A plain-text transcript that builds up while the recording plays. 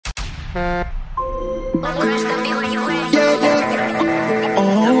Nigy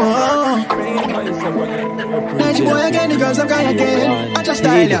boy again, the girls are guy again. I just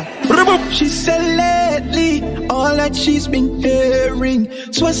style ya. She said lately, all that she's been hearing,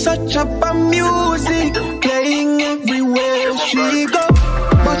 so such up on music, playing everywhere she go.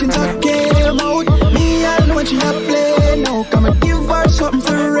 But since I came out, me I know when she not play now. Come and give her something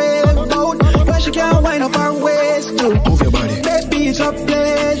for rev out, where she can't wind up her waist to. Move your body. Baby, it's a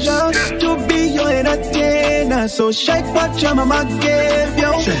pleasure to be your entertainer. So shake what your mama gave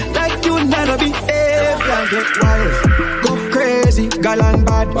you, like you never behave. Get wild, go crazy, gal and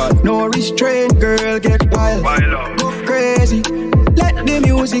bad, no restraint, girl, get wild. Go crazy, let the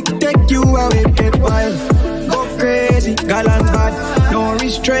music take you away, get wild. Go crazy, gal and bad, no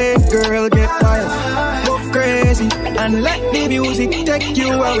restraint, girl, get wild. Go crazy, and let the music take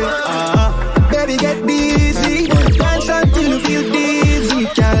you away. Baby, get busy, dance until you feel dizzy.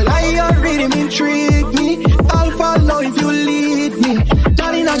 Can't lie, your rhythm intrigue me. I'll follow if you lead me.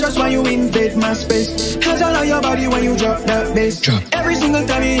 Darling, I just want you invade my space, cause I love your body when you drop that bass. Every single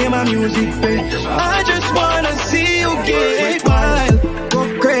time you hear my music play, I just wanna see you get wild.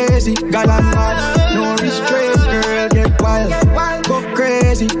 Go crazy, gal and mad, no restraint, girl, get wild. Go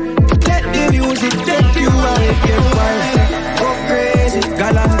crazy, let the music take you away, get wild. Go crazy,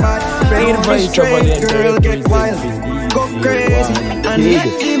 gal and mad, no restraint, girl, get wild. Go crazy, and let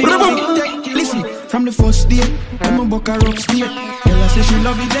the music take. Listen, from the first day, I'm a buck her upstairs. Girl, I say she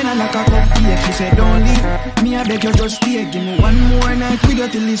love it, then I like a cupcake. She said don't leave, me I beg you just stay. Give me one more night with you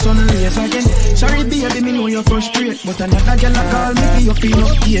till the sun rays again. Sorry baby, me know you're frustrated, but another girl I call me for your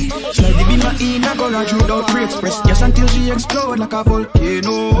peanut cake. Slide the beam in a garage without brakes. Press gas until she explode like a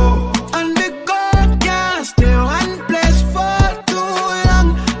volcano. And the girl can't stay one place for too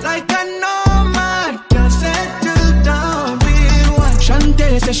long, like a nomad can't settle down with one.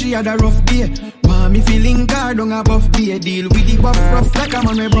 Shantae says she had a rough day. Me feeling guard on above be a deal with the buff rough like a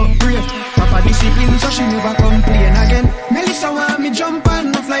man we broke brave. Proper discipline so she never complain again. Melissa want me jump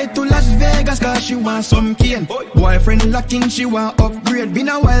on a flight to Las Vegas cause she want some cane. Boyfriend locking she want upgrade. Been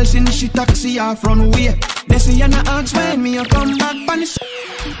a while since she taxi her front way. They say you not ask when me you come back on the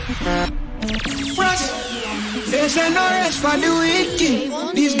Frost. They say no rest for the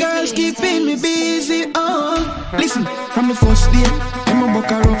wicked. These girls keeping me busy. Listen, from the first day, I'm a buck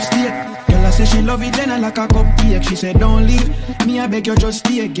her upstairs. Girl, I say she love it, then I like a cupcake. She said don't leave, me I beg you just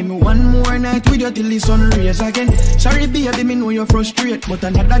stay. Give me one more night with you till the sun rays again. Sorry baby, me know you're frustrated, but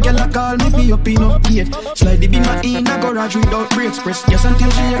another girl I call me for your peanut cake. Slide the beam in a garage without brakes. Press gas until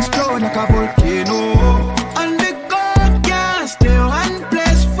she explode like a volcano. And the girl can't stay one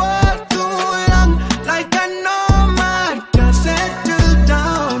place for too long, like a nomad can't settle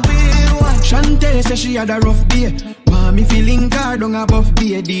down with one. Shantae says she had a rough day. Me feeling guard on above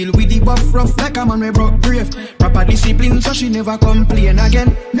be a deal with the buff rough like a man we broke brave. Proper discipline so she never complain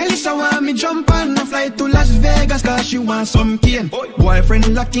again. Melissa want me jump on a flight to Las Vegas cause she want some cane.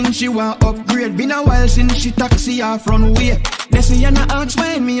 Boyfriend locking she want upgrade. Been a while since she taxi her front way. They say you not ask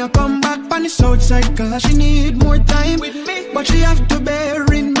when me you come back on the south side cause she need more time with me. But she have to bear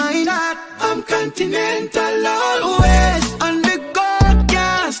in mind that I'm continental always. And the girl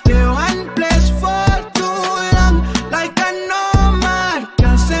can't stay one place for too long, like a nomad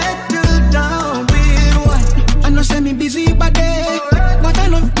can settle down with one. I know say me busy by day, but I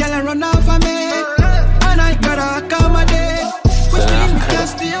love girl and run off of me, and I gotta accommodate. Which means we can't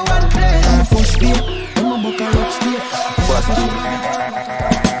stay one place. I'm the first day, I'm a buck her upstairs.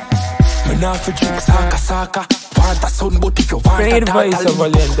 Me nah fi drink saka saka. Want a son, but if you want a data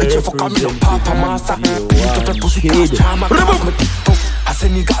link, bitch you fuck a me no papa massa. Beat up a pussy cast drama, cause me TikTok. A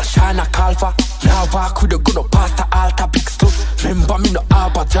Senegal shine a calfa. Now walk with a gun up past the altar big stuff. Remember me no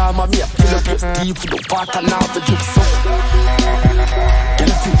abba drama, me a kill up your Steve with no water now for drink so. Get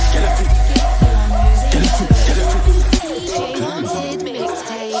a fit, get a fit. Get a fit, get a fit.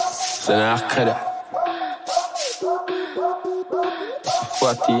 So now I cut it.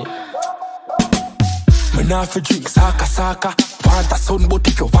 40. Me nah fi drink saka saka. Want a son, but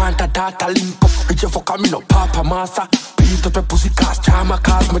if you want a data link up, bitch you fuck a me no papa massa. Beat up a pussy cast drama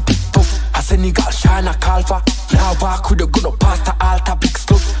cause me TikTok. A Senegal shine a calfa. Now walk with a gun up past the altar big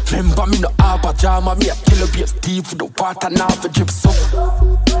stuff. Remember me no abba drama, me a kill up your Steve with the water now for drip so.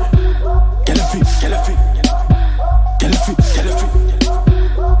 Get a fit, get a fit. Get a fit, get a fit.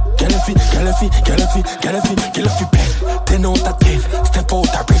 Get a fit, get a fit, get a fit, get a fit, get a fit, pen. 10 out of 10. Step out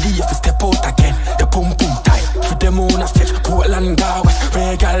already if you step out again. The boom boom tight. For them on a stage, Portland Galway.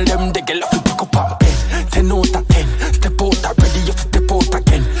 Regal them, they get off the pick up and pen. 10 out of 10. Step out already if you step out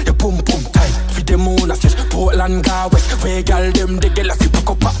again. The boom boom tight. For them on a stage, Portland Galway. Regal them, they get off the pick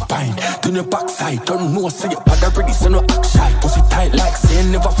up and pen. on your backside. Don't know, so your bad already, so no act shy. Pussy tight like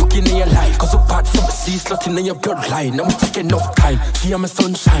saying never fucking in your life. Cause apart from the sea, slotting in your bloodline. I'm taking enough time, she am a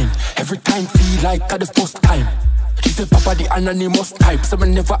sunshine. Every time feel like the first time. She said Papa the anonymous type. So I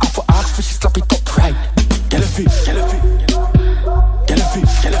never have to ask for she slap it up right. Get a fit, get a fit. Get a fit,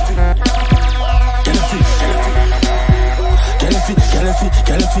 get a fit. Get a fit, get a fit. Get a fit, get a fit,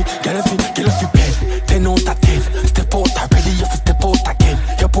 get a fit, get a fit, get a fit pen. 10 out of 10. Step out already, you fi step out again.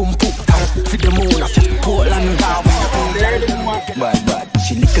 Your boom boom tight, for the moon, I said Portland down. Bad.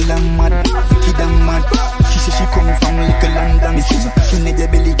 She little and mad, kid and mad. She say she come from little London. She need your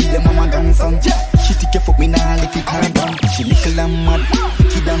belly, give your mama grandson. She take your fuck me now, if you calm down. She little and mad,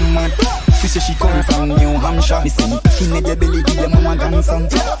 kid and mad. She say she come from New Hampshire. She need your belly, give your mama grandson.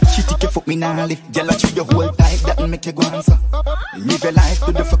 She take your fuck me now, if girl I chew your whole type, that'll make you go answer. Live your life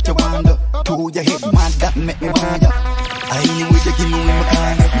to the fuck you wander. To your head mad, that make me wire. Anyway, you give me my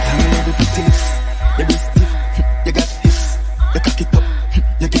corner. Tell me every pretty lips. You be stiff, you got hips. You cock it up,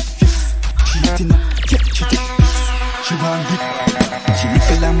 you get fixed. She eating up, yeah, she get fixed. She want it. She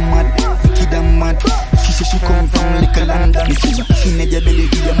little and mad, wicked and mad. She say she come from little London. She need your belly,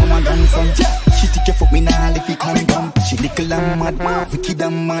 give your mama grandson. She take your fuck me now, if you calm down. She little and mad, wicked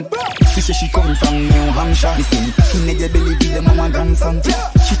and mad. She say she come from New Hampshire. She need your belly, give your mama grandson.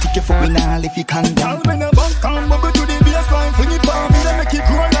 She take your fuck me now, if you calm down. When you bunk and bubble to the baseline, fling it for me, then make it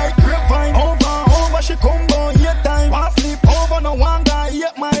grow like grapevine. Over, she come down, 8 time. Pass sleep over, no one guy,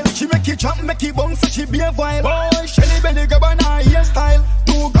 8 mile. She make it jump, make it bounce, so she be a vibe. Boy, Shelly Belly grab on her hairstyle.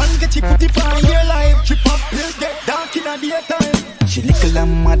 2 guns get she put it on your life. She pop pills, get dark in a daytime. She little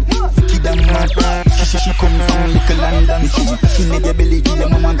and mad, wicked and mad. She say she come from little London. She need your belly, give your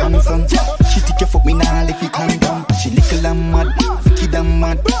mama grandson. She take your fuck me now, if you calm down. She little and mad, wicked and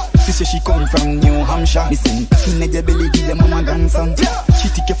mad. She say she come from New Hampshire. She need your belly, give your mama grandson. She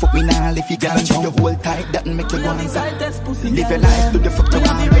take your fuck me now, if you calm down. Your whole tight, that'll make you go answer. Live your life to the fuck you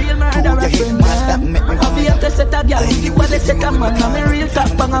want. To your head mad, that make me go. I have to set a girl, you want to set a man. I'm a real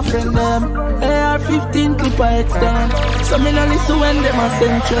top bang a friend them. AR-15 clip I extend. So me no listen when them a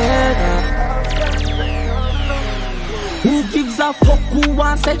send thread. Who gives a fuck who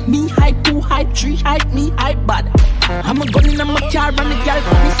wants it? Me hype, 2 hype, 3 hype, me hype bad. I'm a gun in my car and the girl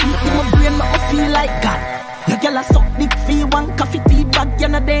put me sleep in my brain, make me feel like God. The girl a suck dick feel 1 coffee tea bag, you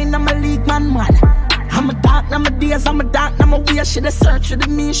know they in my league man mad. I'm a dark, now my days, I'm a dark, now my way. She the search for the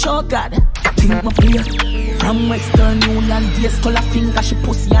me, show God. Think my play from Western Union days, color finger, she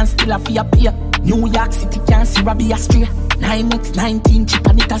pussy and still a fear peer. New York City can't see Robbie astray. 9x19 chip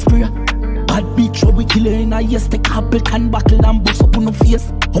and it a spray. Bad bitch where we kill her in a yes. Take a belt and buckle and bust up on no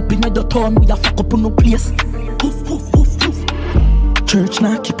face. Up in the town we a fuck up on no place. Hoof, hoof, hoof, hoof. Church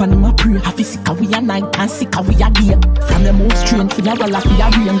now keep on in my prayer. Have you sick we a night and sick we a day. From the most strange funeral of the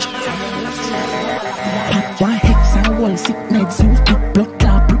arrange. One hex and wall sick meds. Use big blood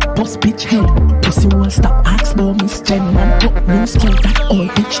clot, brick bust bitch head. Pussy won't stop ask about Miss Jen. Man put no skill that all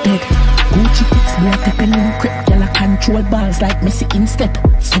bitch dead. Gucci kicks more tapping in crep. Girl I control balls like Messi instead.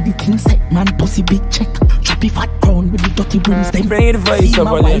 So the thing set man pussy big check. Choppy fat crown with the dirty rims. Then bring the voice of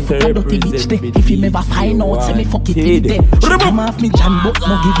my wife with a dirty bitch day. If he never find out, say me fuck it till dead. She come off me John but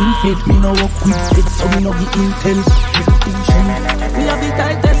no giving head. Me no work with it so me no give intel. We have the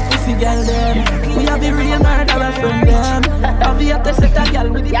tightest pussy girl them. We have the real murderer from them. Have you to set a girl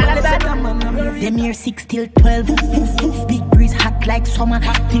with the set a man. Them here 6 till 12. Big breeze hot like summer.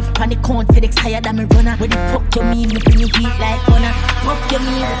 Active on the count FedEx higher than me runner. When the fuck you mean, me bring you heat like honor. Fuck you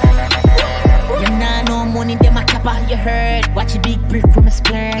mean. You nah no money, them a capper, you heard. Watch a big brick from a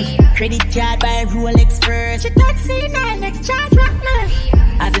splurge. Credit card by Rolex first. She taxi 9X charge right now.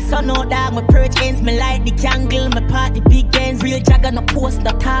 As the sun out dog, my perch ends, me light the candle, my party big ends. Real jagger no post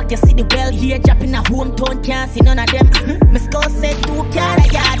no talk, you see the well here dropping a hometown, can't see none of them. My skull said 2 card, I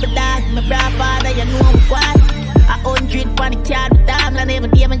yard with that. My bra father, you know what? 100 on the card with them, I never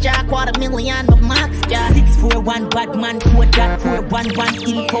gave a jack 250,000, but max jar. 641 bad man, 4.411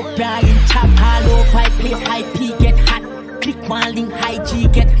 info in chop. Hollow pipe place, high P get hot. Click one link, high G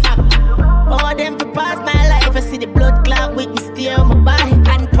get hot. All them to pass my life, I see the blood clot with me steer on my body.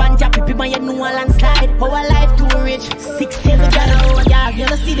 And one drop it, people you know a landslide. Our life too rich, 6 till we got over, yeah. You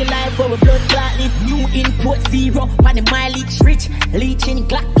don't see the life where we blood clot live. New input 0, on the mileage rich. Leeching,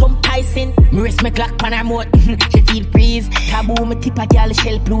 Glock, Tom Tyson. Me rest my Glock pan her mouth, she feel breeze. Taboo, me tip a girl,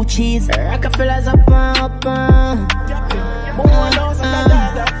 shell blue cheese. Rockefellers up.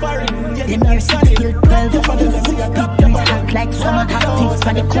 Them here 6 till 12. Big breeze hot like summer. Active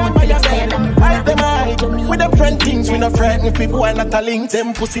for the count, FedEx higher than me runner. With them friend things, we no frighten people and not a link.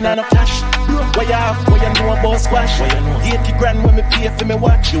 Them pussy not no cash. Why you have, why you know about squash? 80 grand when me pay for me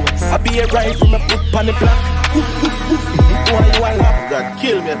watch. I be a ride when me put on the block. Why you all have? God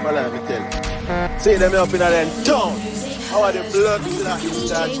kill me if I let me tell you. See them up in that town. How are the blood clot?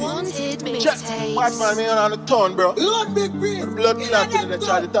 Check, watch my man on the town, bro. Blood big breeze. Blood clot in the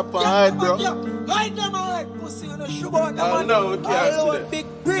charge, the top of hide, bro. Hide them hide, pussy on the sugar on the man. No, we can't see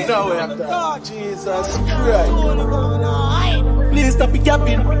them. No, we have to. Jesus Christ. Please stop it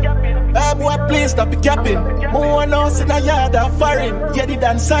capping. Boy, please stop it capping. More house in a yard of foreign. Yeah, they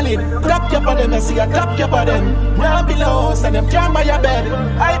done solid. Clap cap on them, I see a clap cap on them. Now below us and them can't buy your bed.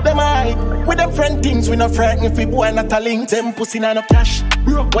 Hide them hide. With them friend things, we no frighten if we boy not a link. Them pussy not no cash.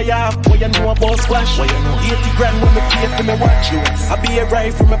 Why you have, why you know about squash? 80 grand when me pay for me watch. I be a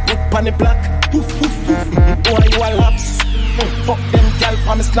ride from me put on the block. Why you a laps? Fuck them gal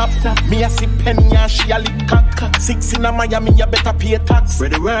on me snap. Me a sip penny and she a lick cock. 6 in a Miami, you better pay tax.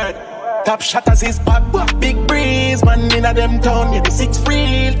 Ready word. Top shatters is back. Big breeze, man in a them town. Yeah, the 6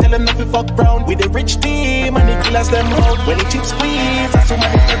 real. Tell them not to fuck brown. With the rich team and the killers them out. When the chips squeeze, that's when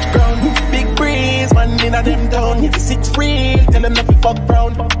they touch ground. Big breeze, man in a them town. Yeah, the 6 real. Tell them not to fuck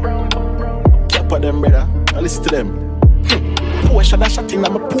brown. Cap on them, brother. Now listen to them. Portion a shot in,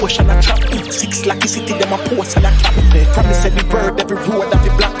 I'm a portion a trap. 6 lucky city, them a post and a cap. Promise every bird, every road, every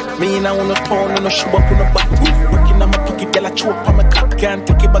block. Me in a on a town, on a shoe up on a back. Working on my pocket, girl a choke on my cock. Can't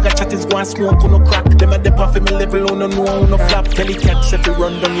take it, bag of chat is going smoke on no crack. Them a dip off in my level, on no know, on no flap. Tell the cats if you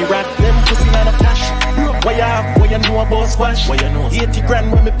run down your rat. Them pussy not a cash. Why you have, why you know about squash? Why you know? 80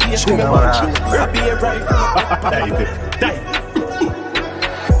 grand when me pay for me watch. I be a rifle. Die.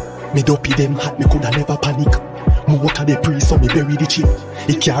 Me dopey them hot, me coulda never panic. Me water the pre, so me bury the chip.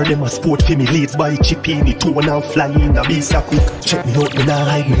 He carry them a sport for me leads by chippy. Me toe now flying a beast a quick. Check me out, me nah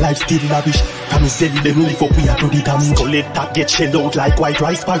hide, me life still lavish. Come me sell them live up, we are to the damn skull. Let that get shelled out like white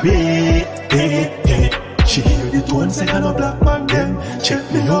rice parade. Hey, hey. She hear the tone, say I no black man them. Check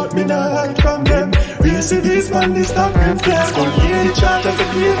me out, me nah hide from them. Real see this man, this top rim flares. Skull hear the charge as a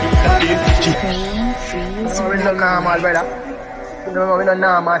baby daddy. No, we no normal, brother. No, we no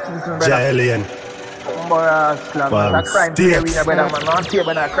normal citizen, brother. Alien. That crime theory, brother, man. Not here,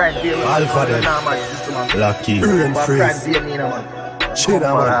 but that crime theory. Alpha them. Lucky. Earn freeze.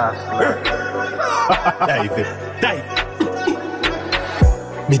 Cheddar, man. Dive.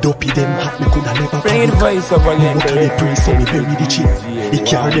 Me dopey them hot, me coulda never bring the voice of a me water the pre, so me bury the chip. He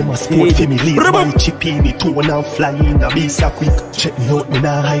carry them a sport for me lead by chippy. Me toe now flying a beast a quick. Check me out, me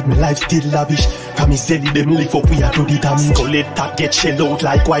nah hide, me life still lavish. From me zelly them live up, we are to the damn skull. Let that get shelled out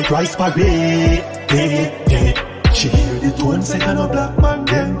like white rice parade. Hey, hey. She hear the tone, say I no black man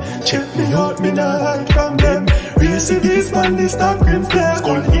them. Check me out, me nah hide from them. Real see this man, this top rim flares.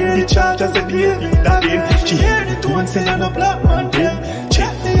 Skull hear the charge as a baby daddy. She hear the tone, say I no black man them.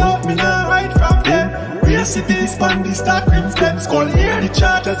 Check me out, me nah hide from them. Real see this man, this top rim flares. Skull hear the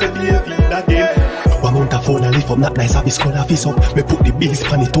charge as a baby daddy. One mount a phone a lift up, not nice have his skull a fist up. Me put the beast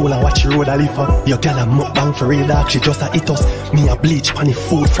pan it all and watch the road a lift up. Your gal a mukbang for real dog, she just a hit us. Me a bleach pan the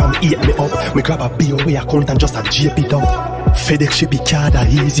food from eat me up. Me grab a beer way account and just a jape it up. FedEx ship card a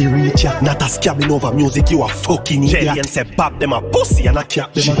easy reach ya. Not a scamming over music, you a fucking idiot. Jelly and say pop them a pussy and a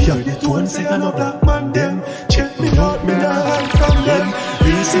cap them a cap. The tone say I no black man them. Check me out, me nah hide from them.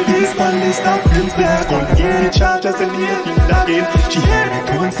 We see this man, this top rim flares. Come hear the charge as a lady again. She hear the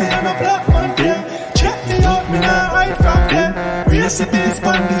tone say I no black man them. Check me out, me nah hide from them. We see this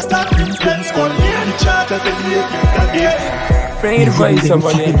man, this top rim flares. Come hear the charge as a lady again. Bring the voice of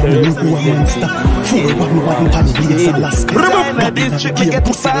an interview.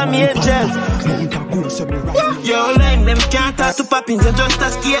 Yo, lame, them can't talk to poppins, they're just a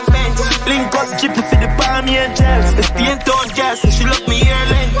statement. Link up chippy for the palmy angels. The paint on gas, and she look me here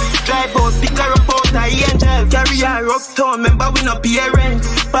lane. Drive out, pick her up out the angel. Carry her uptown, remember we no pay rent.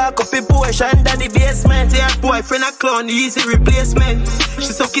 Park up a Porsche under the basement. Her boyfriend a clown, the easy replacement.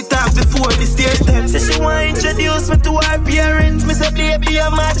 She suck it off before the stair steps. Say she wanna introduce me to her parents. Me say baby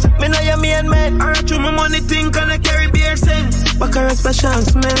I'm mad, me know you main man. I through my money think and I carry beer sense. Back her special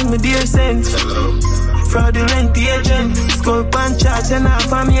smell me dear sense. Fraudulent agent, skull pan charge and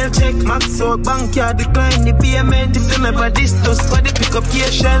half a meal check. Max out bankyard decline the payment. If them ever discuss for the pick up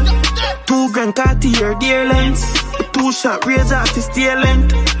cation. 2 grand Cartier dear lens. 2 shot razor off his tail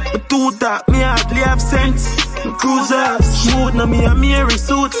length. 2 dark me hardly have sense. My cruise off smooth, now me a Mary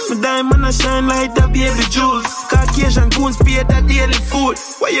suit. My diamond a shine like the baby jewels. Caucasian goons pay that daily food.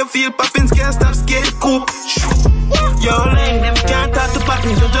 Why you feel poppins can't stop scared coop? Yo, lame, them can't talk to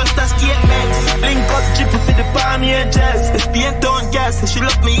poppins, they're just a statement. Link up chippy for the palmy angels. The paint on gas, and she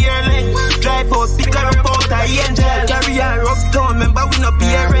look me here lane. Drive out, pick her up out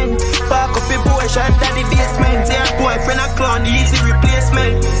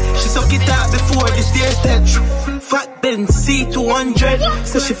 200.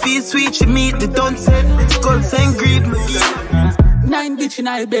 So she feel sweet, she meet the dunce. Guns and greed. 9 bitch in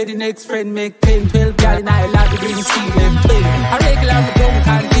her bed, the next friend make 10, 12 gal in her lobby, bring tea left 10. A regular with drunk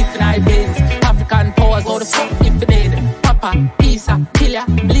and gift in her beds. African powers, all the fuck if they dead. Papa, pizza, killer,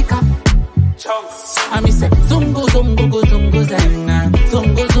 liquor. I me say, zungo, zungo, go, zungo, zang.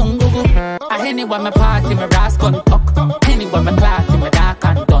 Zungo, zungo, go. I anyone my party, my rascal talk. Anyone my clock, my dark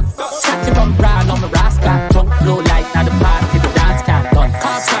and done. Scotty from brown on my rascal drunk. Blow light, now the party, the dance can't done.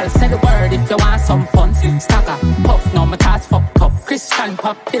 Carl, say the word if you want some fun. Stacker, puff, now my thoughts fucked up. Christian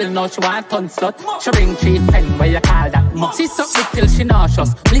pop pill, now she want ton slut. She ring 3 pen, where you call that mom. She suck me till she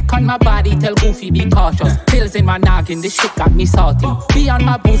nauseous. Blick on my body, tell Goofy be cautious. Pills in my noggin, this shit got me salty. Be on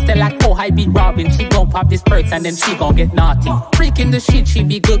my boost, tell like, oh, I be robbing. She gon' pop this perks and then she gon' get naughty. Freaking the shit, she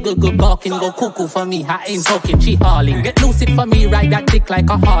be good, barking. Go cuckoo for me, I ain't talking, she hauling. Get lucid for me, ride that dick like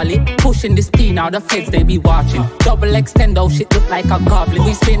a Harley. Pushing this pin out, the feds, they be watching. Double extendo, shit look like a goblin.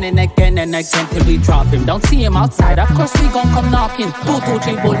 We spinning again and again till we drop him. Don't see him outside, of course we gon' come knocking. 2, 2,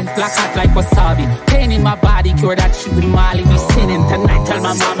 3 bullets, black hot like wasabi. Pain in my body, cure that shit with Molly. We sinning tonight, tell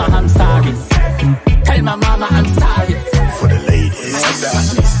my mama I'm sorry. Tell my mama I'm sorry. For the ladies,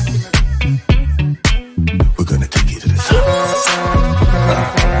 we're gonna take it to the top.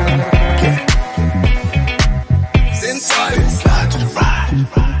 Slide to the right,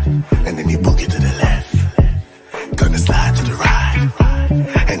 and then you book it to the left. Gonna slide to the right,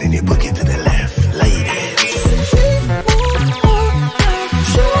 and then you book it to the left. Ladies.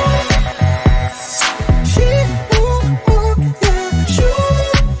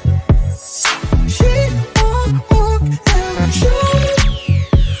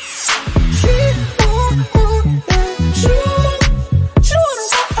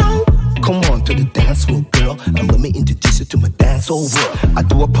 World. I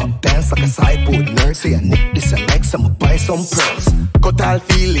do a pop dance like a sideboard nurse. Say I nick this and like some, buy some pearls. Cut all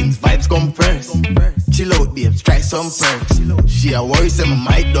feelings, vibes come first. Chill out, babes, try some perks. She a worry, say my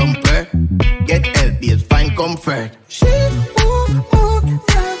mic dumper. Get help, babes, find comfort.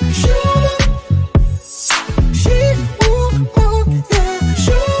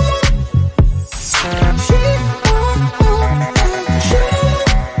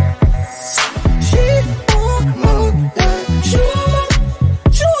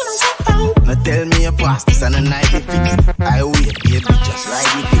 Tell me a past this and a night fix. I wait, baby, just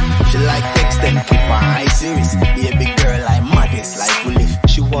ride with it. She like text and keep her high series. Baby girl, I'm modest, like we live.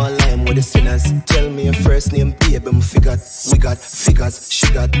 She want lime with the sinners. Tell me your first name, baby, I'm figured. We got figures,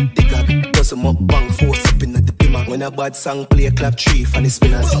 she got, they got. Does a mukbang, 4 sipping at the pimmer. When a bad song play, clap 3 funny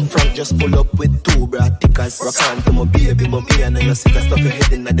spinners. Frank just pull up with 2 brat tickers. Rock on to my baby, but me and you sick. Stuff your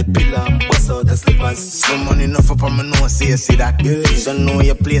head in at the pillar and bust out the slippers. No money enough up on my nose, say you see that. So know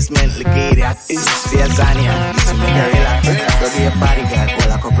your placement, look at that. See a Zania, this is me girl relax. Go be a bodyguard,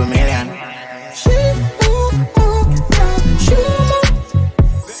 pull a couple million.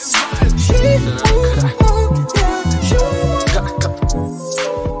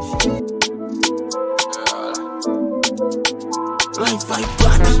 Life like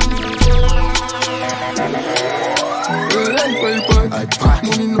party. Life like party.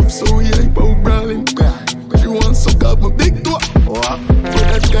 Money no so yeah, about brawling. She wants to cut my big toe.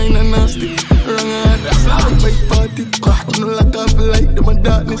 That kind of nasty. Wrong my party. No like I feel like them a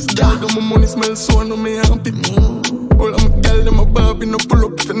darkness. Dog and my money smell so I know me happy. All of my gal them a Barbie no pull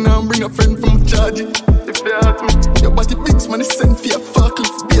up. If now bring a friend from charge it. If they ask me, your body big man is sent for your faculty.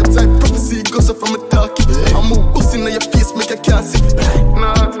 Babes like prophecy goes up from a talkie. I move busting on your face make I can't see.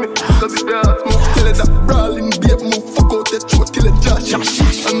 Nah ask me, cause if they ask me, tell her that brawling babe move fuck out your throat till it josh.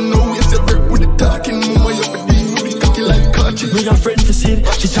 I know you said work with the talking. Mama you be like country. Me a friend for sin,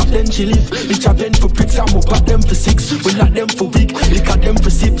 she chop then she live. Me chop then for bricks, I move back them for 6. We not them for week, lick at them for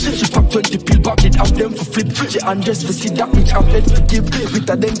sip. She pack 20 pill back it, have them for flip. She undress for sit, that bitch have them for give. With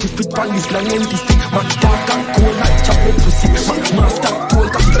a them to fit panties, long empty stick. Man dark and cold like chop them for 6. Man master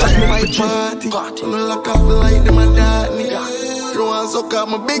told that she got me for party. No lock up like them a dark nigga. You want suck up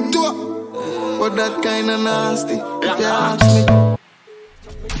my big toe, but that kinda nasty. If you ask me,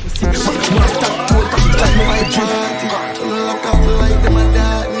 master told that she got me my party. No lock up like them a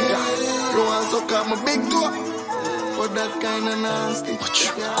dark nigga. You want suck up my big toe, but that kinda nasty.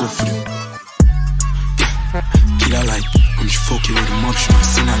 Go for it. Killer like, I'm just fucking with them options. I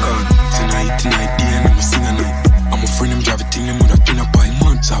sing a lot. Tonight, day, and I'm a sing a night. I'm a friend, I'm driving thing, them with a thing a buy.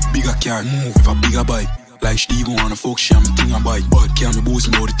 Months, a bigger car, move with a bigger bike. Like she even wanna fuck, she I'm a thing a buy. But can't be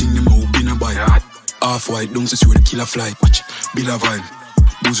boasting about the thing, them who been a buy. Half-white, don't see the killer fly. Watch, build a vibe.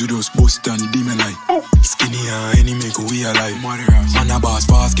 Boozy those bust and demon light. Skinny and any make a way alive. Man a boss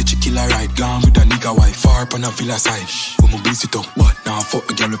fast, get your killer right. Gone with a nigga wife. Far far up on a villa side. When me beat it up, but now I fuck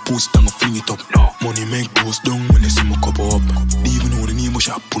a girl with post and I fling it up. No. Money make post down when they see me couple up. They even know the name, I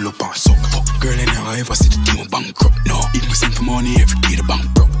shall pull up and suck. Fuck girl, I never ever see the team bankrupt. No, if me send for money every day the bank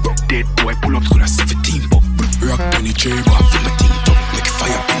broke. Dead boy pull up, could have 17 pop. Rock on the cherry bar, feel my team top. Make it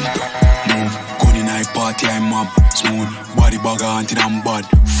fire pin bro. Move, gun in high party, I'm mob. Smooth, body bugger until I'm bad.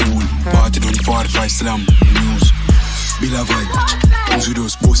 Fool, party done 45 slam. News, Bill a vibe. Who's with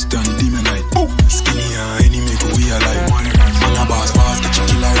us, bust and demon light. Skinny and any make we alive. Man a boss fast, get your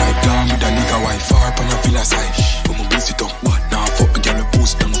killer right. Gone with a nigga wife, far up on a villa side. When me beat it up, but now I fuck a girl with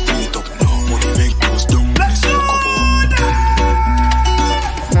post and fill it up. No, money make post down, they see me couple up.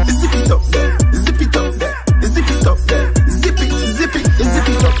 Zip it up there, zip it up there, zip it up there, zip it, zip it, zip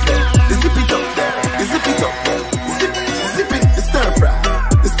it up there, zip it up there, zip it up there, zip it, the stir fry,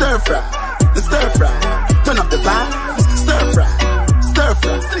 the stir fry, the stir fry, turn up the vibe, stir fry, stir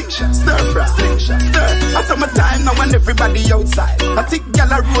fry, stir fry, stir. I saw my time now when everybody outside. I think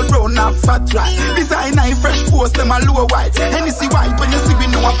gyal a roll round a fat right. Design I fresh force them a low white. Hennessy white when you see we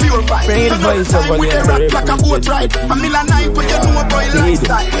know a pure vibe. Time with a rock like a boat ride. A million night when you know a boy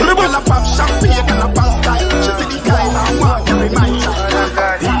lifestyle. Gyal a pop champagne and a pop style. She see the Kyle and walk every my child.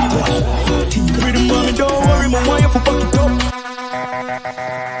 Pretty mommy don't worry, my wife will fuck it up.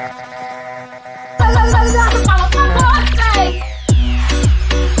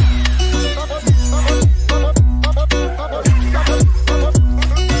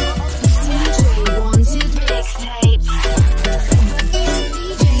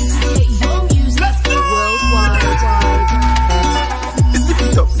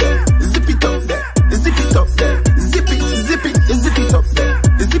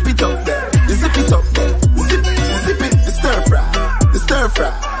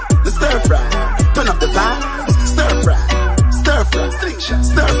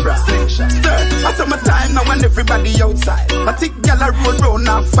 Everybody outside. I think gyal a roll round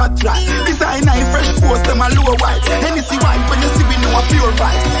a fat right. Design I fresh force them a low white. Hennessy white when you see we know a pure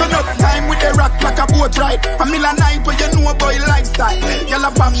vibe. Turn up time with the rock like a boat ride. A million night when you know a boy lifestyle. Gyal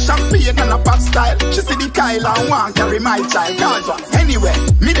a pop champagne and a pop style. She see the Kyle and want carry my child. Cause what? Anyway,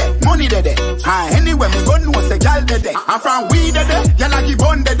 me de, money de de. Anyway, me go know say gyal de de. I'm from weed de de, gyal a give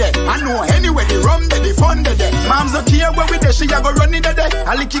on de de. I know anyway the rum de the fun de de. Mom's okay where we de, she a go run it de de.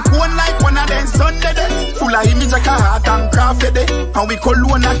 I lick it one like one of them son de de. Full of image like a heart and Kraff de de. And we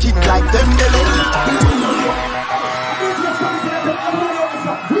cologne a kick like them de de.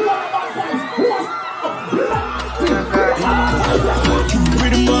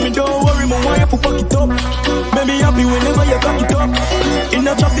 Pretty mommy don't worry, my wife will fuck it up. Make me happy whenever you cock it up. In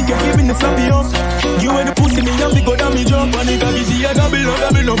the traffic you're giving the flappy up. You and the pussy me happy go down me jump. And it busy I got me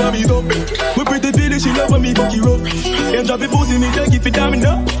no baby up. We pretty feeling she love when me fuck you up. Then drop the pussy me take it for damn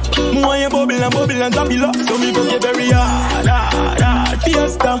enough. More and bubble and drop it up. So me go get very hard,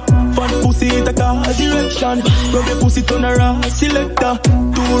 fiesta. Fun pussy in the car direction. Rub the pussy turn around, selector.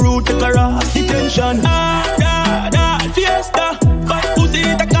 Two root take a ras, detention. Fiesta. Fun pussy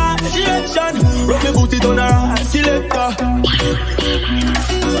in the car direction. Rub the pussy turn around, selector.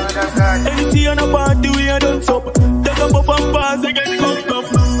 Anything on a party we a done up. Take a puff and pass and get it cocked up.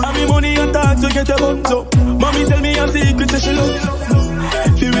 And me money and tax so get a buns up. Mommy tell me a secret say she love.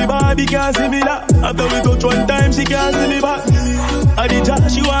 Feel me Barbie can't see me that. After we touch one time she can't see me back. I did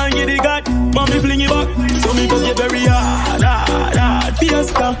just she want get it got. Mommy fling it back. So me go get very hard,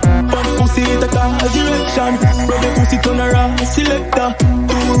 fiesta. Fun pussy in the car direction. Rub the pussy turn around, selector.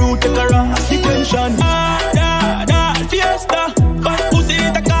 Two root take a ras, detention. Fiesta. Fun pussy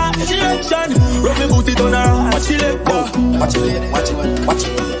in the car direction. Rub the pussy turn around, selector. Watch it, watch it, watch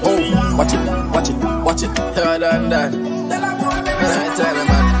it. Oh, watch it, watch it, watch it. Done. I tell them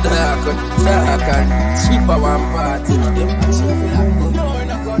I'm dark and Skippa one party.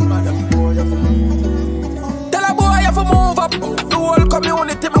 Tell a boy you to move up. The whole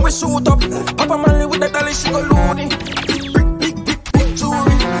community me we shoot up. Papa Manly with the dolly she go loony. Big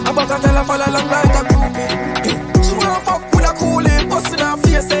jewelry. I'm about to tell her fall along like a groupie. She wanna fuck with a coolie. Bustin' her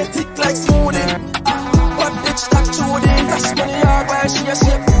face and thick like smoothie. What bitch that Judy? Cash money hard while she a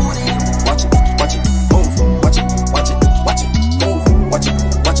shape booty. Watch it, watch it, move. Watch it, watch it, watch it.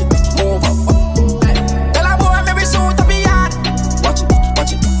 Watch it, move up. Tell a boy maybe shoot up yard. Watch it,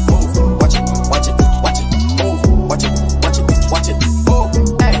 move. Watch it, move. Watch it, move.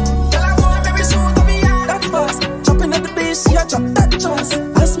 Hey. Tell a boy maybe shoot up yard. That's fast. Jumping at the base, she a drop that chance.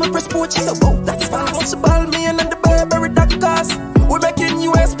 As my press port, she said, whoa, that's fast. She ball me and the Burberry that cast. We making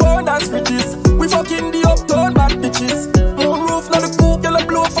US pound and riches. We fucking the uptown bad bitches. Moon roof, now the coupe, yellow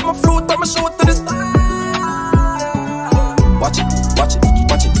blow from my flute, I'ma shoot to the star. Watch it,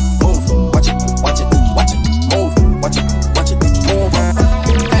 move. Watch it,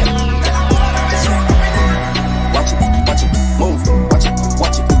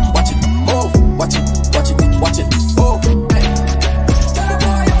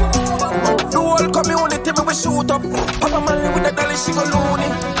 we shoot up. Papa Manley with the dolly, she go loony.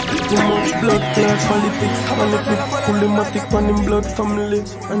 Too much blood clot politics, problematic on him blood family.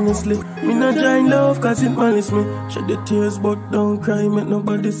 Honestly, me not join love cause it malice me. Shed the tears but don't cry, make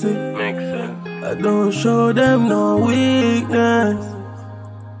nobody say. Makes sense. I don't show them no weakness.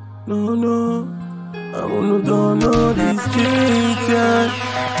 No, no, I wanna don't know these streets, yeah.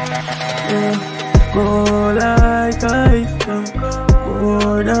 Go like ice,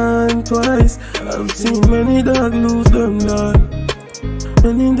 more than twice. I've seen many dogs lose them life.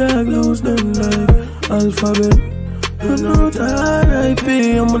 Many dogs lose them life. Alphabet, you know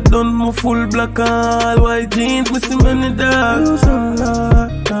R.I.P. I'm a done my full black and all white jeans. Me see many dogs lose them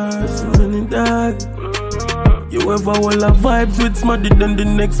life. See many dogs. You ever hold a vibes with smarty, then the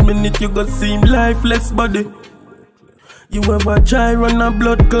next minute you got seem lifeless body. You ever try run a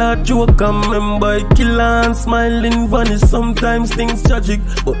blood clot joke and remember killer and smiling vanish. Sometimes things tragic,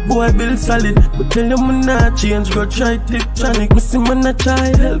 but boy build solid. But tell you me not change, go try Titanic. Me see man not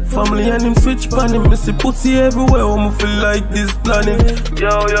try help family and him switch pan him. Me see pussy everywhere, I'm feel like this planet.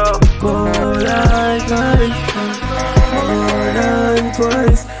 Yo, go like ice, more than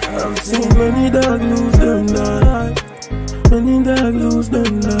twice. I've seen many dogs lose them life. Many dogs lose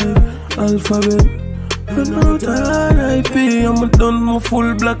them life. Alphabet, you know R.I.P. I'm a done my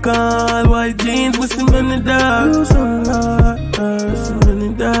full black and all white jeans. We see many dogs lose them life. See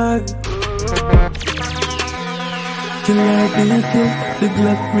many dogs. Kill like beating, the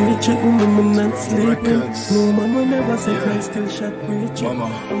Glock reaching, woman not sleeping. No man will never say Christ still shot reaching. Mama,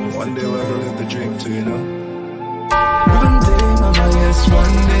 one day we'll live the dream too, you know. One day, mama, yes,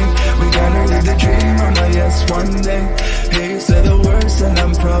 one day we gonna live the dream, mama, yes, one day. Hey, you said the worst and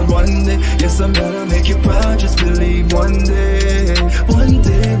I'm proud one day. Yes, I'm gonna make you proud, just believe one day. One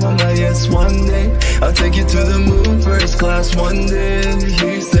day, mama, yes, one day I'll take you to the moon, first class one day.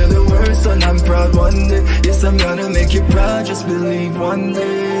 Hey, you said the worst and I'm proud one day. Yes, I'm gonna make you proud, just believe one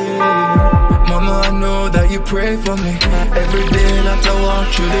day. Mama, I know that you pray for me every day that I walk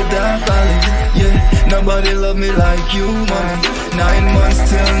through the dark valley. Yeah, nobody love me like you, mommy. 9 months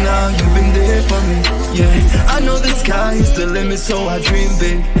till now, you've been there for me. Yeah, I know the sky is the limit, so I dream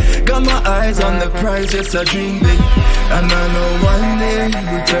big. Got my eyes on the prize, yes, I dream big. And I know one day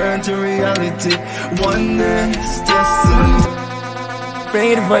we'll turn to reality. One day it's destiny.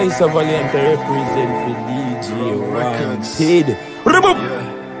 Bring the voice of Valiant to represent for DJ Wanted. Yeah.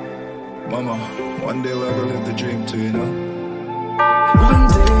 Mama, one day we're gonna live the dream too, you know. One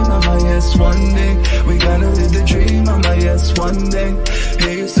day, mama, yes, one day we gonna live the dream, mama, yes, one day.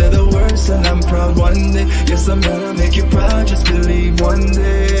 Hey, you said the worst and I'm proud one day. Yes, I'm gonna make you proud, just believe one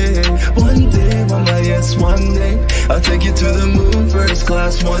day. One day, mama, yes, one day I'll take you to the moon, first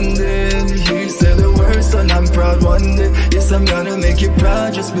class one day. You said the worst and I'm proud one day. Yes, I'm gonna make you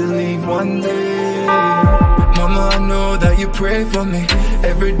proud, just believe one day. Mama, I know that you pray for me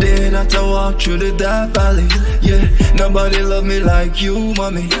every day that I walk through the dark valley. Yeah, nobody love me like you,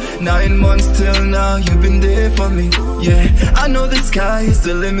 mommy. 9 months till now, you've been there for me. Yeah, I know the sky is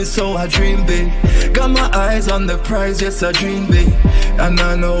the limit, so I dream big. Got my eyes on the prize, yes, I dream big. And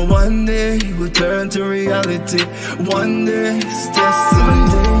I know one day we'll turn to reality. One day it's destiny. One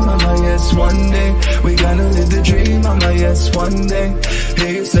day, mama, yes, one day we gonna live the dream, mama, yes, one day.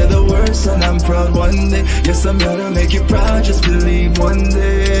 Hey, you said the worst and I'm proud one day. Yes, I'm gonna make you proud, just believe one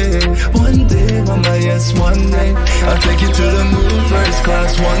day. One day, mama, yes, one day I'll take you to the moon, first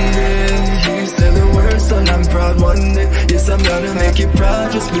class one day. You said the worst and I'm proud one day. Yes, I'm gonna make you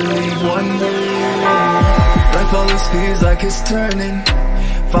proud, just believe one day. Life always feels like it's turning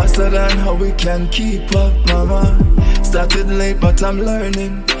faster than how we can keep up, mama. Started late but I'm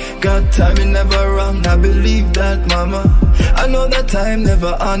learning. Got time, it never wrong, I believe that, mama. I know that time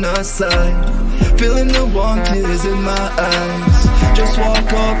never on our side. Feeling the warm tears in my eyes. Just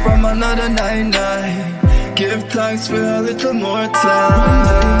walk off from another night. Give thanks for a little more time. One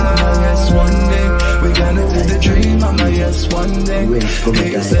day, mama, yes, one day we gonna live the dream, mama, yes, one day.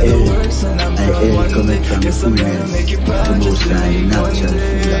 Hey, you said the worst and I'm proud one day. Yes, I'm gonna make you proud, just believe one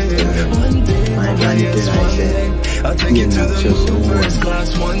day. One day, mama, yes, one day I'll take you to the moon, first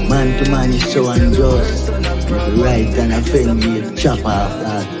class one day. Man to man is so unjust. Right and offended, chop off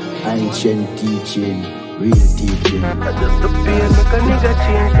that ancient teaching, real teaching. Just the pain make a nigga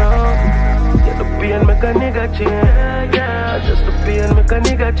change now. Yeah, the pain make a nigga change. Yeah, just the pain make a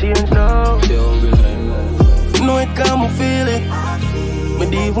nigga change now. No, it can't feel it. Me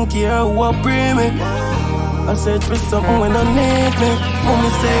don't even care who I bring me. I search for something when I need me. Mommy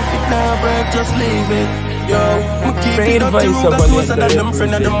say if it not break, just leave it. Yo, me keep it up to Ruga closer than them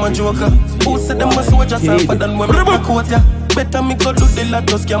friend of them a joker. Who said them a soldier suffer than when me coat ya? Better me go do the lot,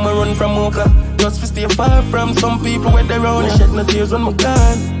 just scam and run from Oka. Just to stay far from some people where they run. I shed no tears when my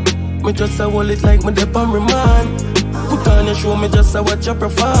gone. Me just a hold it like my dep on remand. Put on your show, me just a watch you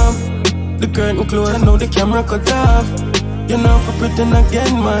perform. The curtain closed, and now the camera cut off. You know for pretend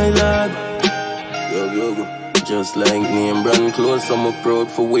again, my lad. Yo. Just like name brand clothes, so I'm proud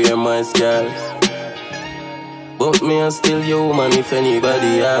for wear my scars. But me I'm still human if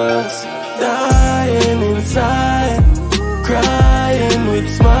anybody asks. Dying inside, crying with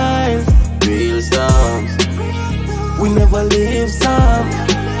smiles. Real songs, we never leave some.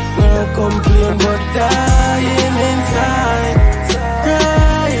 No complain, but dying inside,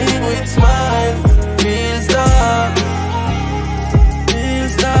 crying with smiles. Real songs,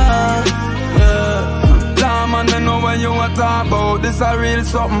 yeah. Man, they know when you a talk about this a real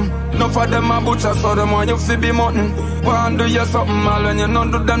something. Enough of them a butcher, so them want you fi be mutton. Want do you something, all when you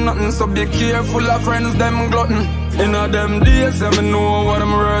not do them nothing. So be careful of friends, them glutton. In a them days, them know what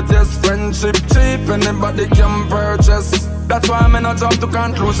I'm worth. Yes, friendship cheap, anybody can purchase. That's why I'm not jump to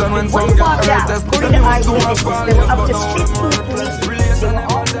conclusion when some get hurt. Put them used to have values, but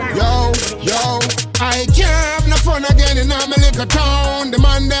Yo, I can't have no fun again in my little town. The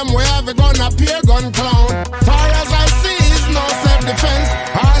man them we have a gun up here, gun clown. Far as I see is no self-defense.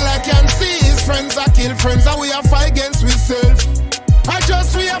 All I can see is friends that kill friends, and we are fight against ourselves.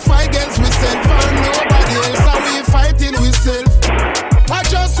 We are fight against ourselves, and nobody else. And we fighting ourselves.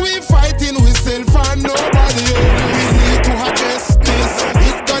 We fighting ourselves, and nobody else. We need to address this.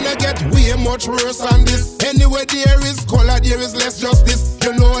 It's gonna get way much worse than this. Anyway, there is color, there is less justice.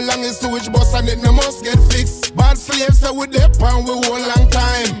 You know how long is switch bus and it no must get fixed. Bad slaves say we dep and we whole long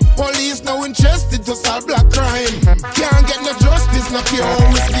time. Police now interested to solve black crime. Can't get no justice, no care how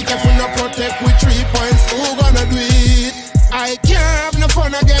we speak if we no protect with 3 points. Who gonna do it? I can't have no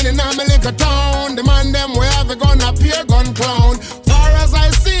fun again in my little town. The man them we have a gun up here, gun clown. Far as I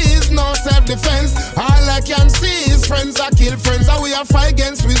see is no self-defense. All I can see is friends that kill friends, and we are fight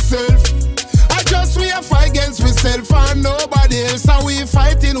against ourselves. We are fight against ourselves and nobody else, and we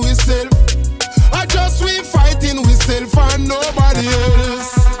fighting ourselves. We fighting ourselves and nobody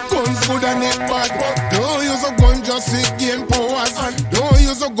else. Guns good and it bad, don't use a gun just to gain powers. Don't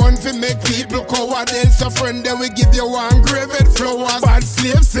use a gun to make people coward. Else a friend then we give you one graved flowers. Bad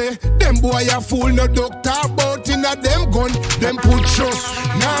slaves say, them boy a fool, no doctor about in a them gun. Them put trust,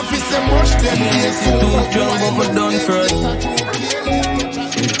 now if it's a much them days. Too strong overdone first.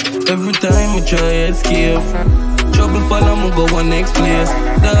 Every time we try escape, trouble fall I'ma go one next place.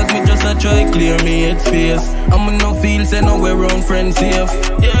 Dog me just a try clear me head space. I'ma no feel say nowhere around friends safe.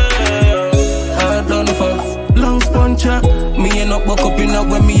 Yeah, I done fuck. Long puncher, me ain't up buck up in a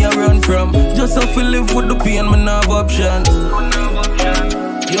where me a run from. Just have to live with the pain, me nah have options.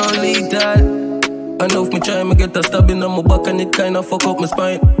 You're lethal. Enough me try, me get a stabbing on my back and it kinda fuck up my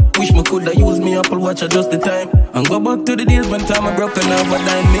spine. Wish me coulda used me Apple Watch at just the time. And go back to the days when time I broke and have a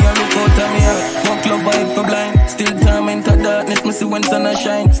dime. Me a look out of me heart, fuck love vibe for blind. Still time into darkness, me see when sun a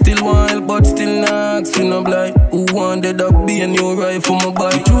shine. Still want help but still not ask for no blind. Who wanted that be a new ride for my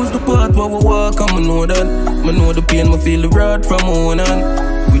bike? Choose the path where we walk and me know that. Me know the pain, me feel the rod from one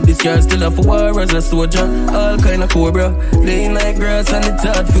hand. With this car still have a war as a soldier. All kind of cobra, laying like grass and it's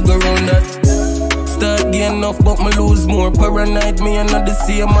hard figure around that. Start gain enough, but me lose more. Paranoid, me and not the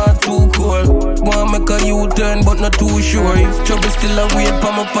same, I'm too cold. Want make a U-turn, but not too sure. If trouble still a wait,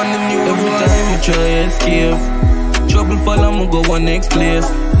 palm up on the new. Every time me try escape, trouble fall, I'ma go one next place.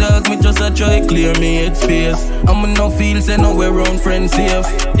 Dog, me just a try clear me head space. I'ma no feel, say nowhere around friends safe.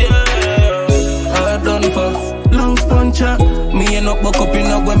 Yeah, I done puff. Long puncher, me ain't up buck up in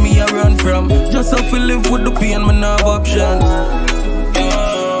a where me a run from. Just have to live with the pain, me nah have options.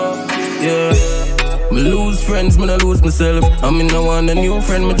 Yeah. Me lose friends, me not lose myself. I mean, no want a new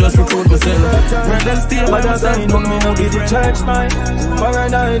friend, me just recruit myself. Rather stay by myself, don't me no give the church mine.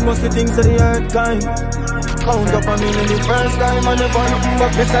 Paranoid, most the things of the earth kind. Count up on me in the first time, and never nothing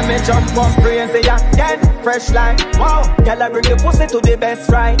but me say me jump one pray and say yeah, dead, fresh line. Wow, girl I bring the pussy to the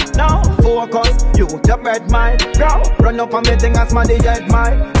best right. Now, focus, you the bread mine. Bro, run up on me thing as man the dead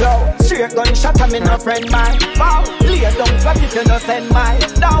mine. Bro, straight gunshot and me no friend mine. Wow, lay down flat if you no send mine.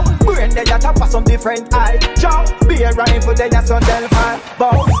 Now, brain they a tap of some different eye. Joe, be a rifle they a so delphi.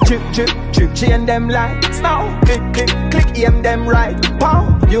 Bow, Drip, drip, drip, chain them lights now. Click, click, click, aim them right.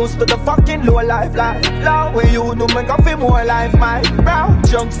 Pow, used to the fucking low life low. When you do make up for more life, my bro.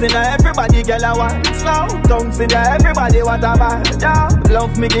 Junks in everybody, girl, I want slow. Tongues in everybody, what I buy. Yeah.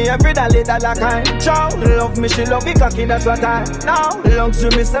 Love me, give every dollar kind. Chow, love me, she love me cocky, that's what I know. Lungs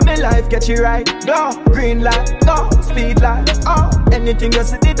to me, say me life, get you right. Go, green light, go, speed light. Oh, anything you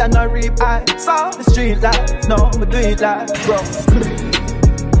see, it and not reap I. So, the street life, no, me do it like, bro.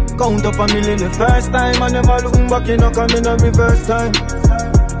 Count up a million the first time. I never looking back, you know, come in a reverse time.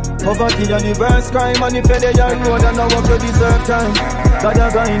 Poverty and the worst crime. And if you're there, road and I walk you deserve time. God a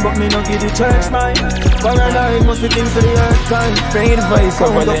grind, but me not give the church mine. For a line, must be things to the earth time. Bring the voice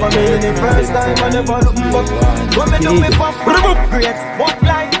count up a million the first time. I never looking back. What me do, me pop great, walk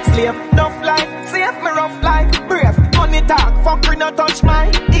like slave, enough like safe, me rough like brave. Money talk, fuck we not touch my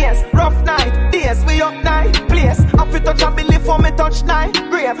ears. Rough night, days we up night. Place, have to touch and believe for me touch night.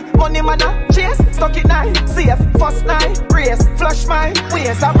 Grave, money man a chase, stuck it night. Safe, first night, race, flush my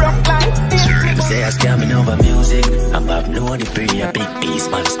ways. I rough life. Say I scamming over music. I'm up no the pre a big piece,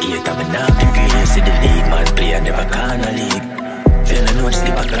 man skate. I'm an half degree, see the league, man play, I never can a league. Feeling no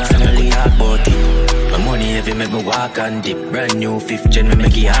sleep, I can't really hard about it. My money heavy, make me walk and dip. Brand new 5th gen, me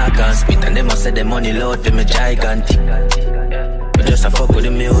make it hard and spit. And them a say the money load for me gigantic. But just a fuck with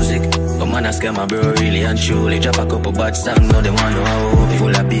the music. But man, I scam my bro really and truly. Drop a couple bad songs, now they want to know how old.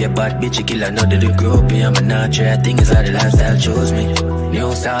 Full of be a bad bitch, kill another the groupie. I'm a natural, thing is how the lifestyle chose me.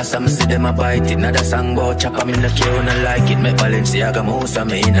 New sauce, I'ma see them a bite it. Another song about chop, I'm in the queue and I like it. Make Balenciaga moves, I'm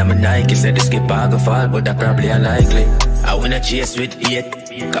in, I'm a Nike. Said the Skippa go fall, but that probably unlikely. I wanna chase with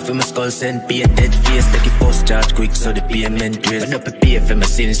 8. Coffee my skull send pay dead face. Take it post charge quick so the payment trace. When up a pay for my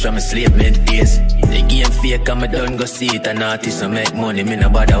sins from my enslavement days. The game fake and me done go see it. An artist so make money, me no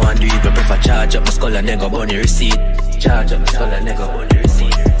bother want do it. But prefer charge up my skull and then go bunny receipt. Charge up my skull and then go bunny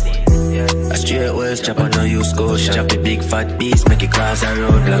receipt. A straight Welsh chop, I know you Scotia. Chop a big fat piece, make it cross a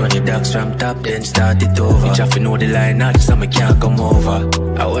road. Like on your dogs from top, then start it over. Each have to know the line, not so me can't come over.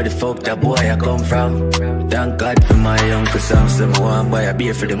 Where the fuck that boy I come from? Thank God for my uncle Sam. So me want buy a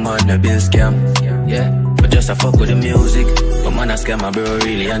beer for the man, a bill scam. Yeah, but just a fuck with the music. But man I scam my bro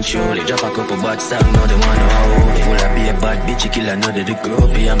really and surely. Drop a couple bad songs, now they want to know how old. Full of be a bad bitch, you kill another the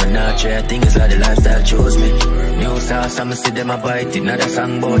groupie. I'm a natural, thing is how the lifestyle chose me. New sauce, I'ma see them a bite it. Another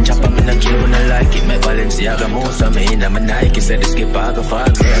song about chop, I'm in the queue and I like it. Make Balenciaga moves, I'm in, I'm a Nike. Said the Skippa go fall,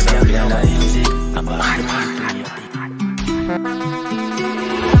 cause I'm in the music. I'm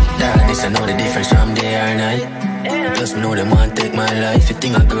this I know the difference from day or night. Plus know them want take my life. You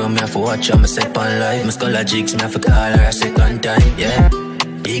think I grow me have to watch on my set on life. My skull a jigs me have to call her a second time. Yeah,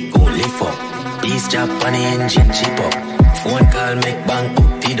 big go lift up. Peace job on the engine cheap up. Phone call make bank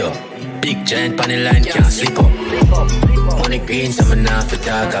up feed up. Big giant on the line can't slip up. Money green so me not for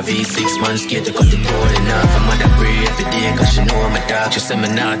talk. A V6 man scared to cut the pole enough. I'm mother pray every day cause she know I'm a dog. She say me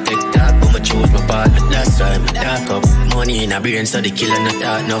not take talk but me choose my part. That's why me dark up. Money in a brain so the killer not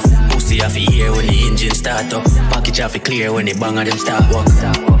talk enough. Pussy off the ear when the engine start up. Package off the clear when the banger them start walk.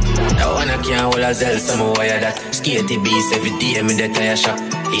 Now one I can't hold a zell so me wire that. Skatey beast every day me the tire shop.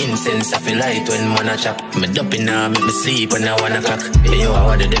 Incense off the light when man a chop. Me dumping now make me sleep when I 1 o'clock. Hey yo I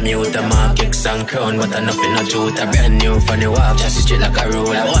order them youth a mark X and crown. But I nothing not truth. A brand new from the walk. Just straight like a road.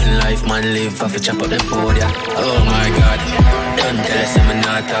 One life man live off the chop up them food yeah. Oh my god. Don't tell us I'm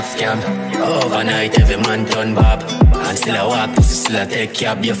not top scam. Overnight every man turn bob. And still I walk pussy still I take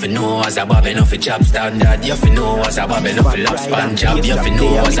cab. You fi know as a bob enough for job standard. You fi know as a bob enough for lap span job. You fi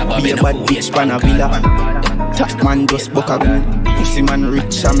know as a bob enough for waist span villa. Top man just book a gun. Pussy man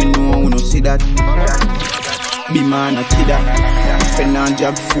rich and me know who no see that. Be man a kidder. Spend on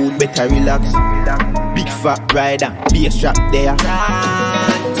job food better relax. Big fat rider, be a strap there.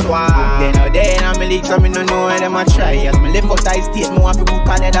 Then out there in my league, so me no know where them a try. As me left out I state, me want to book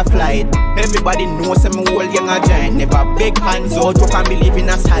another flight. Everybody knows I'm a whole young a giant. Never big hands out, you can believe in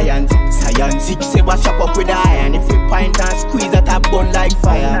a science. Science 6 say what's up with the iron. If you pint and squeeze that a burn like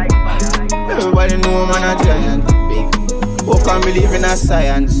fire. Everybody know I'm a giant. Who can believe in a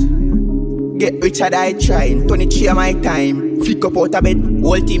science? Get richer than I try, 23 of my time. Flick up out of bed,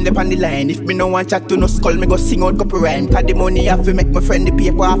 whole team up on the line. If me no want chat to no skull, me go sing out couple rhyme. Cause the money have to make my friend the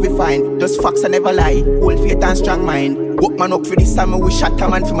paper have to find. Just facts I never lie, hold faith and strong mind. Work man up for this time, we shot a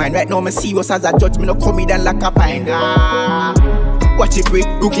man for mine. Right now me serious as a judge, me no come in and like a pine. Watch it break,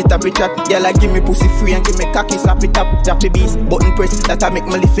 look it up, it up. Yeah, like give me pussy free and give me cocky, slap it up. Drop the beast, button press, that I make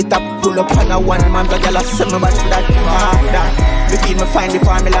me lift it up. Pull up on a one man, the girl I send me back for that. That. Me feel me find the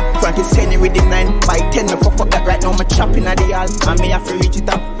formula. Frankie send it with the 9 by 10. Me fuck up that right now, me chopping at the all. And me have to reach it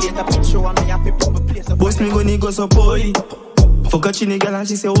up, paint a picture, and me have to put my place up. Boss me gonna go so boy. Fuck a chinny girl and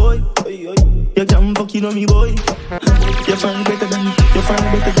she say, oi. You can't fuck, you know me, boy. You far better than me, you far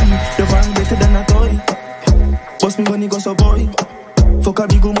better than me, you far better than a toy. Bust me when you go so boy. Fuck a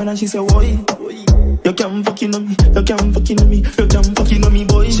big woman and she say, oi. You can't fuck, you know me, you can't fuck, you know me, you can't fuck, you know me,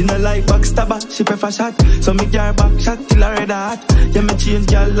 boy. She not like backstabber, she prefer shot. So make her back shot till I red hot. Yeah, me change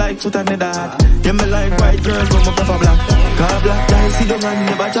girl like foot and head hot. Yeah, me like white girls, but me prefer black. Car black girl, see them and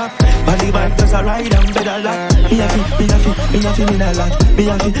never chop. Body bike does a ride and pedal lot. Me a fi, me a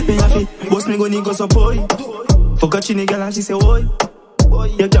lot. Boss me gonna go so boy. Fuck a chinny girl and she say, oi.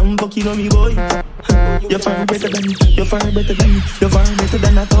 You can't fuck, you know me, boy. You far better than me, you far better than me, you far better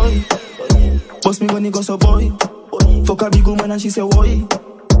than a toy. Boss me when you go so boy. Fuck a big woman and she say, oi.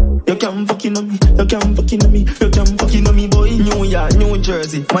 You can't fuck, you know me, you can't fuck, you know me, you can't fuck, you know me, boy. New York, New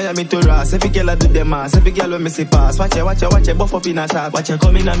Jersey, Miami to Ross. Every girl I do them ass, every girl when me see pass. Watch it, buff up in a shot. Watch it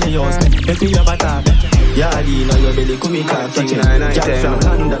come in on me house, make me have a tap. Yardy, now your belly come in calf. Touch it, Jack from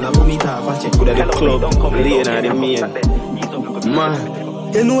London, I put me tap. Watch it, good at the club, lay in the main. Man.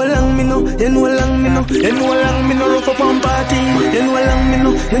 You know long me know, you know long me know, you know long me know rough up on party. You know long me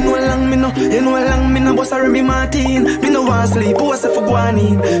know, you know long me know, you know long me know boss a Remy Martin. Me no want sleep, boss a for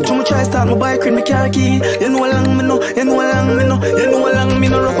guanin. Jumbo try start my bike with me car key. You know long me know, you know long me know, you know long me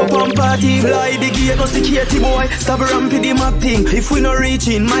know rough up on party. Fly the gate, no security boy, stop ramp the map thing. If we no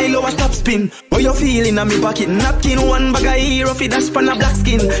reaching, my lower stop spin. What you feeling in my pocket? Napkin, one bag of hero fi dash pan a black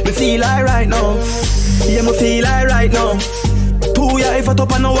skin. Me feel alright now, yeah me feel alright now. Two ya if I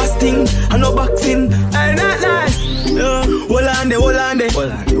top and no was thing and no boxing. Ain't that nice? Hold on there, hold on there.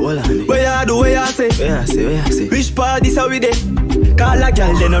 Where you do, where you say? Where you say? Which part is how we dey? Call a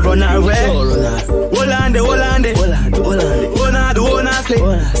girl then I run her way. Hold on there, hold on there.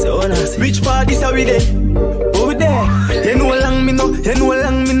 Wanna say? Which part is how we dey? Over there. You know long me know, you know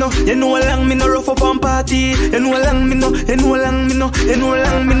long me know, you know long me know rough up on party. You know long me know, you know long me know, you know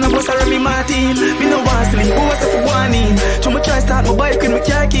long me know boss a Remy Martin. Me no want sleep, boss a for warning. So me try start my bike with my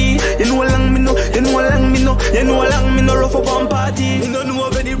car key. You know long me know, you know long me know, you know long me know rough up on party. You don't know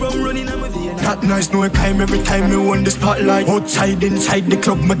where the rum running on my vein. That nice no time every time me won the spotlight. Outside, inside the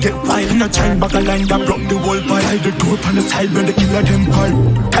club, me get wild. In a chain back a line that broke the wall by. Hide the door on the side where the killer them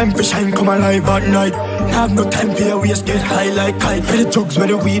pipe. Time for shine come alive at night. Have no time for your waist, get high like kite. Where the drugs, where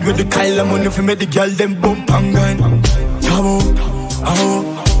the weed, where the Kyle. I'm on if you make the girl, them bump and gun. Javo,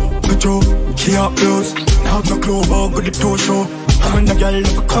 Metro, she up close. Have no clue about with the toe show. I'm in the girl,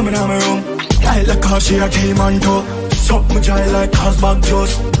 never coming out my room. Like a car, she a team and toe. Suck my jaw like Cosbag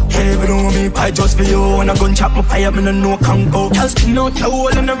Joes. Hey, but don't me pie just for you. When I gun chop my fire, me no know can't go. Girl skin out your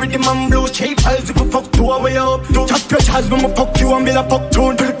hole and every man blows. Cheap eyes if you fuck two away up. Chop your chest when I fuck you and be like fuck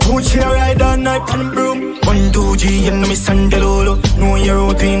tune. To the coach, she a ride all night on the broom. 1, 2, G, and me Sandelolo. Know your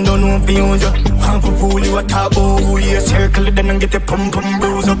routine, don't know if you use ya. Half a fool, you a top, oh, you circle it then and get the pum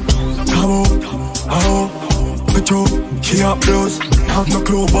bruise up. Javo, Metro, she up close. Have no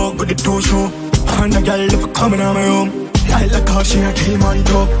clue about with the toe show. And the girl if coming out my room. Like a car, she a team on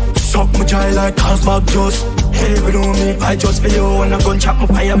top. Suck my jaw like Cosbag Joes. Hey, we don't me pie just for you. When I gun chop my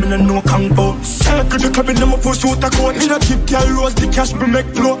fire, me no know can't go. Sell to the club in my first suit a coat. Me not tip girl rose, the cash me make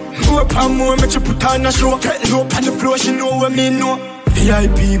flow. More pound more, make you put on a show. Get low on the floor, she know what me know.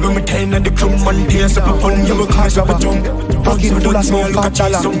 VIP when me time at the club Monday, so I fun you will cause up a jump. Pocket full of smoke, fat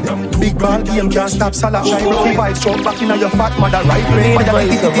dollar. Big ball game can't stop Salah. Shine rocky vibes, jump back in your fat mother. Right brain,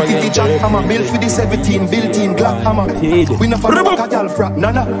 fire jack hammer. Built for the 17, built-in Glock hammer. We no follow back a gal frap,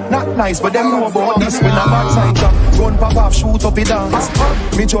 nah, not nice, but them know about this. When a bad side drop, run pop off, shoot up it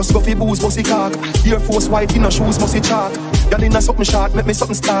dance. Me just go fi booze, bossy cock. Air Force white in a shoes, bossy chalk. Y'all in a something short, make me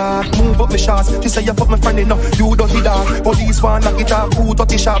something start. Move up my shots, she say you fuck my friend enough. You dirty dog, police want knock it off. Who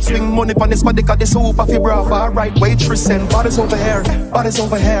 30 sharp, swing money pon the spot, they got the soup off your bra. Alright, waitress and bodies over here, bodies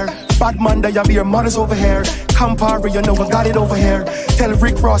over here. Bad man, they have your mothers over here. Campari, you know I got it over here. Tell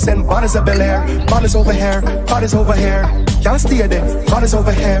Rick Ross and bodies of Bel Air. Bodies over here, bodies over here. Can't stay there, bodies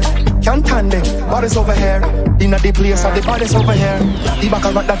over here. Can't stand there, bodies over here. Inna the place, of the bodies over here. The back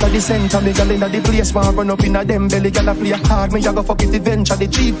of that at the center, me girl inna the place. Want run up inna them belly, girl a play hard. Me a go fuck it eventually.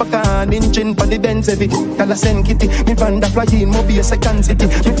 The cheap a can, engine for the Benz heavy. Girl a send kitty, me van da fly in, mo be a second city.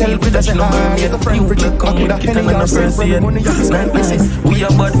 Me tell with us and I get a friend for chick. I put a penny on friend for money. We are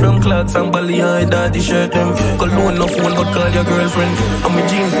bad from clocks and belly high, daddy shirt them. Cologne no phone, but call your girlfriend. And my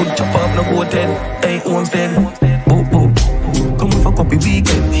jeans would chop off no hotel. Hey, homestead. Boop, boop. Come fuck up the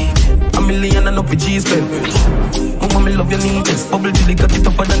weekend. A million and up the G spend. Mama, me love your neatest. Bubble till it got it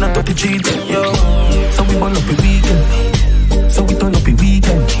tougher than a 30 cheating. Yo, so we burn up the weekend. So we turn up the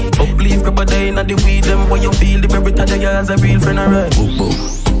weekend. But please grab a day in the weed. Them when you feel the very time you as a real friend, alright. Boop,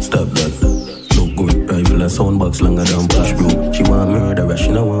 boop. Stop that. Look good, rifle sound box longer than push group. She want murder, she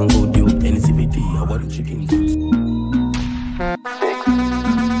no want good dude. NCVT, I want the chicken.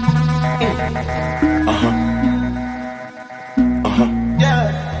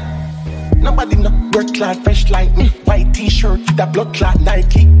 Yeah. Nobody no blood clot fresh like me. White t-shirt with a blood clot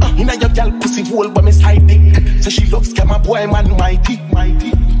Nike. Inna your gal pussy hole by me side dick. Say she loves scammer boy man mighty.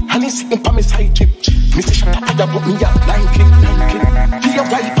 And he sitting pa me side chip. Me say shut up, you got me up 9 clip. Feel your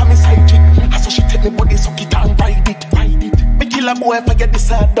wife pa me side chick. So she take me body suck it and ride it. Me kill a boy if I get this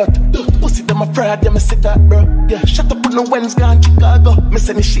hard dot. Pussy them afraid, yeah me say that bro. Yeah, shut up on the Wednesday in Chicago. Me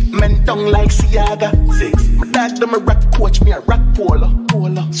send the shipment down like Siaga. 6. My dad them a rap coach, me a rap polo.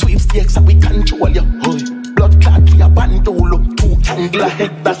 Sweepstakes and we control you. Blood clot we a bandolo. 2 candle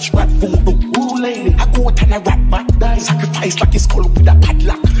head that's rat voodoo. Ooh lady, I go out and I rap back die. Sacrifice like his skull with a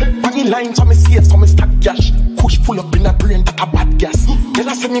padlock. Banging lines on me safe so me stack cash. Push full up in a brain that a bad gas. Then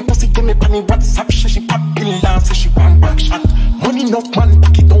I send me pussy give me panny WhatsApp. She pop pill down so she want back shot. Money enough man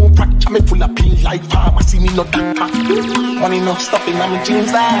pack it down fracture. Me full of pill like pharmacy me no doctor. Money enough stuff in my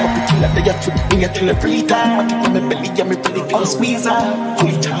jeans out. Up till I day foot me till every time. I keep on my belly and me belly can squeeze out.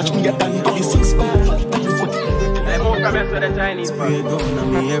 Fully charge me a done by 6 months. I'm more coming for the Chinese part. We're going on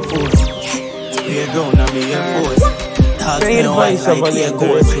me Air Force. We're going on me Air Force. Talk me white like Air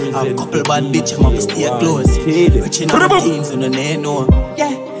Force. I'm couple bad bitch, I'm up stay close. Rich in our teams and they know.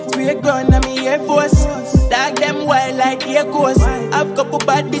 Yeah, we're going on me Air Force. Dog them wild like Air Force. I've couple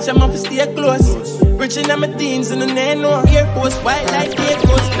bad bitch, I'm up stay close. Rich in my teams and they know. Air Force white like Air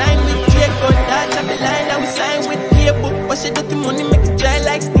Force. 9 with J-Code, dodge up the line and we sign with K-Book. What she do to money make it dry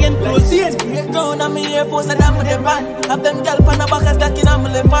like stain clothes. We're going on me Air Force and I'm with the van. Have them gal pan the back as that in I'm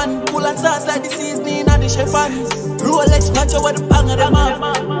the fan. Pull and sauce like the seasoning and the chef fan. Rolex watch over the bang of the man.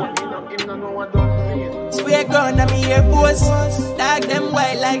 Swear gun on me Air Force. Dog them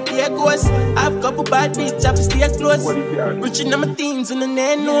white like Air Force. I've couple bad bitch, I stay close. Rich in my teens and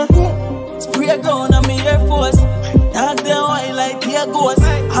they know. Spray gun on me Air Force. Dog them white like Air Force.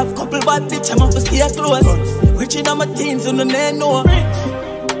 I've couple bad bitch, I'm up to stay close. Rich in my teens and they know.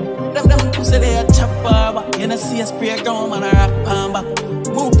 Them pussy they a chopper. You know see a spray gun man a rock pamba.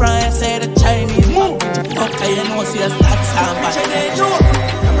 Move from here say the Chinese move. Fuck you know see a stack samba.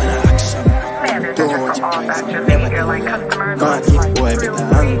 I'm in action. Don't watch your eyes. Can't hit boy better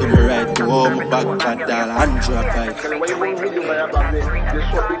handle me right. Go home back cut down and drop right.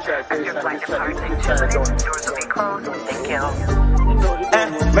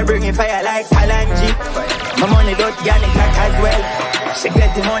 Me bringing fire like Palangi. My money don't get it back as well. She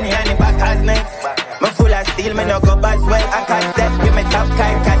get the money and it back as next. Me full of steel, me no go as well. I can't step with me top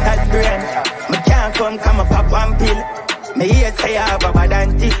kind cat as brain. Me can't come a pop one pill. Me here say I have a bad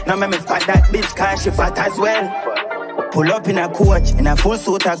auntie. Now me spot that bitch cause she fat as well. Pull up in a coach, in a full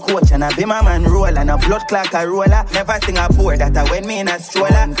suit of coach. And I be my man roll, and a blood clock a roller. Never sing a pour, that I when me in a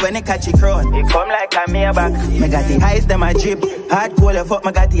stroller. When it catch it crown, it come like a Maybach. Me got the highs, them a drip. Hard cold fuck,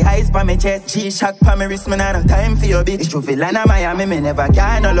 me got the highs pa me chest. G-Shock pa me wrist, me nah no time for your bitch. You feel in Miami, me never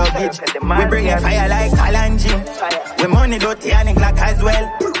can no luggage. We bring a fire like Palangi. We money dirty and it clock as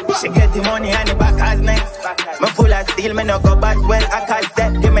well. She get the money and the back as next. Me full of steel, me no go as well. I can't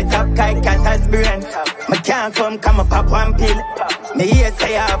step, give me top kind cat as brain. Me can't come a pop one pill. Me here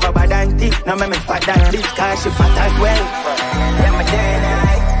say I have a bad auntie. Now me spot that bitch cause she fat as well. Yeah, me day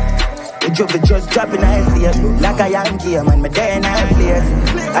night. The Javo just dropping a estate. Like a Yankee, man, me day night place.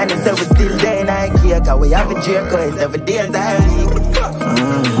 And it's ever still day night here. Cause we have a J-Code, it's every day as I week.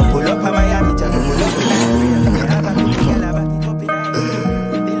 Pull up on Miami, just pull up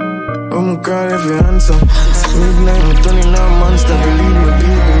I'm a girl if you answer. Midnight, I'm turning on monster. Believe me,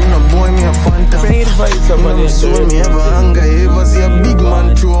 people, me no boy, me a fanta. You soul me ever anger. You ever see a big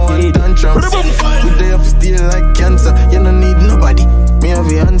man throw on tantrum. Today have still like cancer. You don't need nobody, me have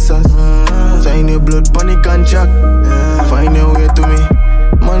the answers. Sign your blood, panic and shock. Find your way to me.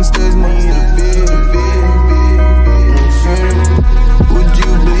 Monsters need a baby. Would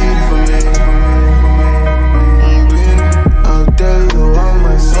you bleed for me? I'll tell you all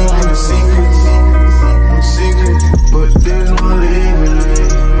my secrets, but there's no leaving me.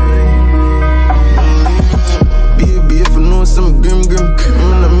 Baby, if you know some grim,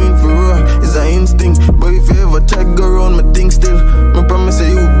 I mean for real, it's an instinct. But if you ever try to go around my thing still, I promise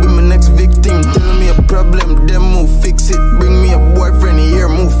you will be my next victim. Tell me a problem, then move fix it. Bring me a boyfriend here,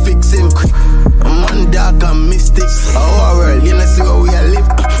 move fix him. I'm on dark and mystic. Our world, you know see how we are live.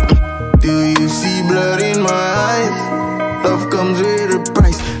 Do you see blood in my eyes? Love comes with a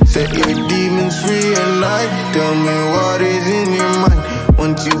price. Set your demons free at night. Tell me what is in your mind.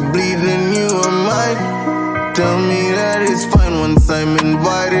 Once you bleed, then you are mine. Tell me that it's fine once I'm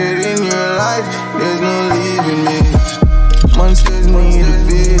invited in your life. There's no leaving. leaving me. Monsters need a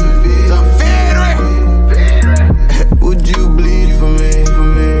feed. Would you bleed for me?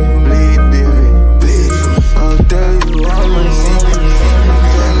 Bleed, baby, bleed. I'll tell you all my secrets.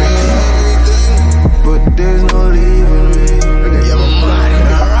 Tell me everything, but there's no leaving me. Yeah, my mind in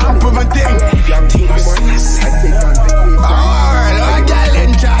a ramp with my thing. Alright, I got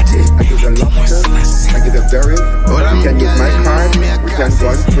in charge. I give a lobster, I give a berry. You can use my card, we can go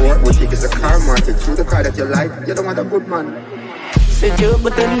on tour, we'll take it to car market. Choose the car that you like, you don't want a good man. Said you,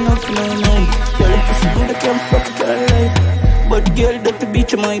 but then nothing I know. Girl, if pussy good, I can't fuck it, I like. But girl, that the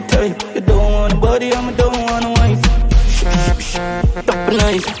beach, my type. You don't want a body, I don't want a wife. Top and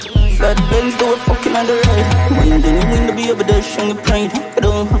nice. Flat Benz, do a fucking on the ride. Wind in the window, be over there, showing pride. I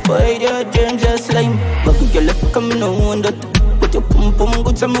don't have a idea, germ just lime. But girl, if I come in, no one that. Put your pum pum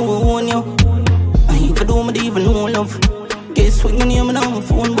good, some will warn you. I ain't for do, I even know love. Get swinging here, I'm on my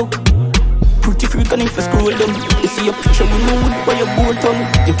phone book. Pretty freak and if I scroll them, you see a picture with no wood by your boat on.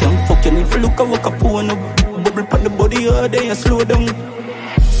 You can't fuck you need for look at walk up on up. Bubble pan the body all day and slow down.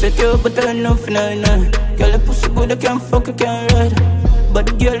 Set you up but I enough in a night. Girl, a pussy good, I can't fuck, I can't ride. But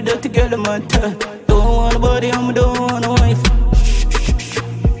the girl, dirty girl, I'm on top. Don't want a body, I don't want a wife.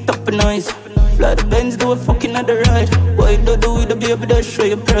 Top and nice. Fly the Benz, do a fucking other ride. Why don't do with the baby, that show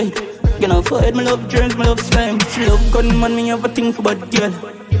your pride. You know, for head, my love germs, my love slime. She love gunman, me have a thing for bad girl.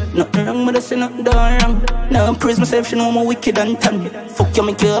 Nothing wrong with her, say nothing done wrong. Now I praise myself, she know I'm wicked and tan. Fuck you,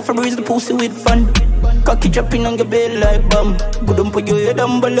 make you have to breeze the pussy with fun. Cocky dropping on your bed like bomb. Good on put your head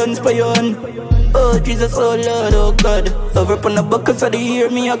and balance for your hand. Oh Jesus, oh Lord, oh God. Over up on the bucket so they hear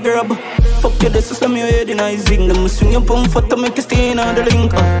me a grab. Fuck you, this is slam your head and I zing. Them swing your pump foot to make you stay in on the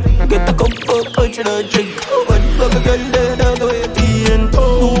link. Get a cup up, touch the drink. What bug a girl dead all the way to the end.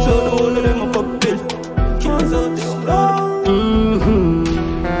 Oh, so the whole of them a pop pill. Kids out this blood.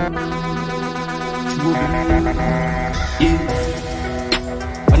 Yeah.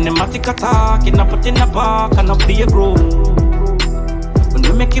 When the matic attack, you put in the park and up the grow. When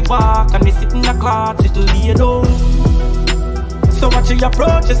you make it walk and they sit in the cloud, sit and lay down. So watch your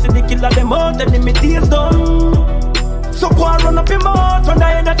approach, you see the killer them out and the meat is done. So go and run up your mouth when the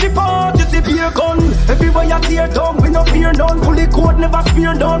energy pot, you see beer gun. Everywhere you tear down, we no fear none. Fully code, never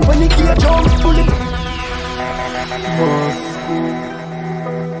spear down. When you get down, fully.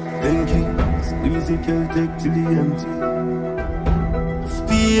 Denki, squeeze it, girl, take till the empty.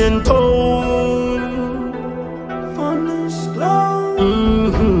 Spin town, furnace cloud.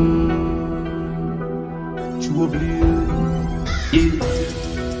 Yeah.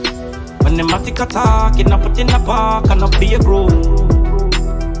 When the matic attack, you put in the park and up the grow.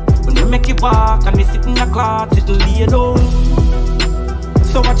 When you make it walk and they sit in the cloud, sit and lay down.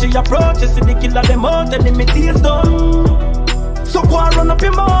 So watch your approach, you see the killer them out and the meat is done. So go and run up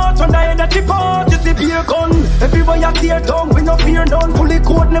your mouth when the energy pot, you see beer gun. Everywhere you tear down, we no fear none. Fully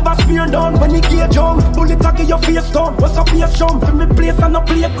code, never spear down. When you get jump, bullet tag in your face down. What's up here jump? From me place and no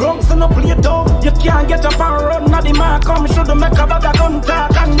play ground, so no play down. You can't get up and run, now the man come. Should make a bag of gun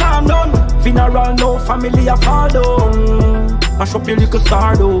talk and now none. Funeral, no family, I fall down. Mash up your little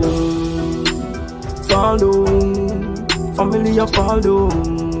star down. Fall down. Family, I fall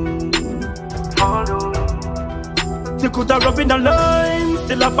down. Fall down. You coulda rub in a line,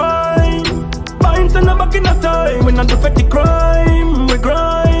 still a fine. Binds in the back in a time. When I do petty crime, we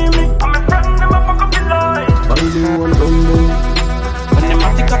grimy. I'm a friend, them a fuck up the line. Find you one down. When the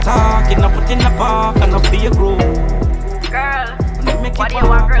matic attack, you put in the park and up the grow. Girl, what do you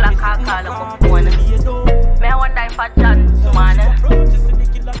want, girl? I can't call up a phone. Me I want time for John, man.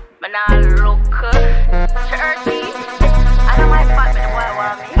 Me nah look dirty. I don't mind fat, but the boy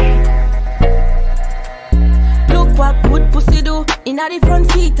want me. What good pussy do? In a the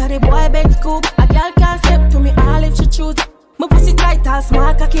front seat of the boy bed scoop. A girl can't step to me all if she choose. My pussy tight as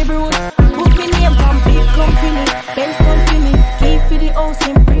small cocky bruise. Put me name from big company. Benz company. Keep for the house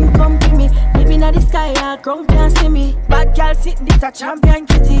and bring company. Living at the sky, all ground can't see me. Bad girl sit this a champion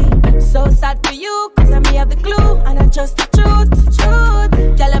kitty. So sad for you, cause I may have the glue. And I just the truth.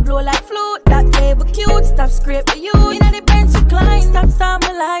 Girl I blow like flute, that baby cute. Stop scraping you, in a the bench you climb. Stop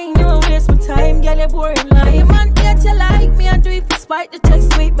my line, you won't waste my time. Girl you boring line. Man yet you like me, I do it for spite. The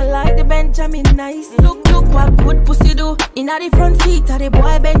chest sweet, me like the Benjamin nice. Look what good pussy do. In a the front seat of the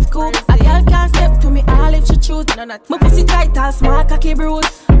boy Benz scoop. A girl can't step to me all if she choose. My pussy tight as small cocky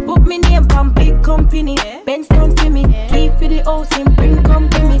bruise. Put me name from big company. Benz don't see me. Keep for the house and bring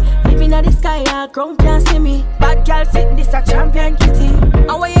company. Living at the sky, all ground can't see me. Bad girl sit this a champion kitty.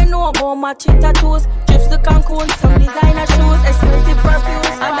 And what you know about matching tattoos? Trips to Cancun, some designer shoes, expensive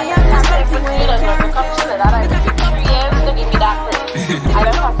perfumes. And I have something where you can't refuse. I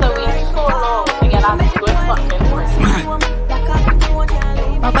don't have to wait so long to get out of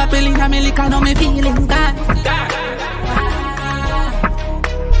pill in a me liquor, now me feeling gone.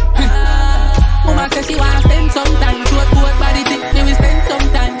 Mama says she wanna spend some time. Short body thick, me we spend some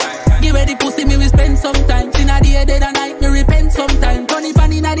time. Give her the pussy, me we spend some time. Inna the day, dead and night, me repent sometime. Funny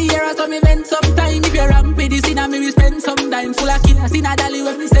pan inna the air, so me vent sometime. If you ramp with this inna me we spend some time. Full of killers inna dolly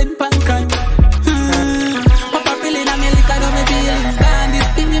when me send pan crime. Papa pill inna me liquor, now me feelings gone. This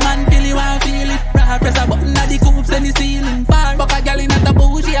thing man feel you want feel it. Press a button at the coops and the ceiling far. Fuck a girl in at the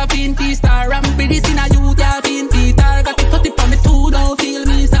bush, she a fiend star. Ramp with this inna youth, ya fiend star. Got the 40 on me too, don't feel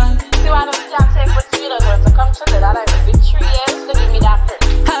me sir. See one of the can't take with sweet girl, so come to the dollar. With 3 years to give me that hurt.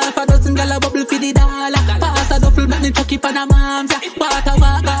 Half a dozen gal a bubble for the dollar. Pass a duffel, make me chuck it on a mom's. Water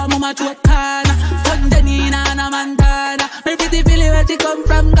walker, mama throat corner. Punjanina and a Montana. Me pretty feeling where she come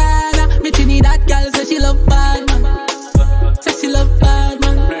from Ghana. Me need that gal, say she love bad man. Say she love bad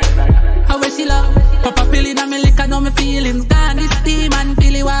man. How where she love? Papa pill in a me liquor, now me feelings gone. This steam and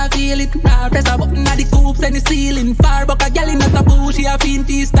feel it, I feel it. Press a button at the coops and the ceiling far. Buck a gal in at the bush, she a fiend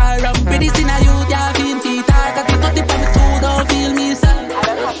star. Ramp with this in a youth, ya fiend star. Got the 40 on me too, don't feel me sir.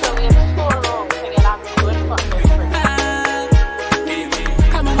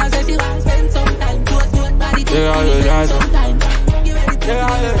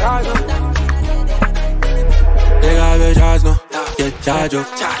 Get charged up.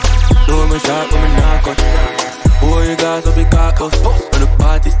 Do me shot when me knock up. Boy, you guys up the carcass. When the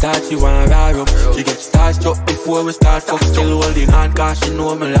party starts, she wanna ride up. She get starstruck before we start fuck. Still holding on cause she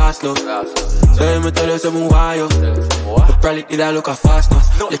know me last love. So let me tell you something why you. The probably need a look at fastness.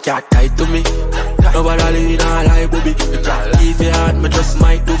 You can't tie to me. Nobody live in a lie, booby. You can't leave your heart, me just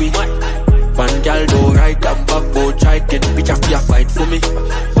might do it. One girl do right and back both try. Get bitch after you fight for me.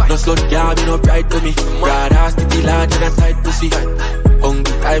 No slut can't be no pride to me. God has to be large and a tight pussy.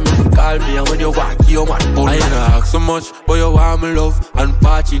 Hungry time if you call me and when you walk you man bull. I ain't ask so much but you want me love.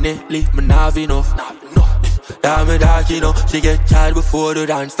 Unfortunately me not have enough. Damn me dark you know. She get charged before the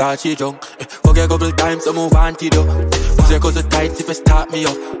dance start she drunk. Forget a couple times so move on to you. Pussy cause the tights if you start me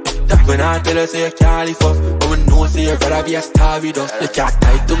up. When I tell her say you can't live up, but when no say you gotta be a star with us. You can't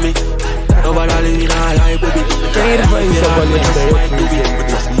tie to me. Nobody live in a lie, baby.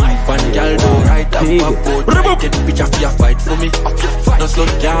 One girl do right and pop out. Get the bitch after you fight for me. No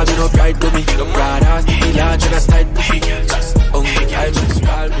slut can't be no pride to me. God has to be large and a tight pussy. Hungry time just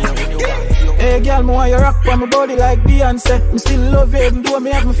call me and when you walk. Hey girl, me want you rock on my body like Beyonce. Me still love you even though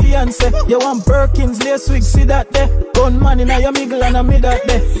me have my fiance. You want Birkins, lace wig, see that there. Gunman in your middle and I mid that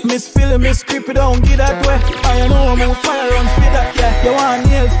there. Miss feeling, miss creepy, don't get that way. I know I'm on fire on feed that, yeah. You want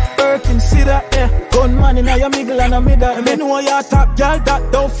nails, Birkins, see that there. Gunman in your middle and I mid that. Me know you're top girl,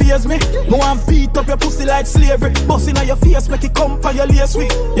 that don't fears me. Me want beat up your pussy like slavery. Bust in your face, make it come for your lace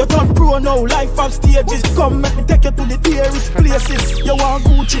wig. You done pro now, life of stages. Come make me take you to the dearest places. You want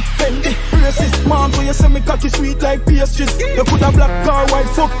Gucci, Fendi, man, so you say me cocky sweet like pastries. You put a black car, white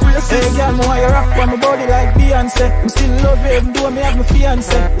fuck braces. Hey girl, me want you rock on my body like Beyonce. Me still love you even though me have my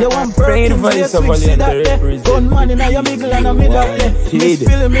fiance. You want Birkin, lace wig, see that there. Gunman in your middle and I mid that there. Miss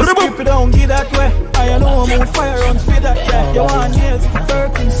feeling, miss creepy, don't get that way. I know I'm on fire on feed that, yeah. You want nails,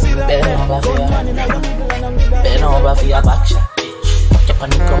 Birkin, see that there. Gunman in your middle and I mid that there. Bend over for your back shot, bitch. Fuck up on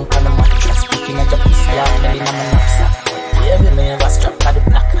the ground on the mattress. Picking at your pussy, I'm in my knapsack. Baby, me have a strap for the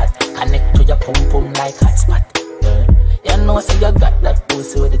black hat. Connect to your pum pum like hotspot. You know, so you got that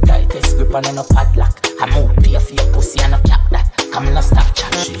pussy with the tightest grip and no padlock. I move pay for your pussy and I cap that. Come in a stop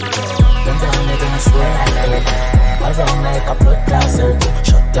chat. She go. Don't tell me gonna swear like that. Around like a blood clot circle.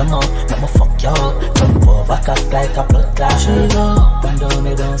 Shut your mouth, let me fuck you up. Jump over cock like a blood clot. She go. Bend down,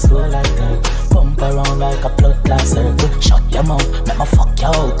 me don't swear like that. Pump around like a blood clot circle. Shut your mouth, let me fuck you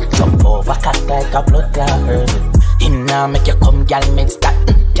up. Jump over cock like a blood clot hurdle. Him now make you come, gal mix that.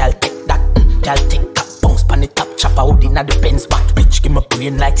 Gal take that. Gal take that. Bounce pan the top, chop out in the Benz back. Bitch, give me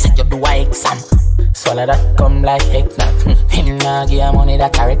brain like say you do a exam. Swallow that come like eggnog. Him now give you money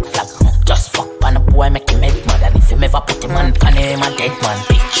that a red flag. Just fuck pan a boy, make him head mad. And if him ever put him on pan, him a dead man,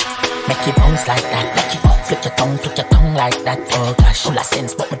 bitch. Make it bounce like that, make it flick your tongue like that. Oh gosh, full of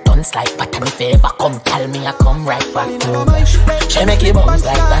sense, but my tongue's like that. And if you ever come, tell me I come right back. Oh gosh, she make it bounce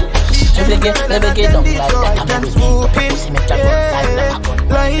like that. She flick it, let me get down like that. I'm gonna be pussy, make it bounce like that.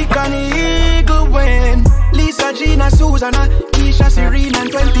 Like an eagle when Lisa, Gina, Susanna, Keisha, Serena,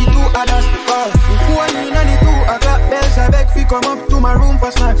 and 22 others. One in and the 2 o'clock bells I beg fi come up to my room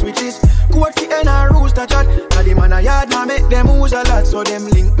for snacks, which is quote fi and a rooster chat. Now the man a yard now make them use a lot, so them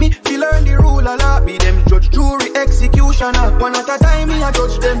link me fi learn the rule a lot. Be them judge, jury, executioner. One at a time me a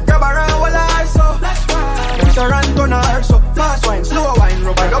judge them. Grab a round while I so it's a rant on her so fast wine, slow wine,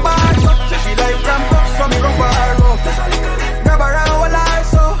 rubber the bar so she like ramp up so me rubber her up. Grab a round while I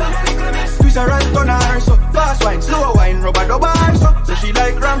so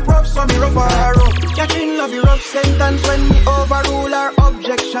Catching love, you rough sentence when me overrule her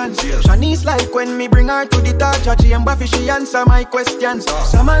objections. Shanice like when me bring her to the touch, she and Buffy, she answer my questions.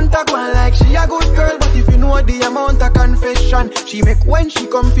 Samantha go like she a good girl, but if you know the amount of confession she make when she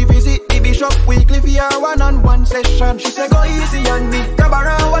come fi visit the bishop weekly for her one-on-one session. She say go easy on me, grab her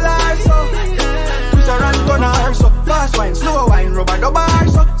and hold her so. Twist her and turn her so. Fast wine, slow wine, rubber double her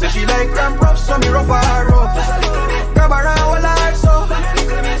so. Say she like ramp rough, so me rough her up. Grab her and hold her so.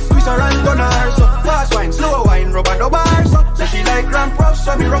 Twist her and turn her so. Fast wine, slow wine, rubber double her so. Say she like ramp rough,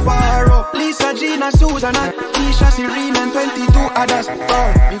 so me rough her up. Lisa, Gina, Susanna, Tisha, Serene and 22 others.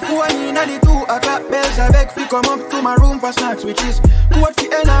 Before I need the 2 o'clock bells, I beg fi come up to my room for snacks, which is quote fi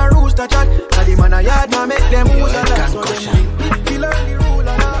end a rooster chat. Now the man a yard now make them use a lot. So them we learn the rule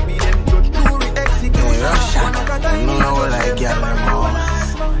and not be them judge, jury, execute. You know how like y'all more.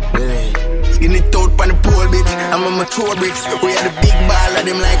 Skin it out on the pole, bitch. I'm a mature bricks. We are the big ball of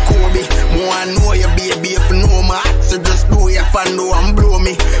them like Kobe. More I know you, baby, if you know my heart. So just do your fan, do and blow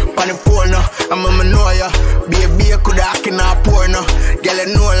me. On the pole now, I'm a know ya. Baby, you could have in a porno. Girl,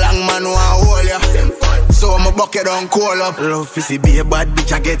 you know long man who I hold ya. So I'm a bucket on call up. Love fizzy, be a bad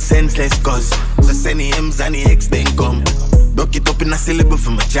bitch, I get senseless. Cause so send the M's and the X then come. Broke it up in a syllable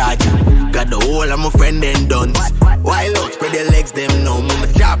for my charger. Got the whole of my friend then done. Wild out, spread their legs them now. Mama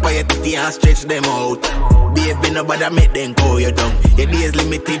chop on your titty and stretch them out. Baby, nobody make them call you down. Your days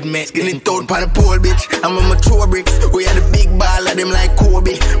limited, man. Skin it out on the pole, bitch. I'm a mature bricks. We are the big ball of them like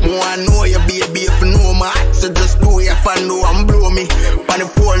Kobe. More I know you, baby, if you know my heart. So just do your fan, do and blow me. On the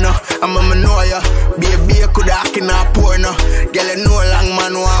pole now, I'm a know you. Baby, you could have in a porno. Girl, you know long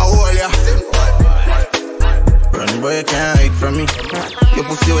man who I hold ya. Run boy, you can't hide from me. Your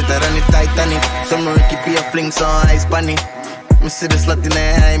pussy wetter than the Titanic. Some Ricky P a fling some ice panny. Me see the slut in the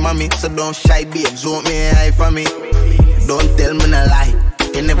eye, mommy. So don't shy, babes, want me high for me. Don't tell me no lie.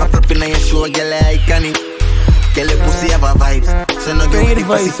 You never flipping on your show, girl, I can it. Girl, your pussy have a vibes. So no give me the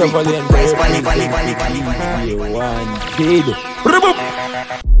pussy feet, put price panny. One kid.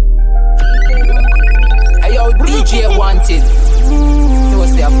 Hey yo, DJ wanted. It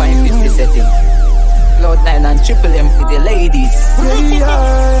was their 550 setting. Cloud 9 and Triple M for the ladies.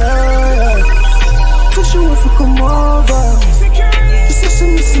 So she want to come over. She said she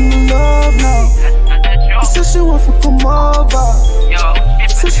missing me love now. She said she want to come over.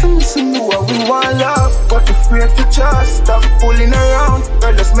 She said she missing me what we want love. But afraid to trust. Stop fooling around.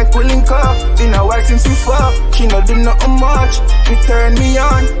 Girl, let's make we link up. Been a while since we fuck. She not do nothing much. She turn me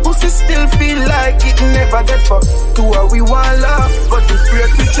on. Pussy still feel like it never get fucked. Do what we want love. But afraid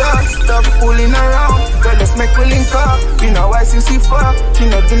to trust. Stop fooling around. Girl, let's make we link up. Been a while since we fuck. She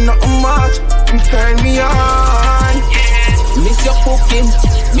not do nothing much. She turn me on. Miss your cooking,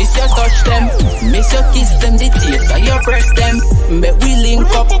 miss your touch them, miss your kiss them, the tears of your breast them. Bet we link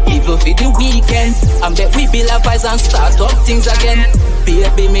up, even for the weekend. And bet we be lovers and start up things again.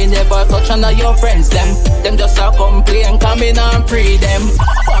 Baby, me never touch on your friends them. Them just a complain, come in and pray them.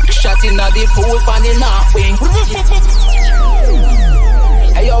 Back shot in the pool and the north wing.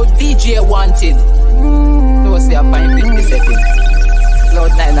 Hey yo, DJ wanted. No say a 550 seconds.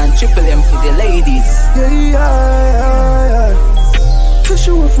 Cloud 9 and Triple M for the ladies. So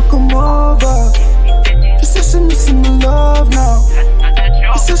she want to come over. She said she missing me love now.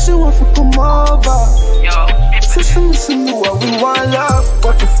 She said she want to come over. She said she missing me what we want love.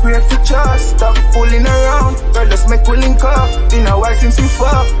 But afraid to trust. Stop fooling around. Girl, let's make we link up. Been a while since we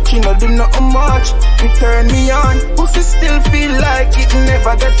fuck. She not do nothing much. She turn me on. Pussy still feel like it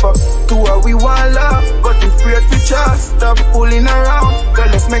never get fucked. Do what we want love. But afraid to trust. Stop fooling around. Girl,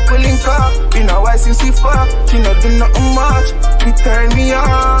 let's make we link up. Been a while since we fuck. She not do nothing much. She turn me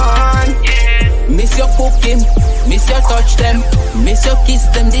on. Miss your cooking, miss your touch them, miss your kiss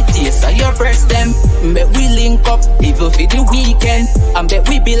them, the taste of your breast them. Bet we link up, even for the weekend. And bet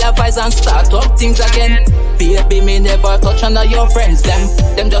we be lovers and start up things again. Baby, me never touch on your friends them.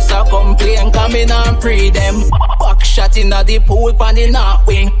 Them just a complain, come in and pray them. Back shot in the pool on the north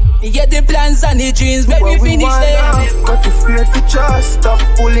wing. Yeah, the plans and the dreams, make we finish them. But you fear to trust, stop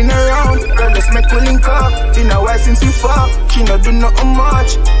fooling around. Girl, let's make we link up. Been a while since we fuck. She not do nothing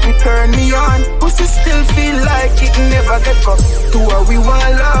much. She turn me on. Pussy still feel like it never get fucked. Do what we want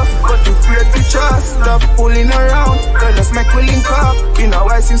love. But you fear to trust, stop fooling around. Girl, let's make we link up. Been a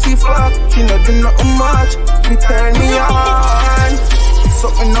while since we fuck. She not do nothing much. She turn me on.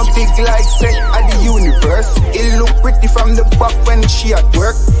 Something up big like set at the universe. It look pretty from the back when she at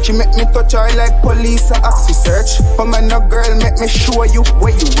work. She make me touch her like police or Axie search. Come on, no girl, make me show you where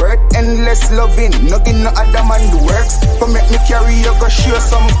you work. Endless loving, no give no other man the works. Come make me carry you, go show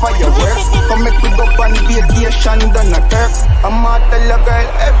some fireworks. Come make me go on vacation, done a Turks. I'ma tell a girl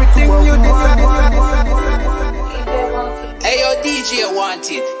everything you did.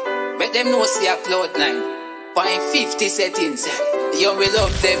 Make them know see a Cloud9. Find 50 settings. You will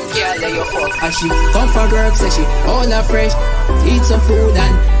love them, girl, let you fuck. And she come for work, say she all her fresh. Eat some food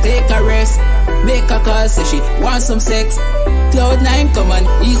and take a rest. Make a call, say she want some sex. Cloud9, come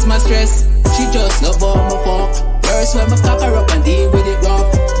and ease my stress. She just love all my fuck. First when I cock her up and deal with it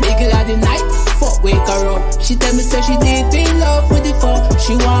rough. Middle of the night, fuck wake her up. She tell me say she deep in love with the fuck.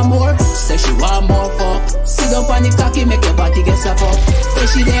 She want more, say she want more fuck. Sit up on the cocky, make your body get slap up. Say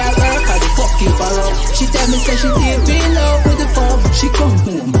she there at work, and the fuck keep her up. She tell me say she deep in love with the fuck. She come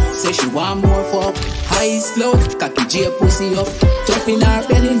home, say she want more fuck. High slow, cocky J pussy up. Top in her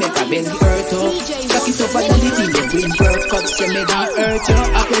belly, make her belly hurt up. Cocky top and the thing, you bring birth cups. Say me don't hurt you,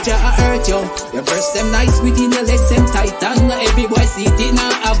 I pledge you, I hurt you. Your breast them nice within your legs them tight. And every boy see it in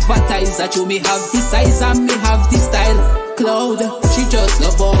her advertise. That you me have the size and me have the style. Cloud, she just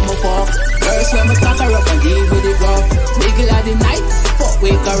love all my fuck. First when me cock her up and deal with it rough. Middle of the night, fuck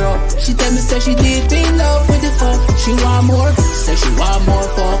wake her up. She tell me say she deep in love with the fuck. She want more, say she want more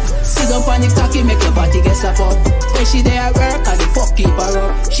fuck. Sit up on the cocky, make your body get slap up. When she there at work, and the fuck keep her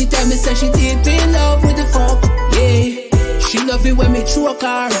up. She tell me say she deep in love with the fuck. Yeah, she love it when me choke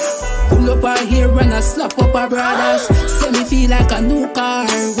her. Pull up her hair and I slap up her brothers. Say me feel like a new car.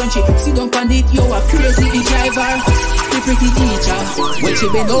 When she sit down on it, you a crazy driver. The pretty teacher. When she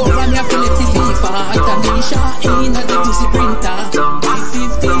bend over, me a feel it deeper. Tamisha, ain't a pussy printer.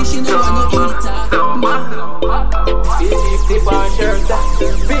 50, she know I no eater. 50 pound shirt.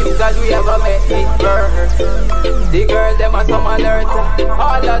 Because we ever met it first. The girl, them are some alert.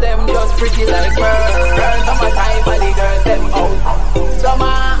 All of them just pretty like birds. Girls, summertime and the girls, them out.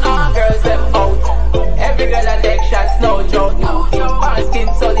 Summer, girls, them out. Every girl a take shots, no joke. Pan skin,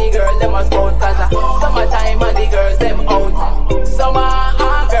 so the girl, them a spout. Cause summertime and the girls, them out. Summer,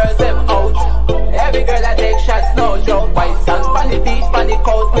 girls, them out. Every girl a take shots, no joke. White sand, pan the beach, pan the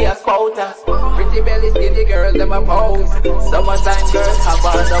coat, we a spouters. Pretty belly, skinny girls, them a pose. Summertime girls have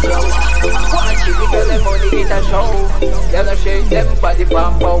on the blouse. One skinny girl, them only get a show. Yellow shake them body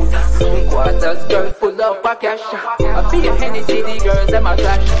pump out. Quarters girls full up a cash. I feel energy, the girls, them a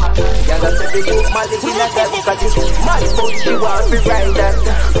flash. Yellow say the youth, Mali in a dance. Cause it's mad food, she want to ride that.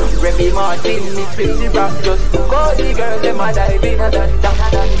 Remy Martin, me feel the rock. Just go the girl, them a dive in a that.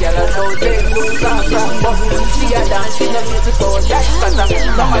 Yellow so they lose her from. But she a dance, she no need to go that. Cause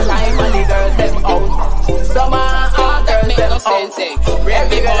summertime and the girls, them out. Summer, girls, them out.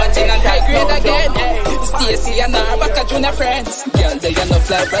 Remy Martin and high grade again. Stacy and her back at junior friends. Girl, they enough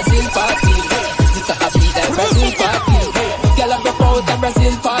like Brazil party. It's a happy like Brazil party. Girl, I broke out a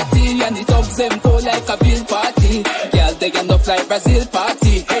Brazil party. And the dogs them go like a bill party. Girl, they enough like Brazil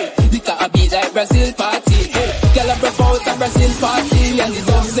party. It's a happy like Brazil party. Girl, I broke out a Brazil party. And the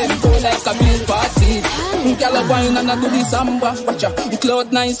dogs them go like a bill party. Girl, I wine and I do the samba. Watch out,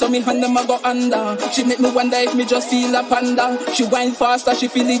 Cloud9 so me hand them a go under. She make me wonder if me just feel a panda. She wine faster, she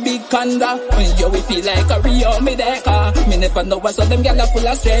feel the big panda. When you we feel like a Rio, me deca. Me never know what so them gyal are full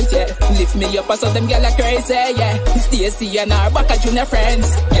of strength, yeah. Lift me up so them gyal are crazy, yeah. Stacy and her back at junior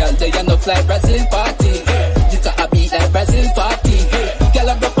friends. Girl, they enough like Brazil party. It's a beat like Brazil party. Girl,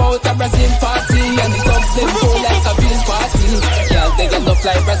 I broke out a Brazil party. And the dogs them go like a bill party. Girl, they enough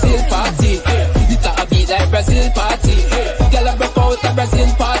like Brazil party. It's a beat like Brazil party. Girl, I broke out a Brazil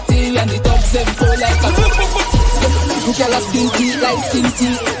party. And the dogs them go like a girl a skin teeth like skin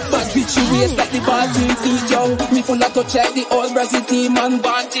teeth. Bad bitch you waist like the ball team feet, yo. Me full of touch like the old Brazil team. Man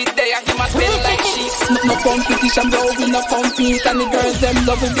want it there and him a spell like sheep. No competition bro, we no compete. And the girls them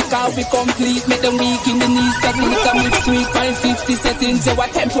love it because we complete. Make them weak in the knees cause we look a mix sweet. Find 50 settings, you a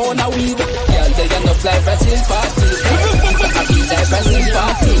tempo on a weed. Girl they enough like Brazil party. I be like Brazil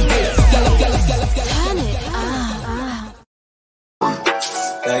party.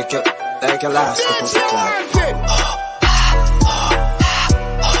 Like your last couple of clap.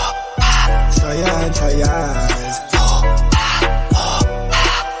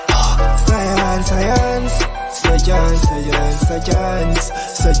 Science.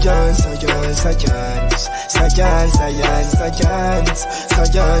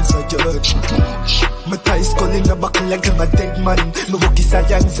 My ties skull in the back like I'm a dead man. My work is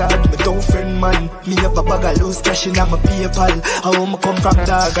science hard, my don't friend man. Me have a bag of loose cash in my PayPal. I want me come from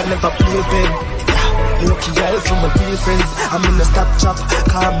dog, I never play Ben. Lucky girl from my real friends. I'm in a stop chop,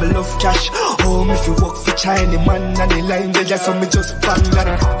 call me love cash. Home if you work for China man and the line they just me just bang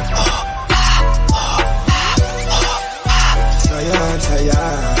that.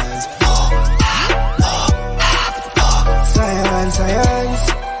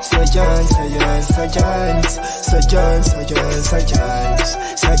 Science.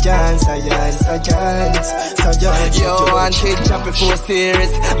 Yo, and she chop it for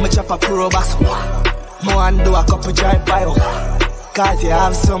serious. Me chop a pro box. Mo and do a couple drive by. Cause you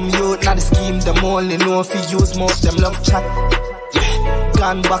have some youth, not the scheme. Them only know if you use most them love chat. Yeah,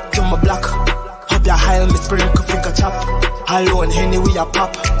 gone back to my block. Up your high, me sprinkle finger chop. Alone, Henny, we a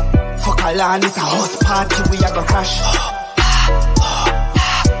pop. Fuck a land, it's a house party, we a go crash.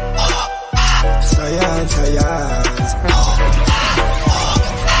 Science.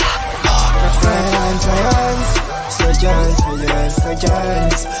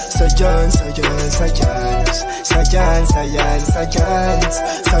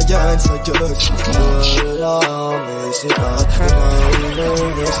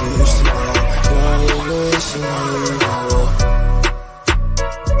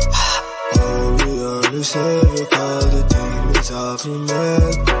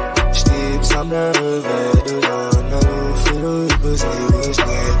 Sleeps, I'm nervous, I feel it was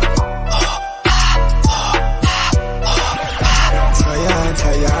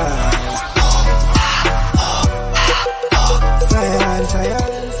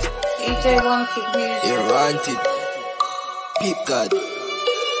DJ Wanted music. You're wanted. Peep God.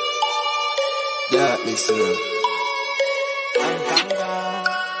 Yeah, listen up.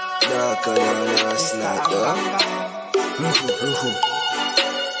 Darker than last night, yeah.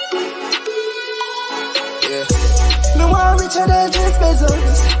 Me want richer than Jeff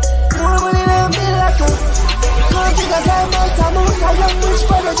Bezos. More money than Bill Lato. Can't think of time out, I'm out. I young rich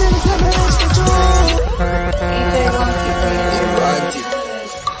brother, Jimmy, say me rich for true. You're wanted.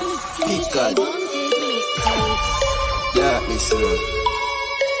 Peep God. Yeah, listen up.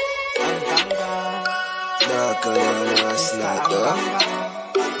 Darker than last night, yeah.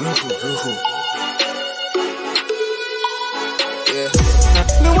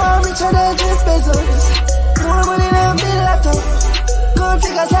 Me want richer than Jeff Bezos. More money than Bill Lato. Can't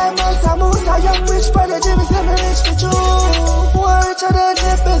think of time out, I'm out. I young rich brother, Jimmy, say me rich for true. More richer than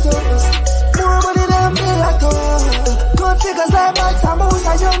Jeff Bezos. More money than Bill Lato. Can't think of time out, I'm out.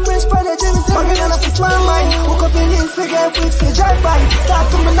 I young rich brother, Jimmy, say me rich for true. Woke up in this figure, quick to drive by. Start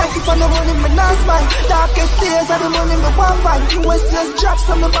to me nice, if I no money, me not smile. Darkest days of the money, me want find. US just drops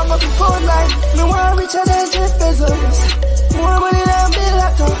on me bang up the phone line. Me want richer than Jeff Bezos. More money than Bill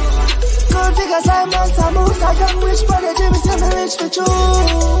Lato. Can't think of time out, I'm out. I young rich brother, Jimmy, say me rich for true.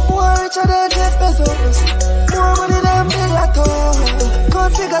 More richer than Jeff Bezos. More money than Bill Lato.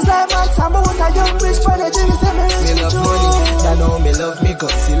 Can't think of time out, I'm out. I young rich brother, Jimmy, say me rich for true. That know me love me gun,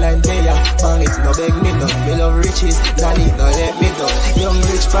 still and pay ya. Bang it, no beg me none. Me love riches, nanny, no let me down. Young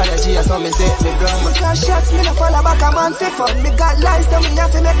rich prodigy, I saw me set me ground. Me got shots, me no fall back a man fi fun. Me got lies, so me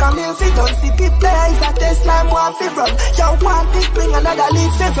have to make a meal fi done. See people is a test line, want fi run. Yo, one big bring another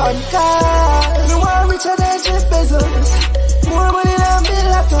lead fi run. Cause me want richer than Jeff Bezos. More money than Bill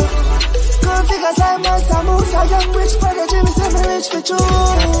Lato. Can't figure time out, I'm out. A young rich brother, Jimmy, say me rich for true.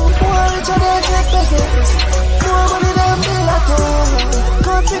 More richer than Jeff Bezos. More money than Bill Lato.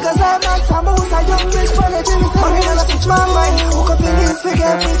 Can't figure time out, I'm out. A young rich brother, Jimmy, say me rich for true. Woke up in this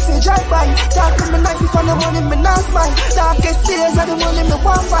figure, quick to drive by. Talk to me nice, if I no money, me not smile. Darkest days of the money, me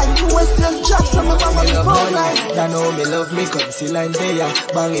want find. US just drops on me bang on the phone line. That know me love me gun, still and pay ya.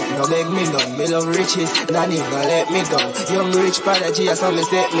 Bang it, no beg me none. Me love riches, nanny, no let me down. Young rich prodigy, I saw me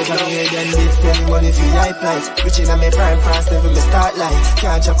set me down. This spend money for high price. Rich in a me prime fast, every me start line.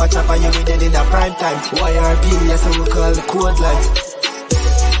 Can't chop a you be dead in a prime time. YRP, that's how we call the code life.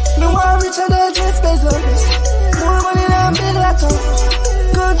 Me want richer than Jeff Bezos. More money than Bill Lato.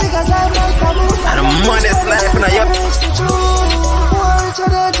 Good figures like that, I'm out. And the money's life in a yup. More richer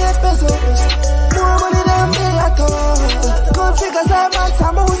than Jeff Bezos. More money than Bill Lato. Good figures like that,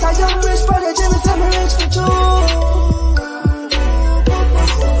 I'm out. A young rich brother, Jimmy, say me rich for true.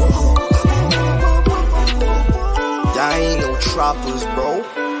 Y'all ain't no trappers, bro.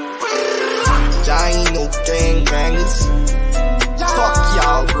 Y'all ain't no gangbangers. Fuck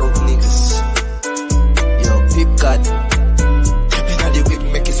y'all, broke niggas. Yo, Pip God. Inna the whip,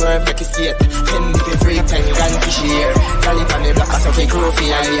 make it swerve, make it skate. Fendi fi free time, gun fish here. Galley pan the block, I suck a crow fi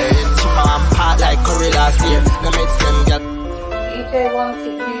a year. Chipper and part like curry last year. No makes them get. DJ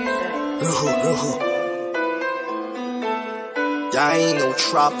Wanted music. Y'all ain't no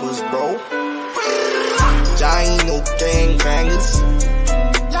trappers, bro. Y'all ain't no gangbangers.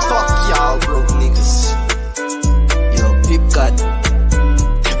 Fuck y'all broke niggas. Yo, Pip God.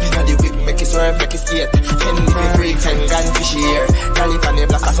 Inna the whip, make it swerve, make it skate. Fendi fi freaks and gun fish here. Galley pan the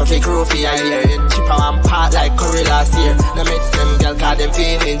block, I suck a crow fi a year. Chipper and part like curry last year. No makes them girl, cause them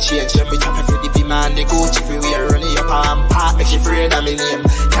feeling change. When me chop it for the B-man, the Gucci fi wear. Run it up and part, make she afraid of me name.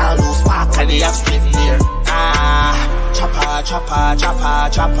 Can't and they have stiff near. Chopper, chopper, chopper,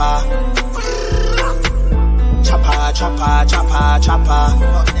 chopper. Chopper, chopper, chopper, chopper.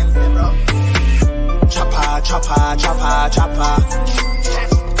 Chopper, chopper, chopper, chopper.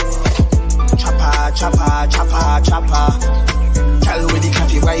 Chopper, chopper, chopper, chopper. Tell with the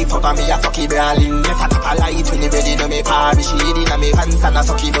coffee wife up and me a fucky brawling. Never tap a light when you ready to me party. She in a me pants and a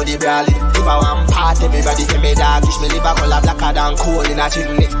sucky body brawling. If I want part, everybody say me doggish. Me live a color blacker than coal in a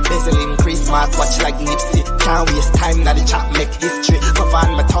chimney. Bezel Christmas watch like Nipsey. Can't waste time that the chat make history. Go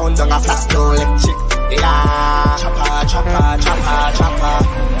find my town down a flat no electric. Yeah, chopper, chopper, chopper, chopper.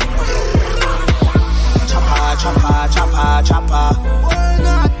 Chopper, chopper, chopper, chopper.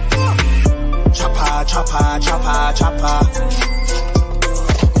 Chopper, chopper, chopper, chopper.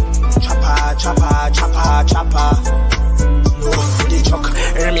 Chopper, chopper, chopper, chopper. No for the truck.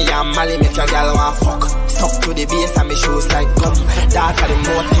 Hear me and Mali make your girl want fuck. Stuck to the base and me shoes like gum. Darker the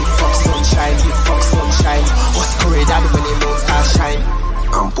motive, fuck sunshine, fuck sunshine. What's curry daddy when the moon start shine?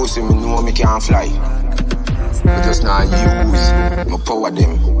 I'm pussy, me know me can't fly. Me just not use my power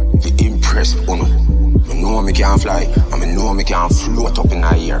them to impress uno. Me know me can't fly, and me know me can't float up in the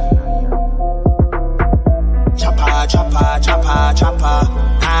air. Chopper, chopper, chopper, chopper.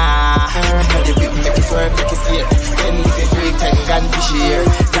 The whip make it swerve, make it skate. Then if it break, then gun fish here.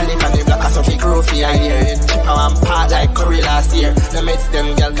 Then if on the block, I saw fi grow for a year. Chipper one part like curry last year. The mates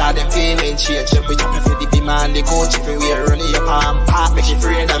them girl cause them payment change. Them we chopper for the demand, the coach if we wear. Run it up and part, make it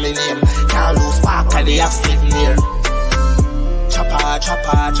afraid of me name. Can't lose spark, cause they have stiff near. Chopper,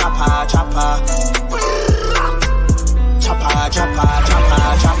 chopper, chopper, chopper. Chopper, chopper,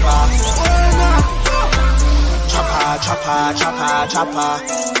 chopper, chopper. Chopper, chopper, chopper, chopper.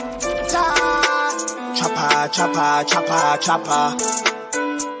 Chopper, chopper, chopper, chopper.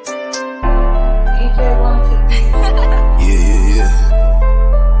 Yeah.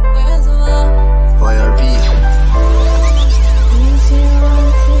 YRP.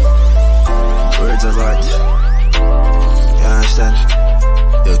 Words of art. You understand?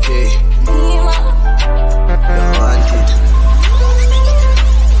 You okay? You're wanted.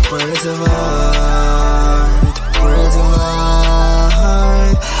 Words of art. Words of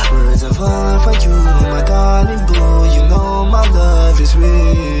art. Words of art for you, my darling boy. You know my love is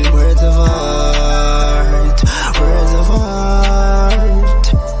real. Words of art. Words of art.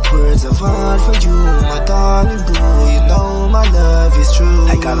 Words of art for you, my darling boy. You know my love is true.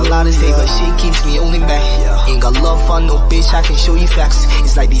 I got a lot to say, but shit keeps me holding back. Ain't got love for no bitch, I can show you facts.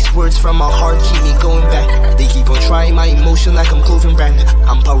 It's like these words from my heart keep me going back. They keep on trying my emotion like I'm clothing brand.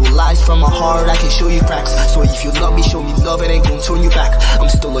 I'm paralyzed from my heart, I can show you cracks. So if you love me, show me love and ain't gon' turn you back. I'm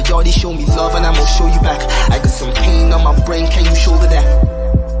still a yardie, show me love and I'm gon' show you back. I got some pain on my brain, can you shoulder that?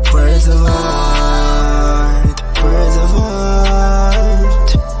 Words of art, words of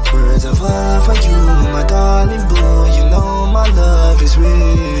art, words of art for you, my darling boy. You know my love is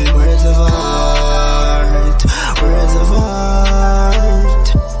real. Words of art, words of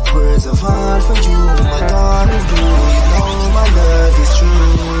art, words of art for you, my darling boy. You know my love is true,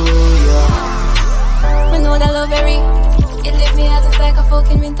 yeah. We know that love very. It leave me out just like a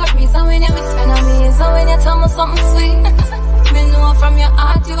fucking winter breeze. And when you miss me, I'm easy. And when you tell me something sweet, me know from your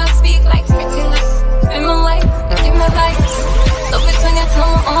heart you will speak like pretty lies. Spend my life, you give me vibes. Love it when you tell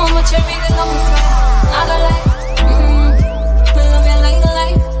me how much you really love me. Not a lie, me love you like a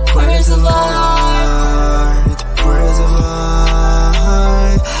life. Words of art, words of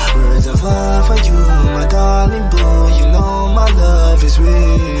art, words of art for you, my darling boy. You know my love is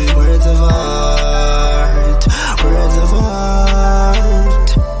real. Words of art, words of art,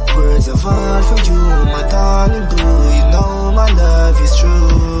 words of art for you, my darling boy. You know my love is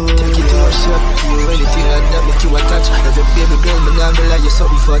true. Take it to a shot, you anything like that make you attach. As a baby girl, me now be like you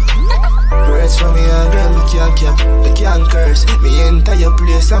something fat. Words from me and girl, me can't cap, me can't curse. Me enter your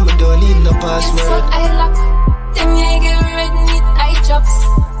place and me don't need no password. So I lock, then I get red need eye drops.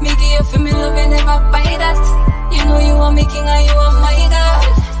 Me give you for me love, you never buy that. You know you are making and you are my God.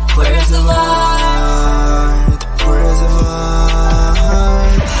 Words of art, words of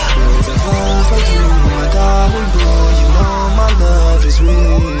art, words of art for you, my darling boy. You know my love is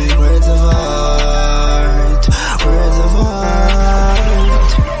real. Words of art, words of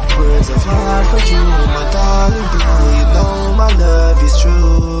art, words of art for you, my darling boy. You know my love is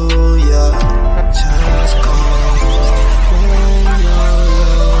true, yeah. Just call when you're lonely,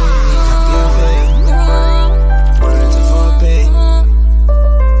 words of art, babe.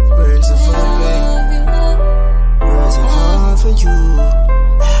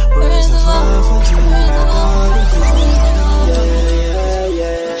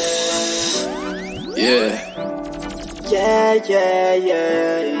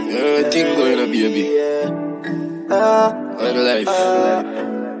 Everything going on, baby. One life.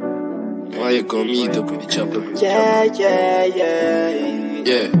 Why you come meet up with the chopper? Yeah.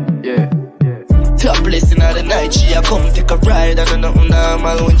 Top blessing of the night, she a come take a ride. And nothing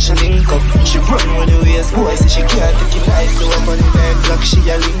normal when she link up. She run with the waist, boy, so she can't take it nice. So up on the 9 o'clock, she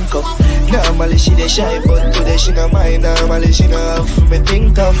a link up. Normally she dey shy, but today she no mind. Normally she no have me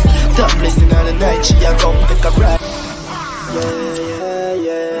think tough. Top blessing of the night, she a come take a ride.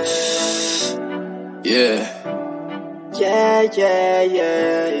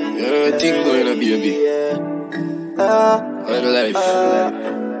 Everything going on, baby. One life.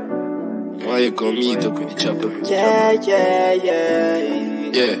 Why you come meet up with the chopper?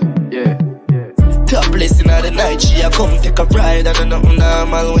 Yeah. Top blessing of the night, she a come take a ride. And nothing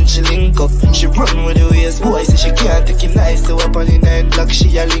normal when she link up. She run with the waist, boy, so she can't take it nice. So up on the 9 o'clock,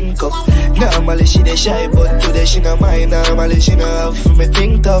 she a link up. Normally she dey shy, but today she no mind. Normally she no have me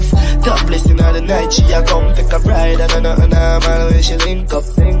think tough. Top blessing of the night, she a come take a ride. And nothing normal when she link up.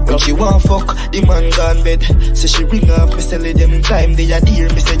 When she want fuck, the man gone bed. So she ring up, me sell it them time. They a dear,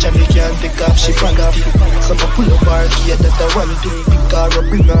 me say Johnny can't take off. She bang off. So I pull up her gear, that a one thing. Pick her up,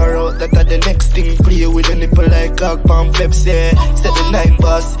 bring her out, that a the next thing. Play with a nipple like cock pump Pepsi. Set the 9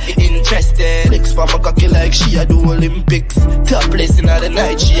 boss, interested. Flex for my cocky like she a do Olympics. Top blessing of the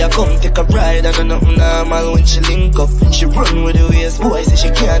night, she a come take a ride. And nothing normal when she link up. She run with the waist, boy, so she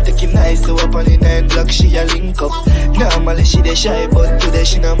can't take it nice. So up on the 9 o'clock, she a link up. Normally she dey shy, but today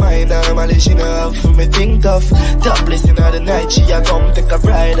she no mind. Normally she no have me think tough. Top blessing of the night, she a come take a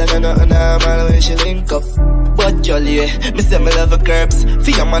ride. And nothing normal when she link up. But y'all, yeah, me say me love her curves.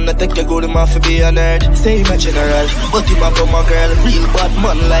 Feel man, I take you go to my for be a nerd. Say my general, but him a come a girl. Real bad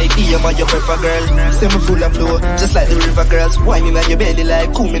man like DM and your prefer girl. Say me full of flow, just like the river girls. Whining on your belly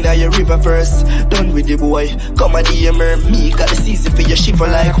like coming on your river first. Done with the boy, come a DM her. Me got the season for your shiver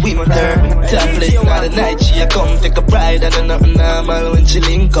like winter. Top blessing of the night, she a come take a pride. And nothing normal when she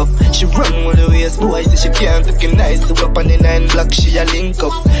link up. She run with the waist, boy, so she can't take it nice. So up on the 9 block, she a link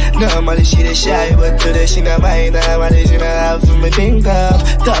up. Normally she dey shy, but today she no mind. Normally she no have me think of.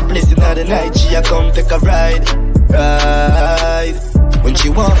 Top blessing of the night, she a come take a ride. When she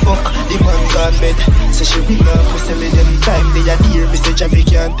want fuck, the man gone bed. So she ring up, me sell it them time. They a dear, me say Javi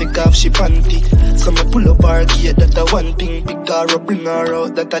can't take off she panty. So me pull up her gate, that a one thing. Pick her up, bring her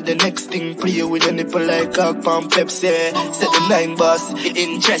out, that a the next thing. Play with a nipple like cock pump Pepsi. Set the 9 boss,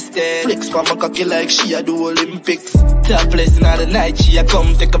 interested. Flex for my cocky like she a do Olympics. Top blessing of the night, she a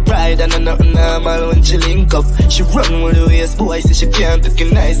come take a pride. And nothing normal when she link up. She run with the waist, boy, so she can't take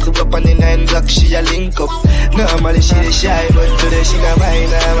it nice. So up on the 9 block, she a link up. Normally she dey shy, but today she no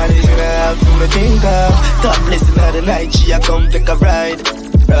mind. Normally she no have me think of. Top blessing of the night, she a come take a ride.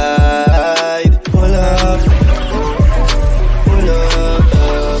 Pull up,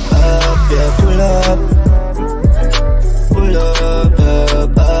 yeah, pull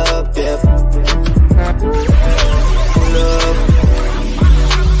up, yeah.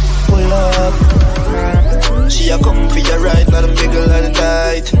 Pull up. She a come for your ride, not a middle of the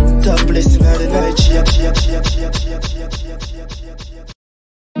night. Top blessing of the night, she a.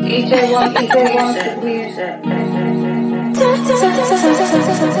 DJ want music.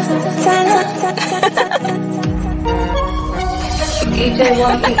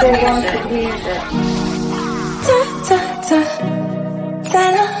 DJ want music.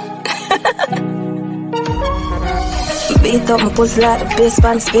 Beat up my pussy like the bass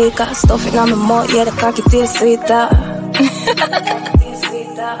pan speaker. Stuff it on my mouth, yeah, the cocky taste sweeter.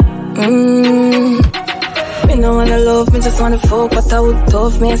 Me no wanna love, me just wanna fuck. But I would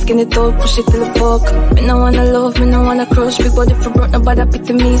tough, me skin it up, push it till the fuck. Me no wanna love, me no wanna crush. Big body for broke, nobody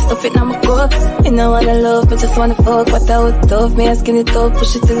pity me, stuff it on my gut. Me no wanna love, me just wanna fuck. But I would tough, me skin it up,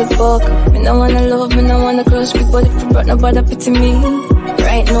 push it till the fuck. Me no wanna love, me no wanna crush. Big body for broke, nobody pity me.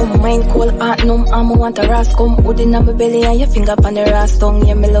 Right now, my mind cold, heart numb. I'ma want a ras come. Hood in my belly and your finger on the ras tongue.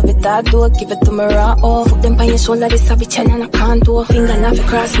 Yeah, me love it, I do. Give it to me raw, oh. Fuck them on your shoulder, this a bitch and I can't do. Finger not for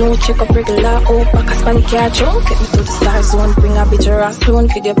cross, no. Check up regular, oh. Back a spanny car trunk. Get me to the star zone. Bring a bitch a ras clone.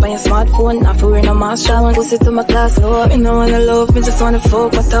 Video on your smartphone. Not for wearing no mask, showing. Pussy to my class, no. Me no wanna love, me just wanna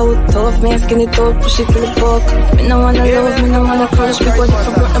fuck. But I would tough, me skin it up, push it to the fuck. Me no wanna love, me no wanna crush. Because if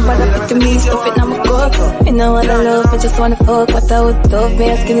I broke, nobody pity me, stuff it on my gut. Me no wanna love, me just wanna fuck. But I would tough,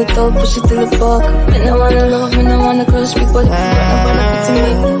 me skin it up, push it to the fuck. Me no wanna love, me no wanna crush. Because if I broke, nobody pity me.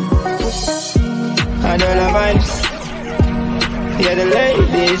 I know the vibes. Yeah, the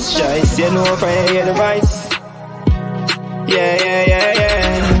ladies' choice. You know if I hear the voice. Yeah.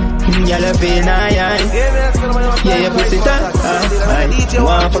 Y'all feel nice. Yeah, you pussy tight.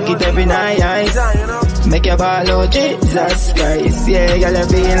 Want fuck it every night. Make your ball, oh Jesus Christ. Yeah, girl, you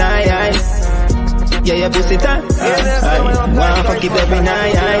feel high. Yeah, your pussy tight. Wanna fuck it every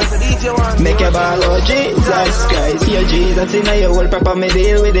night. Make your ball, oh Jesus Christ. Yeah, Jesus in your whole proper, me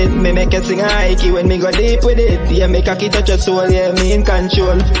deal with it. Me make you sing a hikey when me go deep with it. Yeah, make a kid touch your soul, yeah, me in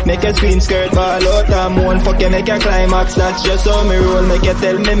control. Make you scream, skirt, ball out and moan. Fuck you, make a climax, that's just how me roll. Make you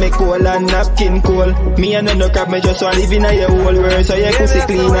tell me cool and napkin cool. Me and no crap, me just want live in your whole world. So your pussy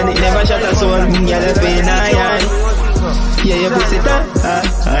clean and it never shut a soul. Yeah, you feel high. Yeah, your pussy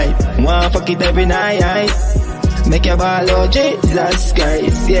tight. Wanna fuck it every night. Make your ball, oh Jesus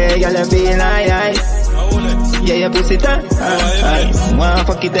Christ. Yeah, girl, you feel high. Yeah, your pussy tight. Wanna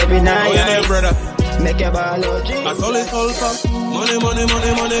fuck it every night. Make your ball, oh Jesus. That's all it's all for. Money, money,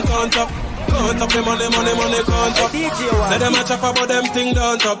 money, money, count up. Count up the money, money, money, count up. Let them a chop about them thing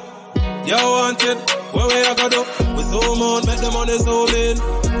down top. You want it, what we a go do? We zoom out, make the money zoom in.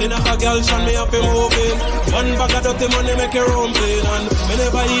 In a girl shine me up and moving. One bag of dirty money make your room clean. And me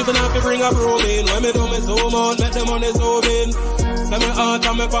never even have to bring a broom in. When me do me zoom out, make the money zoom in. Say me heart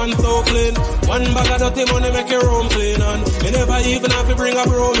and me pants so clean. One bag of dirty money make your room clean. And me never even have to bring a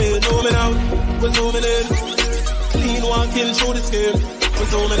broom in. Zooming out, we zooming in. Clean walking through the scheme. We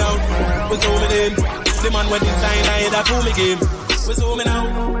zooming out, we zooming in. The man with design eye that pull me game. We zooming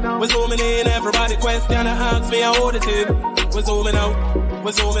out, we zooming in. Everybody question and ask me how old it is. We zooming out,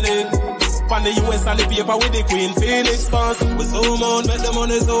 we zooming in. On the US and the paper with the Queen Phoenix pass. We zoom out, make the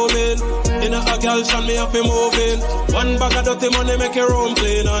money zoom in. In a girl shine me up and moving. One bag of dirty money make your room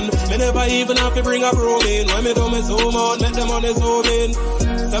clean. And me never even have to bring a broom in. When me do me zoom out, make the money zoom in.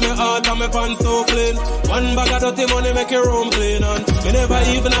 Say me heart and me pants so clean. One bag of dirty money make your room clean. And me never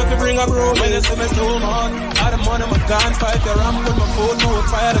even have to bring a broom in. When you see me zoom out, all the money my gun fight. The ram with my food, no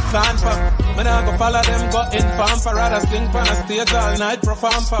fire the clan for. Me nah go follow them, go in farm for. Rather sing on a stage all night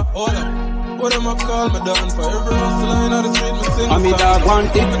perform for. Hold up. What am I call me down for? Every hustle line on the street me sing. I'm in dog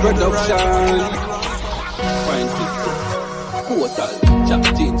wanted production. Fine 50 total. Chop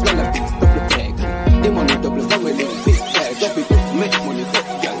jeans, well a piece, double peg. The money double from a little big bag. Double put make money,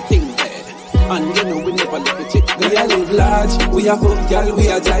 fuck y'all, thing bad. And you know we never look at it. We a live large, we a fuck y'all, we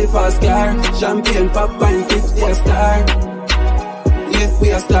a drive fast car. Champagne pop and 50 a star. We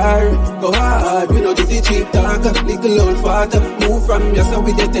a star, go hard, we know do the cheap talk. Little old father, move from just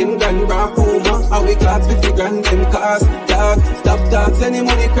with the 10 grand raw puma. How we class 50 grand them cost. Dog, stop talks, any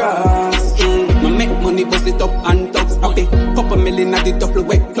money cross. Me make money, bust it up and talks. Okay, couple million at the double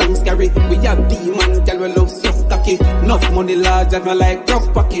wet clowns carry. We have demon, girl we love soft tacky. Enough money large and I like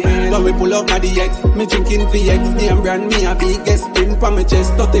rough pocket. When we pull up at the X, me drinking VX. Name brand, me a biggest print for me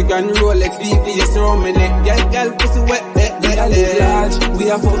chest. 30 grand Rolex, VVS round me neck. Girl, pussy wet, we a live large, we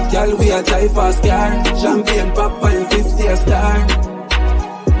a fuck y'all, we a drive fast car. Champagne pop and 50 a star.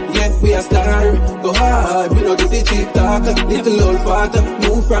 Yeah, we a star, go hard, we know do the cheap talk. Little old father,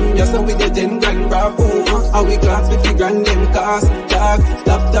 move from just with the 10 grand raw puma. How we class 50 grand them cost. Dog,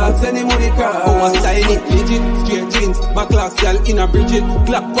 stop talks, any money cross. Our style it legit, straight jeans, back class y'all in a Bridget.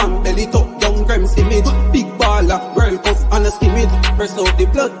 Clap on belly top, down Grimes image. Big baller, World Cup and a skimmage. Press out the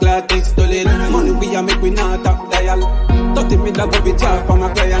blood clot, take stolen. Money we a make we not top dial. 30 minutes ago we charge for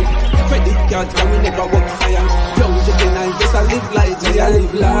my client. Credit cards can we never work science. Young juvenile, just a live light. We a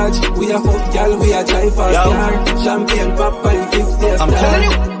live large, we a fuck y'all, we a drive fast car. Champagne pop and 50 a star. I'm telling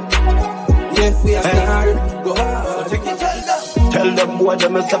you. Yeah, we a star, go hard. Tell them boy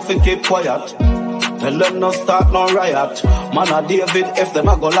them a stuff and keep quiet. Tell them no start no riot. Man a David if them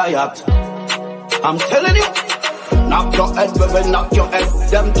a go riot. I'm telling you. Knock your head, we knock your head.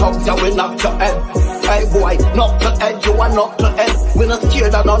 Them thugs, yeah, we knock your head. Hey boy, knock your head, you are knock your head. We not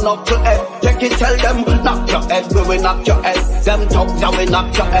scared and not knock your head. Take it, tell them, knock your head, we knock your head. Them thugs, yeah, we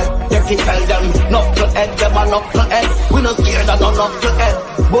knock your head. Take it, tell them, knock your head, them a knock your head. We not scared and not knock your head.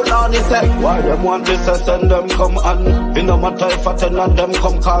 But on his head, why them want this, send them come on. You know my type for 10 and them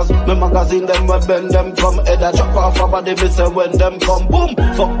come cause. Me magazine them we bend them come. Head a chop off a body, me say when them come. Boom,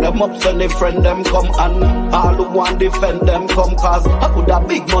 fuck them up, send a friend them come on. All who want defend them come cause I could have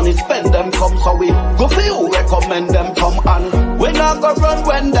big money spend them come. So we go for you recommend them come on. We not go run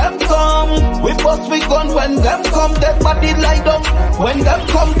when them come. We bust we gun when them come. Dead body lie down. When them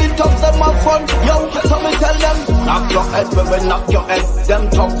come the thugs them have fun. Yo, so me tell them knock your head when we knock your head. Them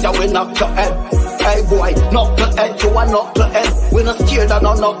thugs yeah we knock your head. Hey boy, knock your head, you are knock your head. We not scared and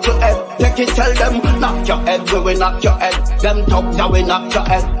not knock your head. Take it, tell them, knock your head, we knock your head. Them thugs, yeah, we knock your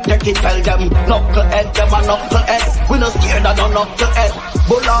head. Take it, tell them, knock your head, them a knock your head. We not scared and not knock your head.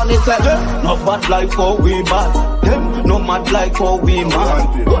 But on his head, no bad like how we bad. Them no mad like how we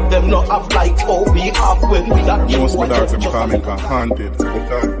mad. But them no have like how we have when we got most of them coming haunted.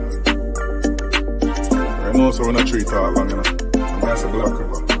 I know so when I treat all long, you know. That's a Black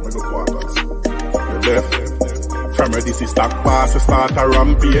River, I go quarters. The left. From ready to stack pass, start a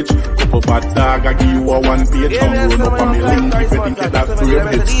rampage. Couple bad dog, I give you a 1 page. Come run up on me link, if you think that brave.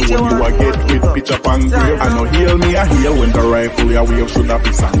 Headstone you a get with pitch up and grave. I know heal me, I heal when the rifle ya wave. Should have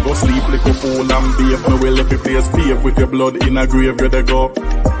piss and go sleep like a fool and babe. No will if you place pave with your blood in a grave, where they go.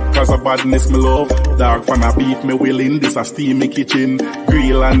 Cause of badness me love. Dog fan a beef me willing. This a steamy kitchen.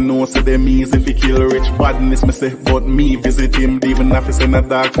 Grill and no say them easy if he kill rich. Badness me say but me visit him. Even if he send a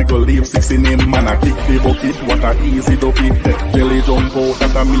dog fi go leave 6 in him. Man I kick the bucket. What a easy dopey. Jelly jump out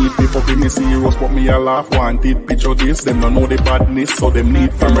that a me fi puppy me serious. But me a laugh wanted. Picture this. Them don't know the badness. So them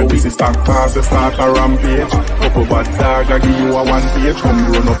need from a this stack pass. They start a rampage. Couple bad dog I give you a 1 page.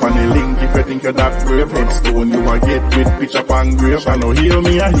 Come run up on the link if you think you're that brave. Headstone you a get with pitch up and grave. I know heal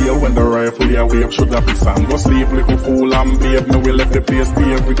me I heal when the rifle ya wave. Should have piss and go sleep like a fool and babe. No we left the place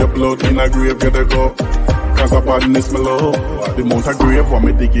pave with the blood in a grave. Get the go. Cause of badness me love. The amount of grave when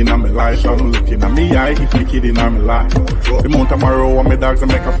me digging on me life. I'm looking at me eye if me kidding on me life. The amount of marrow when me dogs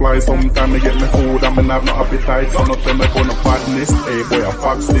make a fly. Sometimes me get me food and me have no appetite. So not tell me for no badness. Hey boy I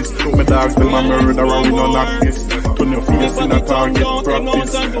fox this. Me dogs tell my murder and we no knock this. Turn your face in a target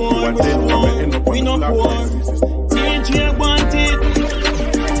practice. You want dead from me end up on the black place. DJ wanted.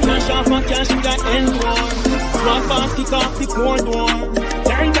 Cash off and cash with the end war. Swap pass, kick off the cold door.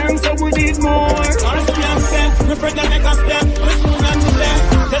 Turn down so we need more. Ask yourself, my friend make a step. Let's move on to that.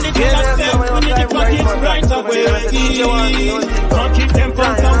 Tell the girl a step. We need the pockets right away. Can't keep them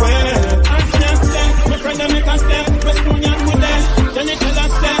from away. Ask yourself, my friend make a step. Let's move on to that. Tell the girl a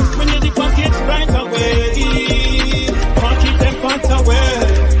step. We need the pockets right away. Can't keep them from away.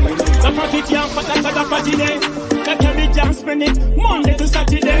 The pocket young, but that's the party day. Jam spend it Monday to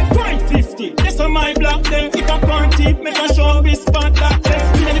Saturday, 50. That's on my block there. If I party, make a show be spot that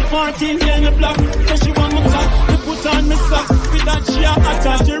day. In the party, in the block. So she want my clock, to put on my socks. With that she a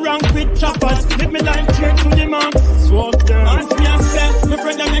attach, she rank with choppers. Let me line straight to the max. Swap them. Ask me a step, my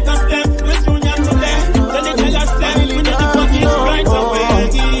friend make a step. Let's union today. Then they tell us step. We need the pocket right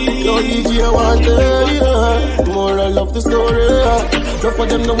away. Yo, DJ want to hear more I love the story. Not for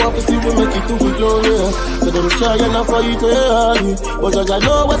them no want to see we make it to the glory. So them try and not fight it. But I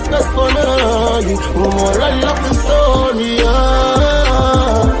know what's best for me. More I love the story.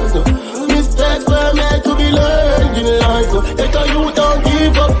 So mistakes were meant to be learned in life. So that you don't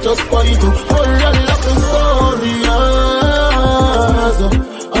give up just fight. More I love the story. So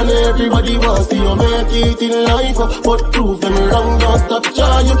and everybody wants to see you make it in life. But prove them wrong, don't stop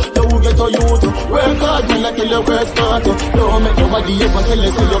trying. You get a youth. Work hard, man, like you work smart. Don't make nobody ever tell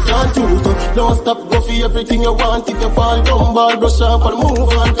you so you can't do it. Don't stop, go for everything you want. If you fall, come ball, brush off and move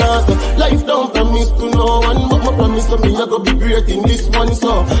on. Cause life don't promise to no one. But my promise to me, I go be great in this one.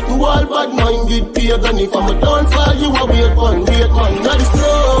 So to all bad-minded pagan, if I'm a downfall, you a wait man, not the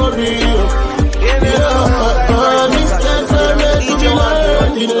story. Yeah, mistakes are made to be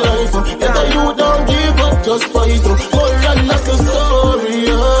learned in life. That you don't give up, just fight. More and like a story.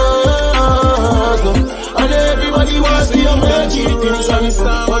 And everybody wants to see you make it in life.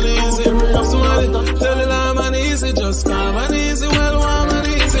 Tell it I'm an easy, just calm and easy. Well, warm and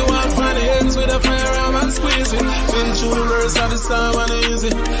easy. Walk on the ends with a firearm and squeeze it. Been through the verse of the storm and easy.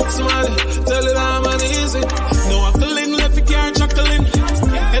 Somebody, tell it I'm an easy. No wackling, left the car chuckling.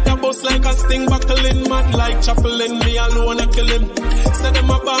 Head a bust like a sting buckling. Mad like chaplain, me alone a kill him. Said them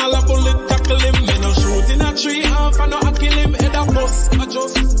a ball, a bullet tackle him. Me no shoot in a tree, half and no a kill him. Head a bust, I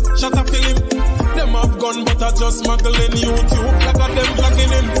just shot a kill him. Them have gun, but I just smuggling YouTube. Like a them plugging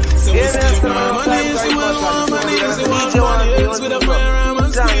him. So we stay calm and easy, well warm and easy. Walk on the hills with a firearm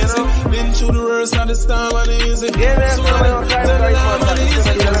and squeeze it. Been through the worst of the storm and easy. So tell it I'm an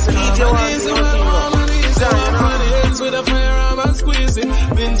easy, just calm and easy, well warm and easy. Walk on the hills with a firearm and squeeze it.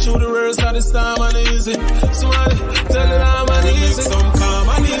 Been through the worst of the storm and easy. Somebody tell it I'm an easy. Some calm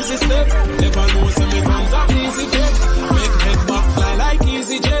and easy step. Never know some me guns are easy jet. Make head back fly like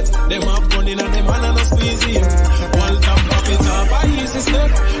easy jet. Them have gun in and them hand and a squeeze it. One top pocket up a easy step.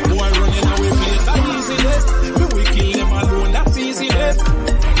 Boy running away place a easy death. We kill them alone, that's easy death.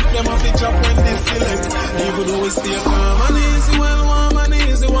 Them have to chop when they select. Even though we stay calm and easy, well warm and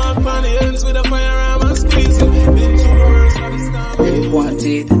easy. Walk on the ends with a firearm and squeeze it. Been through the worst of the storm.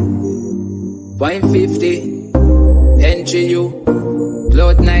 Wanted 150 NGU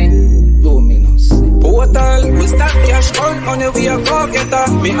Blood 9 Luminous Total, we stack cash count money, we a go getter.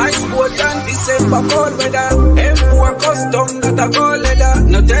 Me ice boat and December cold weather. M4 custom, that a gold leather.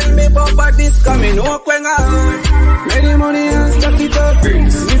 No tell me about this, coming no kwenga. Many money and stack it up.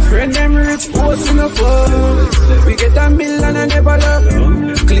 Me friend them rich, post in a phone. We get a million and never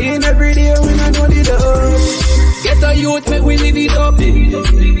love. Clean every day, we not know the dog. Get a youth, make we live it up.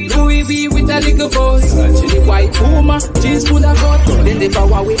 Louis V with a little boss. The white Puma, jeans full of gut. Then they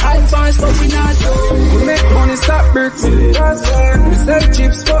power we high fast, but we not show. We make money, stop bricks. That's all. We sell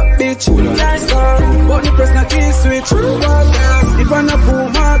chips, fuck bitch. That's all. But the press not key switch. If I'm a poor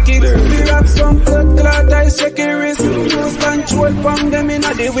market, we wrap some blood clot, I check a wrist. Use control from them in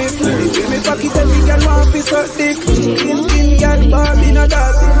a day whip. Give me pocket every girl want to suck dick. Skin girl, Barbie, no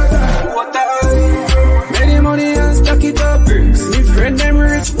that. Many money and stack it up. Me friend them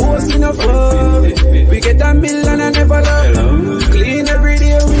rich, post in a phone. We get a million and never love. Clean every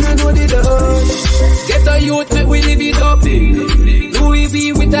day, we don't know the dog. Get a youth, make we live it up. Louis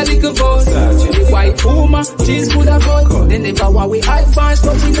V with a little boss. The white Puma, jeans full of gut. Then they power we high fast,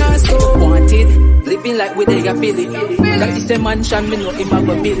 but we not so wanted. Living like we they got Billy. That is a mansion, me know him have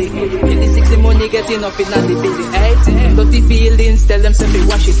a Billy. Billy 60 money getting up in the Billy. Hey, dirty feelings, tell them say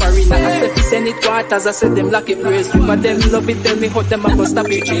wash it for real. I said send it quarters, I said them lock it praise. But them love it, tell me how them a go stop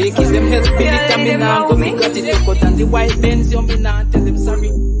it. Kiss them help Billy, come in now, go me got it. Cut on the white Benz, you me now, tell them sorry.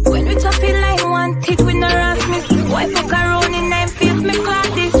 When we chop it like one tick, we no rush miss. Why fuck around in them face, me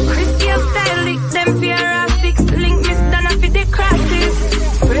call this. Christian style, lick them fear ass six. Link me stand up with the crosses.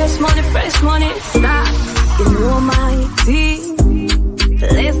 Fresh money, stop. You know my team.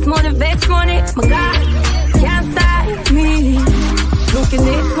 Less money, vex money, my God, can't stop me. Looking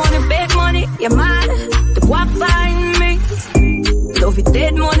this money, big money, you're mad. The walk find me. Love it,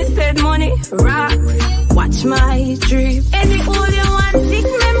 dead money, said money, rocks. Watch my drip. Any hole you want, sick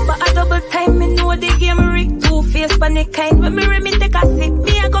member, a double time. Me know the game rigged. Two-face panic kind. When me take a sip,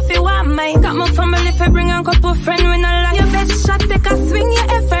 me I go feel one mine. Got my family for bring a couple friends when I lie. Your best shot, take a swing,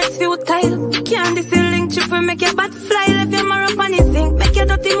 your efforts futile. Can't this link trip will make your bat fly. Left your marrow on his zinc, make your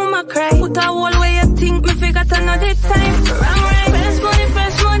dirty mama cry. Put a whole way you think, me forgot another time. Wrong way,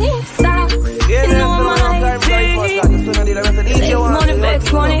 fresh money, stop. You know my dream.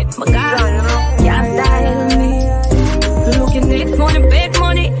 Next money, my God, can't style me. Looking next money, big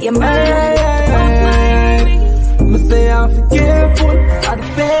money, you're mine. Me say I'm careful, I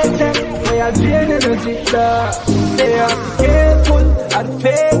defend them. When I drain energy, say I'm careful, I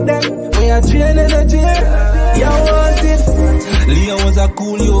defend them. When I drain energy, you want it. Leo was a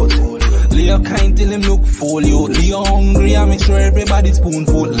cool youth. Leo kind till him look full youth. Leo hungry, I make sure everybody's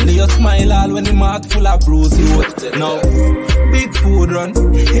spoonful. Leo smile all when him heart full of bruise youth. Now, big food run,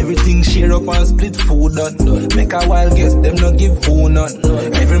 everything share up and split food done. Make a wild guess, them no give who none.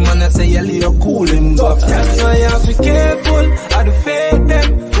 Every man I say, yeah, Leo cool him go. That's why you have to be careful, I defend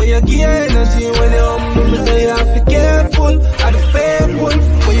them. When you give energy, when you humble, me say you have to be careful, I defend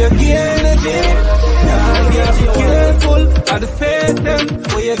wolf. When you give energy, you have to be careful, I defend them.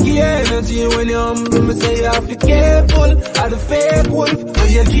 When you give energy, when you humble, me say you have to be careful, I defend wolf.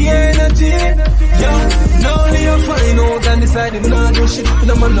 When you give energy, now Leo find out and decide him not do shit for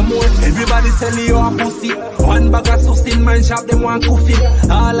the man no more. Everybody tell Leo a pussy. One bag of sauce in man shop, them want coffee.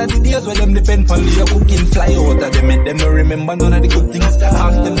 All of the days where them depend on Leo cooking, fly out of them, make them no remember none of the good things.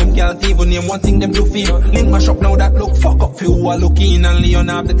 Ask them can't even name one thing them do feel. Link my shop now that look fuck up you are looking, and Leo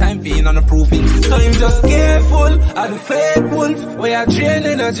not have the time for you on the proofing. So I'm just careful of the fake wolf where you drain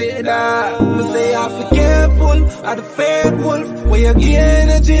energy that. Me say you have to be careful of the fake wolf where you give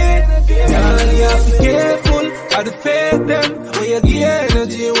energy. You have to be careful of the fake them where you give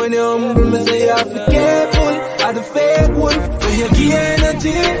energy. When you humble, me say you have to be careful of the fake wolf where you give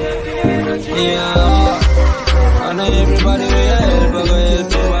energy. Yeah, I know everybody will help, but go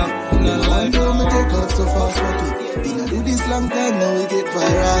help you. One day me take out so fast, what it? Do this long time, now we get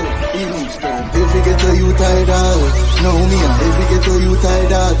viral. Image turn, every ghetto youth idol. Now me and every ghetto youth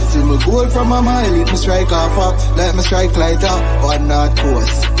idol. See me goal from a mile, it me strike off up. Like me strike lighter, on that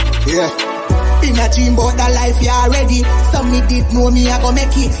course. Yeah. In a dream about the life you already. Some me did know me I go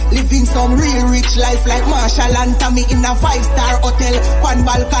make it. Living some real rich life like Marshall and Tommy in a 5-star hotel, one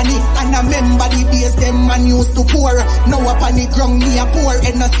balcony. And I remember the days them man used to pour. Now up on the ground me a pour.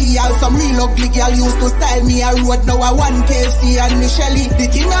 And I see how some real ugly girl used to style me a road. Now I want KFC and Michelin. The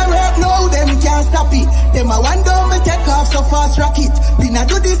thing I work now them can't stop it. Them I want down me take off so fast rocket. Been a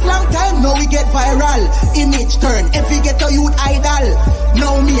do this long time now we get viral. Image turn every ghetto youth idol.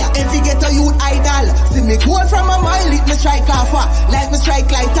 Now me a every ghetto youth idol. See me goal from a mile, it me strike off. Like me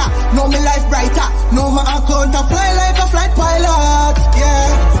strike lighter, now me life brighter. Now my account a fly like a flight pilot.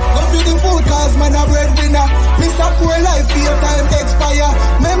 Yeah, go feed the food cause man a bread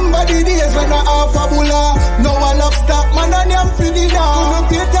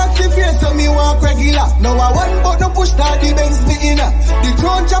regular. Now I want but no push start the Benz me inna. The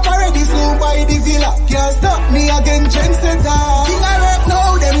crown chop already soon by the villa. Can't stop me again, trendsetter. King I rap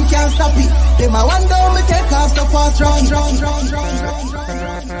now, them can't stop it. Them I want down me take off so fast round.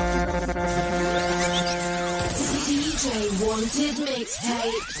 DJ Wanted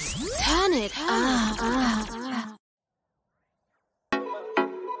mixtapes. Turn it up.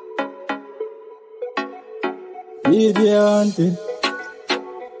 DJ Wanted.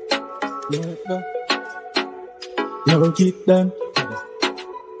 Never keep them.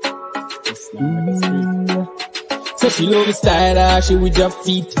 So she love the style, she with your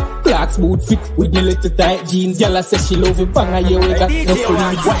feet. Black smooth fit with the little tight jeans. Girl, I say she love it bang, yeah, we got no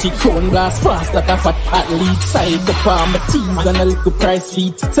free. Watch it crown glass fast, that a fat athlete. Side up on my tees and a little price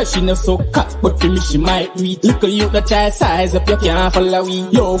feet. So she not so cut, but for me she might read. Look at you, the child size up, you can't follow me.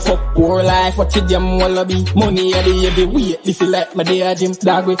 Yo, fuck poor life, what you damn wallaby. Money at the every weight, if you like my day gym.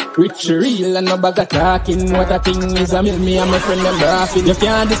 Dog with rich real and no bag of talking. What a thing is a mill, me and my friend them laughing. You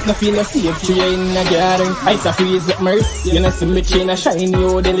can't just no feel a safe tree in a garden. Ice a freeze up mercy, you know see me chain a shine,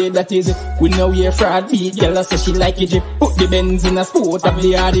 yo, the that is it. We know we're fraud beat, girl, so she like it drip. Put the Benz in a sport, have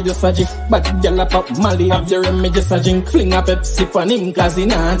the hardy just a drip. But girl, a pop Molly, have the rim, me just a drink. Fling a Pepsi for him, cause he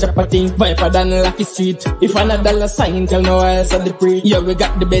nah chop a thing. Viper than Lucky Street. If I not dollar sign, tell no else of the pre. Yeah, we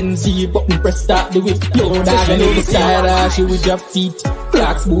got the Benz, button press start the whip. Yo, dog, I know the style, she with your feet.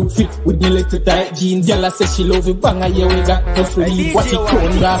 Black boot fit with the little tight jeans. Girl, I say she love it banger, yeah, we got no free. Watch it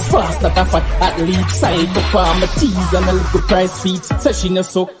crown glass fast, that a fat athlete. Side up on my tees and a little price feet. So she not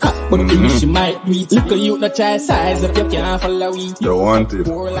so cut, but maybe she might meet. Look at you, the child size up, you can't follow me. You want it.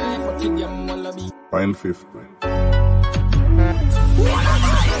 Fine 50.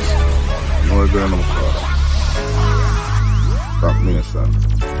 No girl, no father. Rock Nation.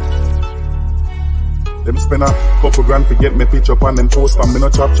 Them spend a couple grand to get me picture up on them poster. Me no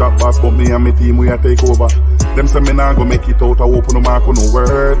chop boss, but me and my team we a take over. Them say me nah go make it out, I open no mark with no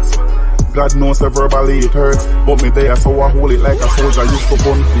words. God knows that verbally it hurts, but me there so I hold it like a soldier. Used to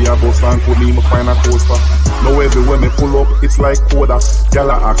bun for a bus and couldn't even find a coaster. Now everywhere me pull up, it's like Coda.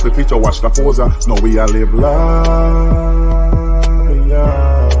 Y'all ask the picture, watch the poser. Now we a live life.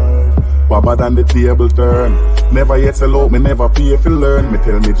 Baba than the table turn. Never yet sell out, me never pay if you learn. Me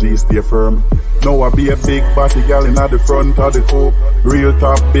tell me G stay firm. Now I be a big body gal in the front of the coupe. Real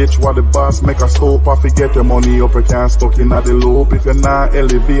top bitch, what the boss make a scope. I forget your money up, you can't stuck in the loop. If you not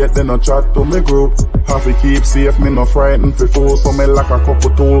elevate, then no chat to me group. Have to keep safe, me no frightened for fool. So me like a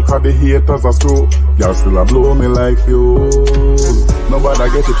couple tool, cause the haters are screw. Y'all still a blow me like fuse. Nobody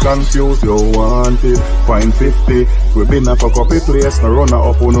get it confused, you want it. Fine 50, we been a fuck up a place. No run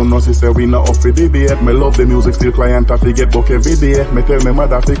up, no she say we not up for debate. Me love the music, still client I forget book every day. Me tell me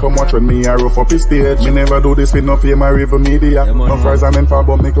mother fi come watch when me a rough up the stage. Me never do this with no fame or even media. No fries and info,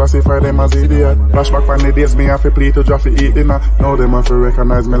 but me classify them as idiot. Flashback from the days me have to play to draft to eat dinner. Now them have to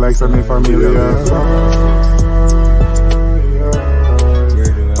recognize me like some familiar.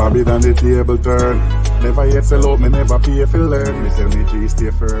 Bobby than the table turn. Never yet sell out, me never pay if you learn. Me tell me G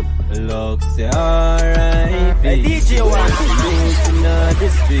stay firm. Looks alright, DJ One. Losing on the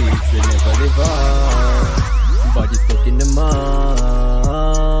streets, we never live on. Body stuck in the mark.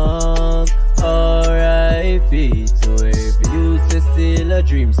 R.I.P. to every youth is still a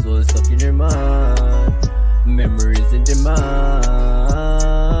dream, so stuck in your mind. Memories in the mind.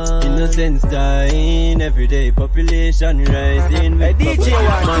 Innocence dying, everyday population rising. DJ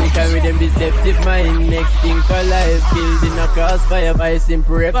man carry them deceptive mind. Next thing for life, killed in a crossfire by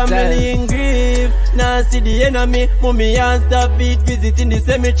simple reptile. Family in grief, now see the enemy. Mummy and stop beat, visiting the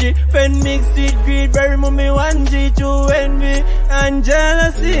cemetery. Pen mixed with greed, bury mummy 1G, 2 envy and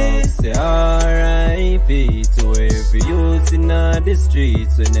jealousy. Say R.I.P. to every youth in the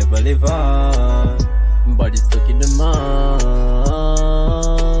streets, we never live on. Body stuck in the mark.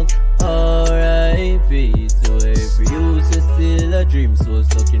 R.I.P. to every youth is still a dream, so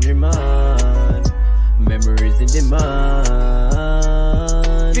stuck in your mind. Memories in the mind.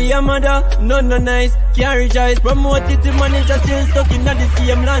 Be a mother, no nice. Can't rejoice, promote it to manager, still stuck in the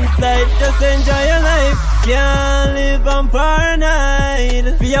same landslide. Just enjoy your life, can't live on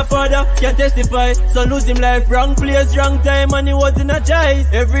paranoid. Be a father, can't testify, so lose him life. Wrong place, wrong time, and he wasn't a choice.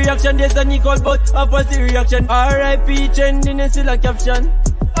 Every action there's an equal, but opposite reaction. R.I.P. trending and still a caption.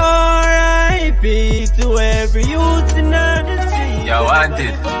 R.I.P. to every youth in the street. You want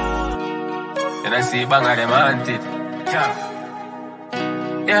it, and I see bang of them want it. Yeah.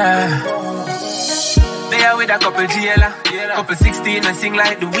 They are with a couple jailer, couple 16 and sing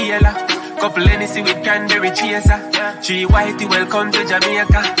like the wheeler. Couple Hennessy with Canberry chaser. 3 whitey, welcome to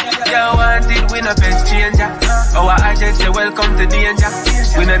Jamaica. You want it, we no best changer. Our agents say welcome to danger.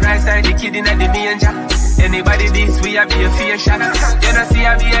 We no nice like the kid in the danger. Anybody this, we a be a fair shot. You know see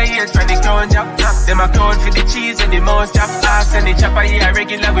I be a ears from the crown job. Them a crown for the cheese and the mouse chop. Ass and the chopper, yeah,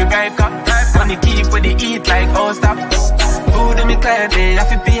 regular we bribe cup. Money keep with the eat like all stop. Food in me client, they have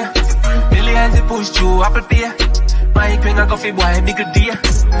to pay. Millions they push through Apple Pay. My queen a coffee boy, big deal.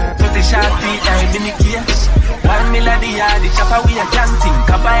 So the sharp feet like mini gear. 1 million the yard, the chopper we a canting.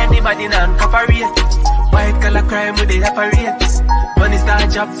 Copper anybody non copper rate. White collar crime with the operate. Money start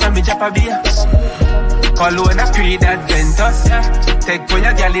drop from me chopper beer. Call on a creed adventures. Take for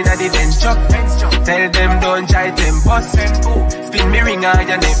your gal in a the bench truck. Tell them don't try tempos. Spin me ring on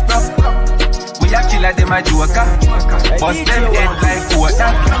your neck, bro. We a killer, them a joker. Bust them head like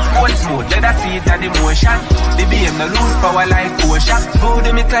water. Sports mode, let us see it at the motion. The BM no lose power like ocean. Food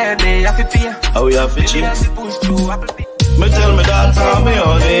in me client, they have to pay. How we have to cheat? Me tell me that time me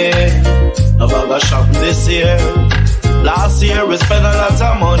honey. No bag of shop this year. Last year we spent a lot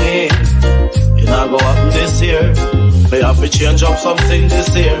of money. It not go up this year. Me have to change up something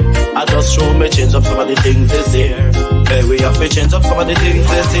this year. I just show me change up some of the things this year. Hey, we have to change up some of the things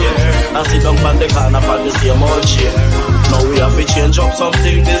this year. I sit down on the corner on the same old chair. Now we have to change up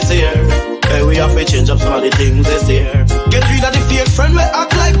something this year. Hey, we have to change up some of the things this year. Get rid of the fake friend we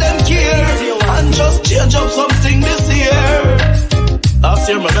act like them care. And just change up something this year. Last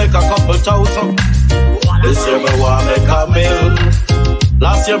year me make a couple thousand. This year me want make a million.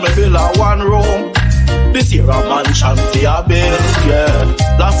 Last year me build a one room. This year a mansion for a bill, yeah.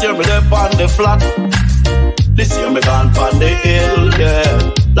 Last year me dip on the flat. This year me gone on the hill,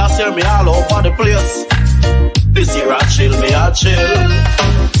 yeah. Last year me all over the place. This year I chill, me I chill.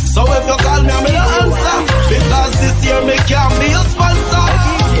 So if you call me, I'm in the answer. Because this year me can't be a sponsor.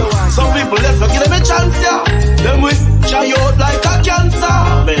 Some people left me give them a chance, yeah. Them we try out like a cancer.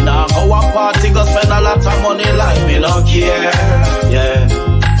 Me nah go a party, go spend a lot of money like me no care, yeah.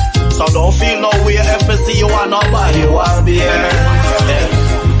 So don't feel no way if I see you and nobody will be here, yeah.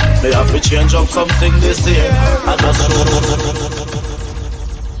 They have to change up something this year. I just show.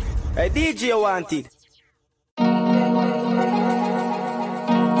 Hey DJ wanted.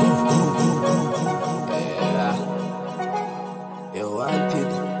 You wanted.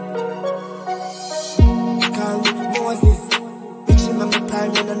 Call me Moses. Picture on the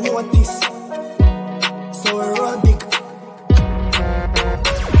time in the notice. So we're all big.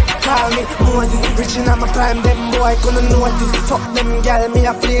 Call me Moses, reaching on my prime, them boy couldn't notice. Fuck them gal, me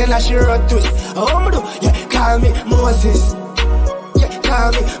a play and she run twist. Oh, me do, yeah, call me Moses. Yeah,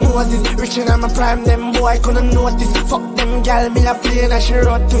 call me Moses, reaching on my prime, them boy couldn't notice. Fuck them gal, me a play and she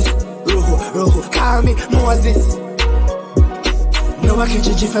run twist. Roho, call me Moses. No, I catch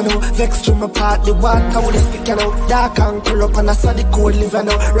a jiff and no vex through my part. The water with a stick and out. Dark and curl up and I saw the code live and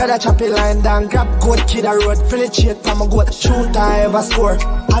out. Rather chop a line down, grab goat, kid a road. Penetrate from a goat, shoot I ever score.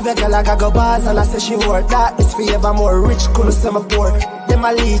 Have a girl I go bars and I say she wore. Darkness forever more, rich couldn't say my poor. Them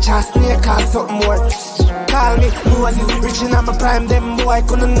a leech and snake and something more. Call me Moses, reaching on my prime, them boy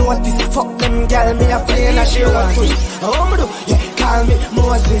couldn't notice. Fuck them gal, me a play and I she want to. Oh, me do, yeah, call me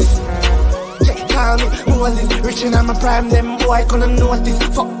Moses. Call me Moses, reaching on my prime, them boy couldn't notice.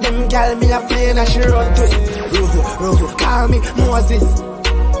 Fuck them gal, me a play and she run twist. Roho, call me Moses.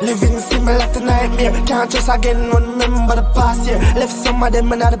 Living similar to nightmare. Can't trust again, remember the past year. Left some of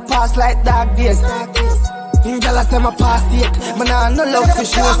them in the past like dark days. Girl, I say my past yet. But now no love for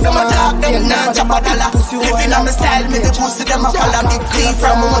sure. Some of them not chop a dollar. Living on my style, me the pussy them a follow. Big clean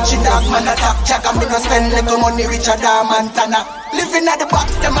from watching dog, man a top jack. And me no spend little money, richer than Montana. Living at the box,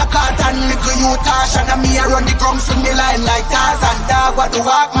 them a cart and little you Tash. And me a run the grums in the line like Tarzan. Dog, what the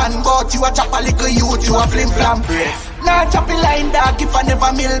walk man bought you a chop a little youth, you a flim flam. Nah, choppy line, dog, if I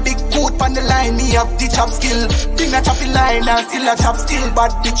never mill. Big coat on the line, me have the chop skill. Bring a choppy line and still a chop still.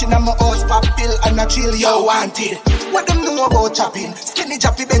 Bad bitch in a my house, pop pill and a chill, yo wanted. What them know about chopping? Skinny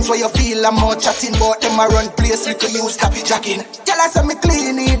choppy bends where you feel I'm more chatting. But them a run place, little you stop it jacking. Tell us me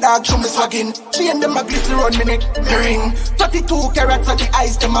clean it, dog, show me swagging. Chain them a glitter on me neck, me ring. 32 carats for the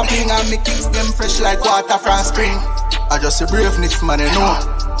ice, them a bling. And me kicks them fresh like water from spring. I just a braveness, man, you know.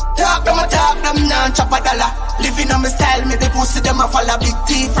 Talk them, nah chop a dollar. Living on my style, me the pussy them a follow. Big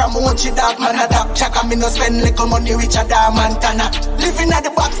T from Ochi dog, man a top check. And me no spend little money, richer than Montana. Living at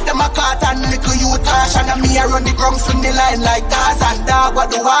the box, them a cart and little you Tash. And me a run the grums from the line like Tarzan. Dog, what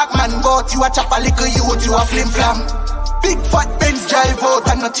the walk man bought you a chop a little youth, you a flim flam. Big fat Benz drive out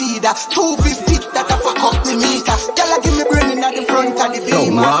and not either. 250, that a fuck up the meter. Girl, give me brain in at the front of the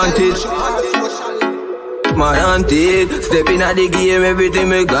beam. Wanted. my auntie. Stepping at the game, everything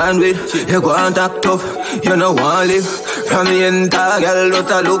me gone with. You go and talk tough, you know want live. From the entire girl,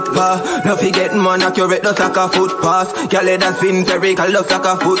 just a look past. No forget man, accurate, just like a foot pass. Girl, that spin spherical, just like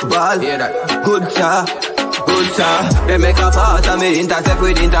a football. Hear that? Good sir. Good sir, they make a pass and me intercept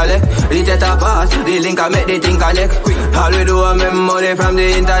with intellect. The teta pass, the link I make the thing connect. All we do is make money from the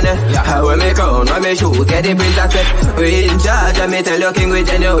internet. How we make crown, when me shoot, get the printer set. We in charge and me tell you king we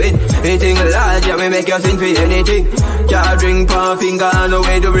genuine. Anything large and we make you sing for anything. Can't drink per finger, no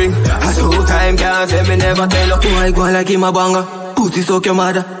way to bring. A 2 time can't say me never tell you. Oh, I go like him a banger. Pussy soak your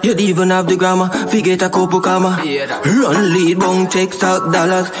mother, you don't even have the grammar. Forget a couple karma. Run lead, bong, check, stock,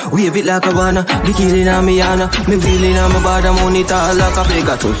 dollars. Wave it like a banner. The killing on me, Anna. Me feeling on my body, money tall like a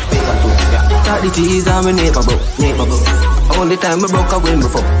Pegasus. Start the cheese on me, neighbor bro. Only time me broke up when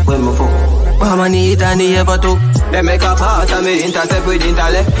before. Mama need and he ever took. They make a pass and me intercept with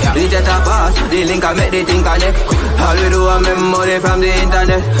intellect. The teta pass, the link I make the thing connect. All we do is make money from the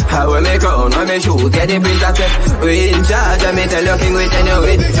internet. How we make crown, when me shoot, get the printer set. We in charge and me tell you king we tell you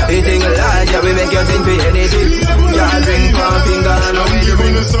win. Anything large, yeah, we make you sing for anything. Can't drink one finger, no way to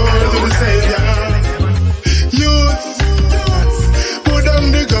bring. Youth, put down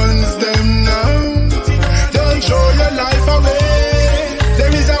the guns them now. Don't throw your life away.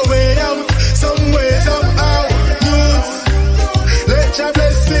 There is a way out, some way somehow. Youth, let your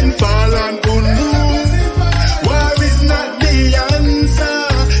blessing fall on unruly. War is not the answer.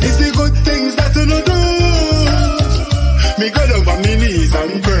 It's the good things that you do. Me go down on my knees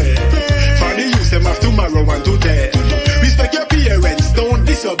and pray for the youth them of tomorrow and today. Respect your parents, don't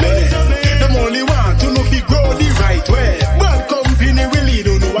disobey. Them only want to know if you grow the right way. Bad company will lead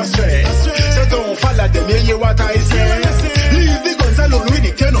you no astray. So don't follow them, hear what I say. Leave the guns alone with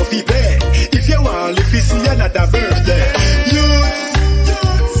it, you know fi pay. If you want, if you see another birthday. Youth,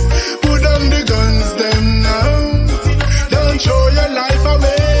 put down the guns them now. Don't throw your life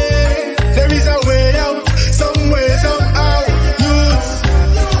away. There is a way out, some way somehow. Youth,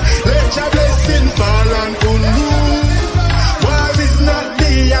 let your blessing fall on unruly. War is not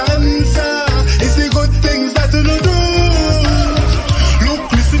the answer. It's the good things that you do. Look,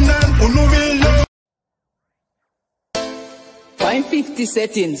 listen and you will love. Find 50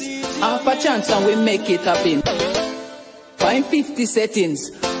 settings, half a chance and we make it happen. Find 50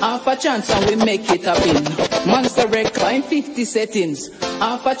 settings, half a chance and we make it happen. Monster Rec, find 50 settings,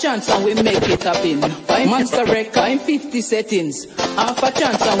 half a chance and we make it happen. Find Monster Rec, find 50 settings, half a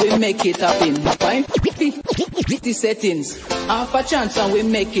chance and we make it happen. Find 50 settings, half a chance and we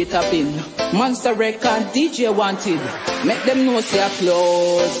make it happen. Monster Rec and DJ Wanted, make them know say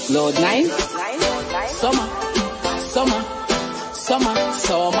close. Load 9, summer, summer. Summer,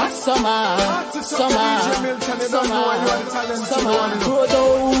 summer, summer, summer, summer, summer, good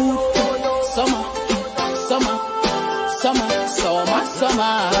old summer, summer, summer, summer,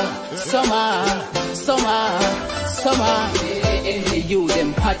 summer, summer, summer, summer. You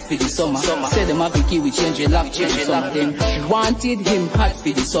them hot for the summer. Say them have a key, we change your love, change something. Wanted him hot for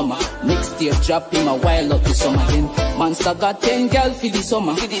the summer. Next year drop him a while up the summer. Then Monster got 10 girls for the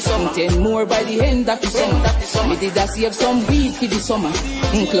summer. 10 more by the end of the summer. Me did a save some weed for the summer.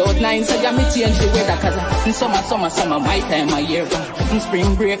 Cloud 9 so yeah me change the weather. Cause summer, my time of year.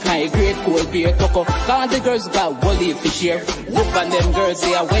 Spring break, high grade, cold beer, cocoa. Cause the girls got woolly for share. Look on them girls,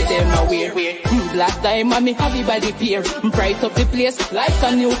 they are where them are wear. Black diamond, me happy by the pier. Bright up the place like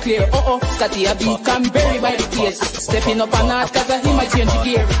a nuclear. Scotty a beat can bury by the place. Stepping up and out cause him a change the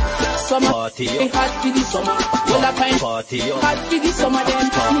gear. Summer, we hot for the summer. Well a pint, hot for the summer then.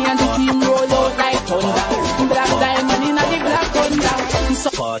 Me and the team roll out like thunder. Black diamond in the black thunder.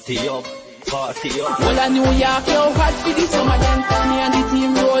 Party up. Well a New York, yo, hot for the summer then. Me and the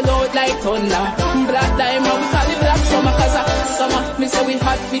team roll out like thunder. Black diamond, we call it black summer. Cause summer, me say we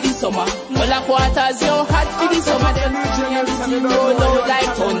hot for the summer. Well a Quarters, yo, hot for the summer then. Me and the team roll out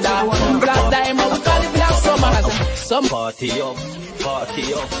like thunder. Black diamond, we call it black summer. Some party up.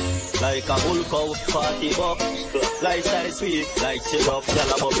 Like a bull cow, party up. Lifestyle sweet, like syrup.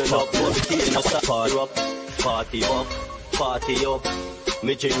 Gyal a bubble up, but the tea no stop. Party up.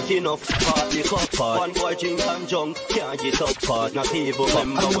 Me drink enough, party cup. One boy drink and jump, can't get up. Partner people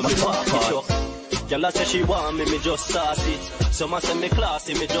remember when me party up. Gyal say she want me just start it. Some say me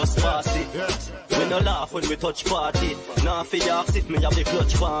classy, me just pass it. We no laugh when we touch party. Now for yaks it, me have the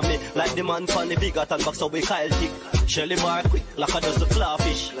clutch for me. Like the man from the bigger tan box, so we Kyle tick. Shelly bar quick, like a dozen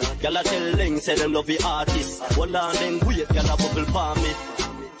flafish. Gyal tell Ling, say them love the artist. One on them wait, gyal bubble for me.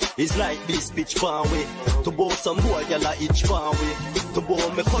 It's like this bitch fan way. To both some boy, gyal itch fan way. To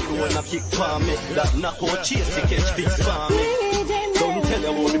both me color and a kick for me. That knock out chase to catch big for me. Don't tell you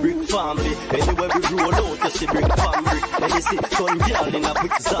about the brick family. Anywhere we roll out, you she bring family. Let me see, turn girl in a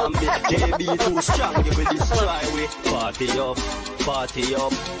quick zombie. JB too strong, you will destroy we. Party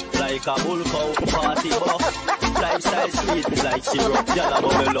up, like a bull cow. Party up, lifestyle sweet like syrup. Y'all a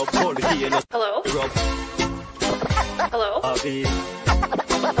bubble up, hold the key in a hello? rub. Hello? Happy.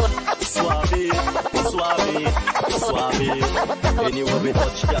 Suave. Anywhere we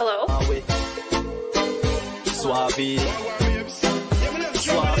touch, hello? Suave.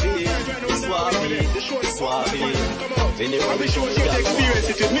 Anywhere we touch, experience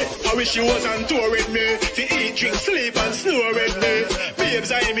it with me. I wish you was on tour with me. To eat, drink, sleep and snore with me.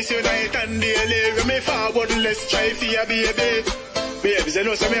 Babes, I miss you night and daily. When me forward, let's try for your baby. Babes, you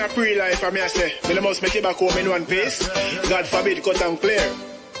know, so me a pre-life and me I say, me must make it back home in one piece. God forbid, cut and clear.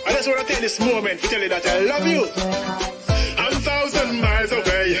 I just want to take this moment to tell you that I love you. I'm 1,000 miles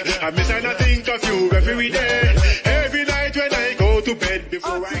away. I miss and I think of you every day. Every night when I go to bed,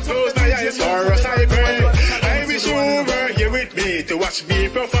 before I close my eyes for us I pray. I wish you were here with me to watch me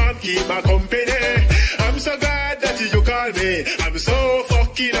perform, keep my company. I'm so glad that you called me. I'm so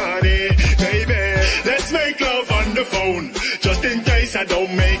fucking honey, baby. Let's make love on the phone, just in case I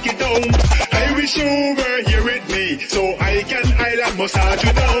don't make it home. I wish you were here with me, so I can island massage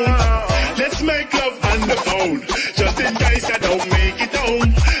you down. Let's make love on the phone, just in case I don't make it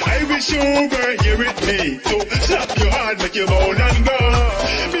home. I wish you were here with me, so slap your hand, make you moan and go.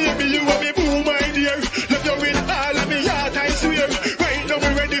 Baby, you want me boo, my dear. Love you with all of me heart, I swear. Right now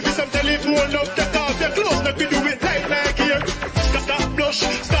we're ready for some telephone up. Take off your clothes, let me do it like here. Stop blush,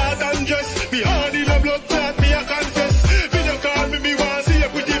 start undress. Be hard in the blood clot, me I confess. When you call me want see your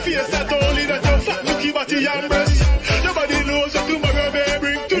pretty face. Not only that you fat, looky body and breast. Nobody knows what tomorrow may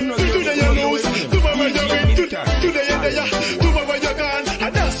bring. Today you lose, tomorrow you win. Today you're there, tomorrow you're gone.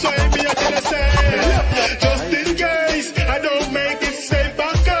 And that's why me I tell you say, just in case I don't make it safe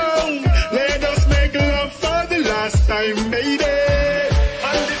back home, let us make love for the last time, baby.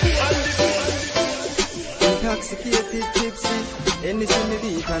 Intoxicated, tipsy, anything me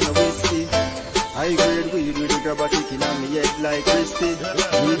beat and a whiskey. High grade weed with the grabber kicking on me head like Christy.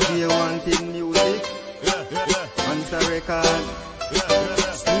 Need me wanting music, once a record.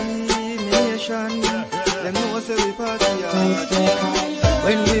 Stimulation, them know say we party hard.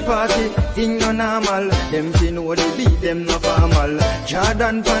 When we party, thing no normal. Them fi know the beat, them no formal.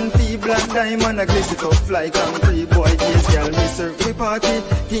 Jordan panty, black diamond, a glitz it up like concrete. Boy, yes, girl, me serve we party,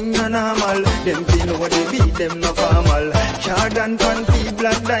 thing no normal. Them fi know the beat, them no formal. Jordan panty,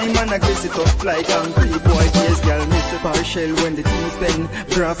 black diamond, a glitz it up like concrete. Boy, yes, girl, me serve partial when the team spend.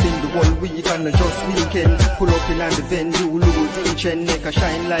 Drafting the whole week and not just weekend. Pull up in on the venue, lose in chen. Make a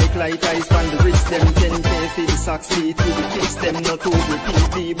shine like light eyes on the wrist. Them 10K for the socks, feet with the kiss. Them not over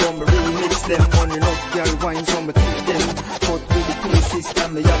TV, but me remix them. Money enough, girl, wine, so me teach them. Cut with the two system,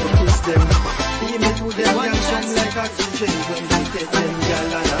 me have to kiss them. Give me to them, girl, come like oxygen. When we take them,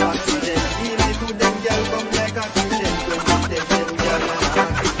 girl, and a oxygen. Give me to them, girl, come like oxygen. When we take them, girl, and a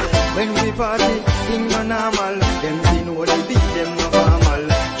oxygen. When we party, thing no normal. Them we know the beat, them no formal.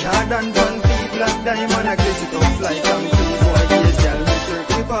 Jordan panty, black diamond, a glitz it up like concrete. Boy, yes, girl, we serve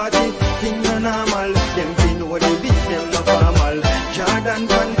we party, thing no normal. Them we know the beat, them no formal. Jordan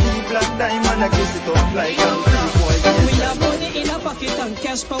panty, black diamond, a glitz it up like concrete. Boy, yes, we have money in a pocket and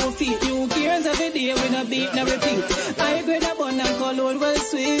cash for our feet. New gears every day, we no beat, no repeat. I grade a bun and cologne well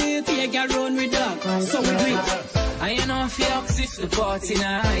sweet. Yeah, girl run with dog, so we do it. I know if you if the party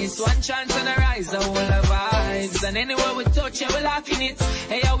nice. One chance and a rise, the whole of vibes. And anywhere we touch, yeah, we locking it.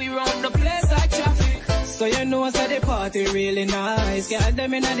 Hey, how we run the place like traffic. So you know so the party really nice. Get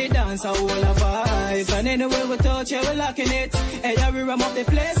them in the dance, a whole of vibes. And anywhere we touch, yeah, we locking it. Hey, how we ram up the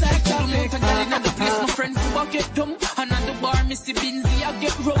place like traffic. And the place, my friend, who get dumb. Another bar, Missy Binzy, I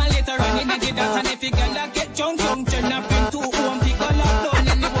get rum. And later on, you get dance. And if you get get drunk, young turn up into home, pick a lot. And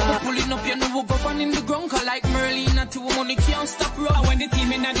anywhere we pulling up, you know we go in the ground. Like Merlin, to money can't stop rock. And when the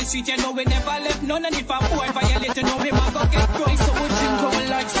team in the street, you know we never left none. And if a boy violate, you know we might go get drunk. So we drink, we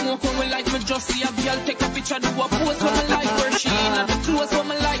like smoke, we like me just see a girl take a picture, do a pose, when me like where she in at the clothes, when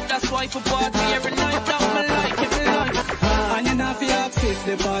me like, that's why for party every night, that me like, every night. And you know if you ask if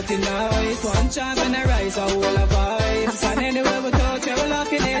the party nice, one chance and a rise, a whole of vibes. And anywhere we touch, you we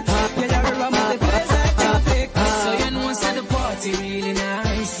locking it. Yeah, you ram up the place like traffic. So you know, say the party really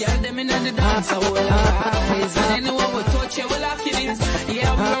nice. Yeah, them in the dance, a whole of vibes. And anywhere we touch, you we locking it.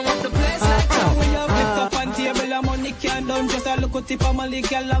 Yeah, we ram up the place like traffic. We have lift up on table, and money can't down. Just a look at the family,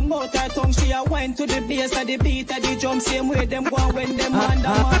 girl, and mouth her tongue. She a wine to the bass, of the beat, of the drum. Same way them go on when them under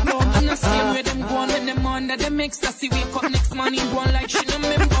man down. And the same way them go on when them under them ecstasy. Wake up next morning, go on like she don't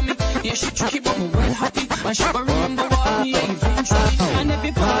remember me. Yeah, she tricky, but me well happy. And she go remember what me eventually. And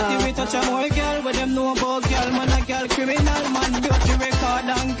every party we touch a more girl, where them know about girl.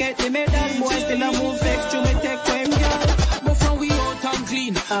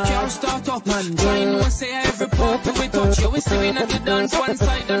 start up. I know say every part we touch. You we see me at the dance one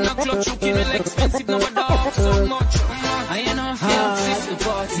side and a clutch. You kill it expensive, no dog so much. I know feel this the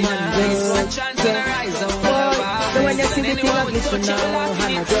party nice. One chance and a rise. So when you see the thing of listen now,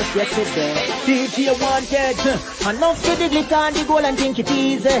 and I just yesterday DJ wanted, enough to the glitter and the gold and think it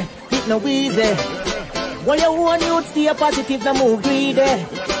easy. It no easy. When you want youth stay positive, no move greedy.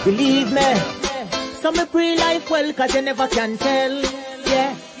 Believe me. So me pray life well, cause you never can tell.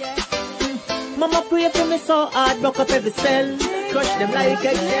 Yeah. Mama pray for me so hard, broke up every cell. Crush them like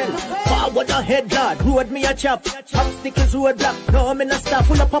eggshell. Forward ahead, Lord, road me a chop. Obstacles road block, no me no stop.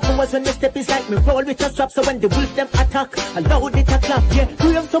 Full of poppers when the step is like me roll with a strap. So when the wolf them attack, allow it to clap. Yeah,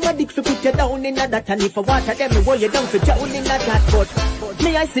 we have some addicts to put you down in a that. And if I water them, me roll you down for drown in a that. But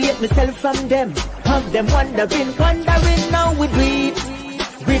me isolate myself from them. Have them wondering now we breathe.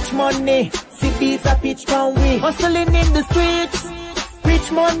 Rich money, CB's a pitch pound we hustling in the streets.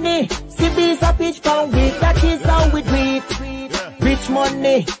 Rich money, CB's a pitch pound we. That is how we do it. Rich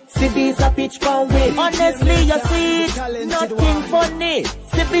money, CB's a pitch pound we. Honestly, you see it, nothing funny.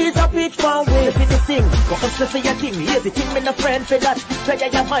 CB's a pitch pound we. You see the thing, go hustle for your team. Here's the thing, me no friend for that. Try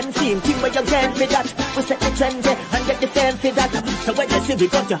your man team, team where you grand for that. We set the trend there and get the fan for that. So when you see we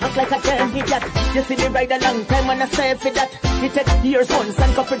got you act like a damn idiot. You see me ride a long time and I stand for that. You take years, months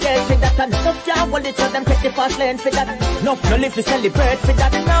and couple days for that. And enough job, well it's all them take the fast lane for that. Enough no live to celebrate for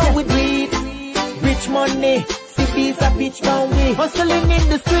that. Now we breathe. Rich money, CB's a pitch pound we hustling in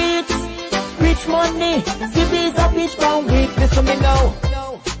the streets. Rich money, CB's a pitch pound we. Listen me now.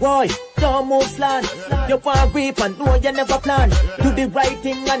 Boy, don't move slant. You want reap and know you never plan. Do the right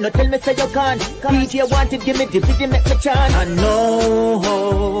thing and not tell me say you can't. DJ wanted, give me the video, make me chant. I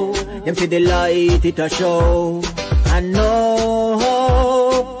know, them see the light, it a show. I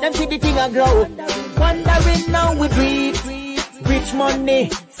know, them see the thing a grow. Wondering now we breathe. Rich money,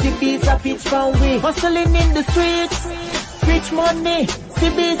 CB's a pitch pound we hustling in the streets. Rich money,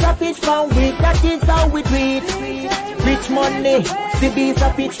 CB's a pitch pound we. That is how we do it. Rich money, CB's a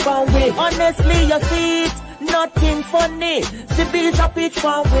pitch pound we. Honestly, you see it, nothing funny. CB's a pitch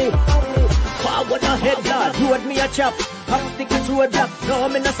pound we. Forward ahead, Lord, road me a chop. Obstacles road block, no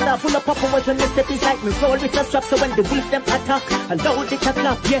me no stop. Full of poppers when the step is like me roll with a strap. So when the wolf them attack, allow it to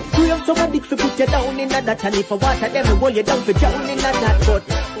clap. Yeah, we have some addicts to put you down in a that. And if I water them, we roll you down for down in a that. But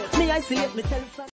me isolate myself from